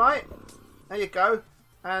 You alright? There you go.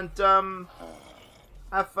 And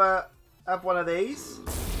have one of these.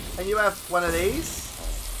 And you have one of these.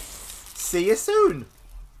 See you soon.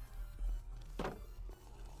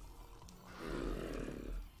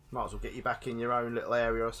 Might as well get you back in your own little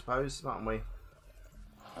area, I suppose, mightn't we?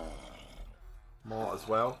 Might as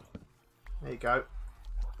well. There you go.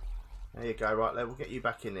 There you go. Right, we'll get you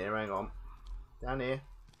back in here. Hang on. Down here.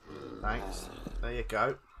 Thanks. There you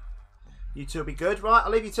go. You two will be good. Right,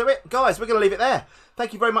 I'll leave you to it. Guys, we're going to leave it there.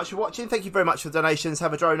 Thank you very much for watching. Thank you very much for the donations.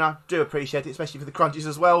 Have a droner. Do appreciate it, especially for the crunchies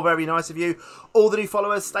as well. Very nice of you. All the new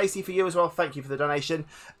followers. Stacey, for you as well. Thank you for the donation.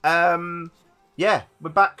 Yeah, we're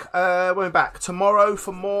back. We're back tomorrow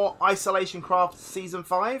for more Isolation Craft Season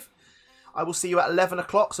 5. I will see you at 11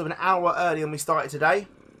 o'clock, so an hour earlier than we started today.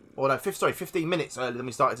 Or no, 15 minutes earlier than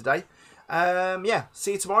we started today. Yeah,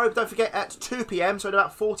 see you tomorrow. Don't forget at 2 PM, so in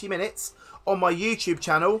about 40 minutes, on my YouTube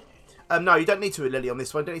channel. No, you don't need to, Lily, on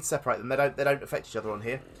this one. You don't need to separate them. They don't affect each other on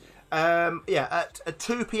here. Yeah, at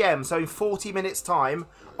 2 PM, so in 40 minutes time,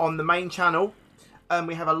 on the main channel,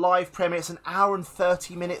 we have a live premiere. It's an hour and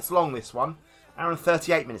 30 minutes long, this one. Hour and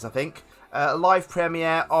 38 minutes, I think. A live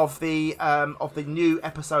premiere of the new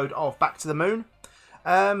episode of Back to the Moon.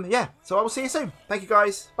 Yeah, so I will see you soon. Thank you,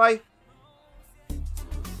 guys. Bye.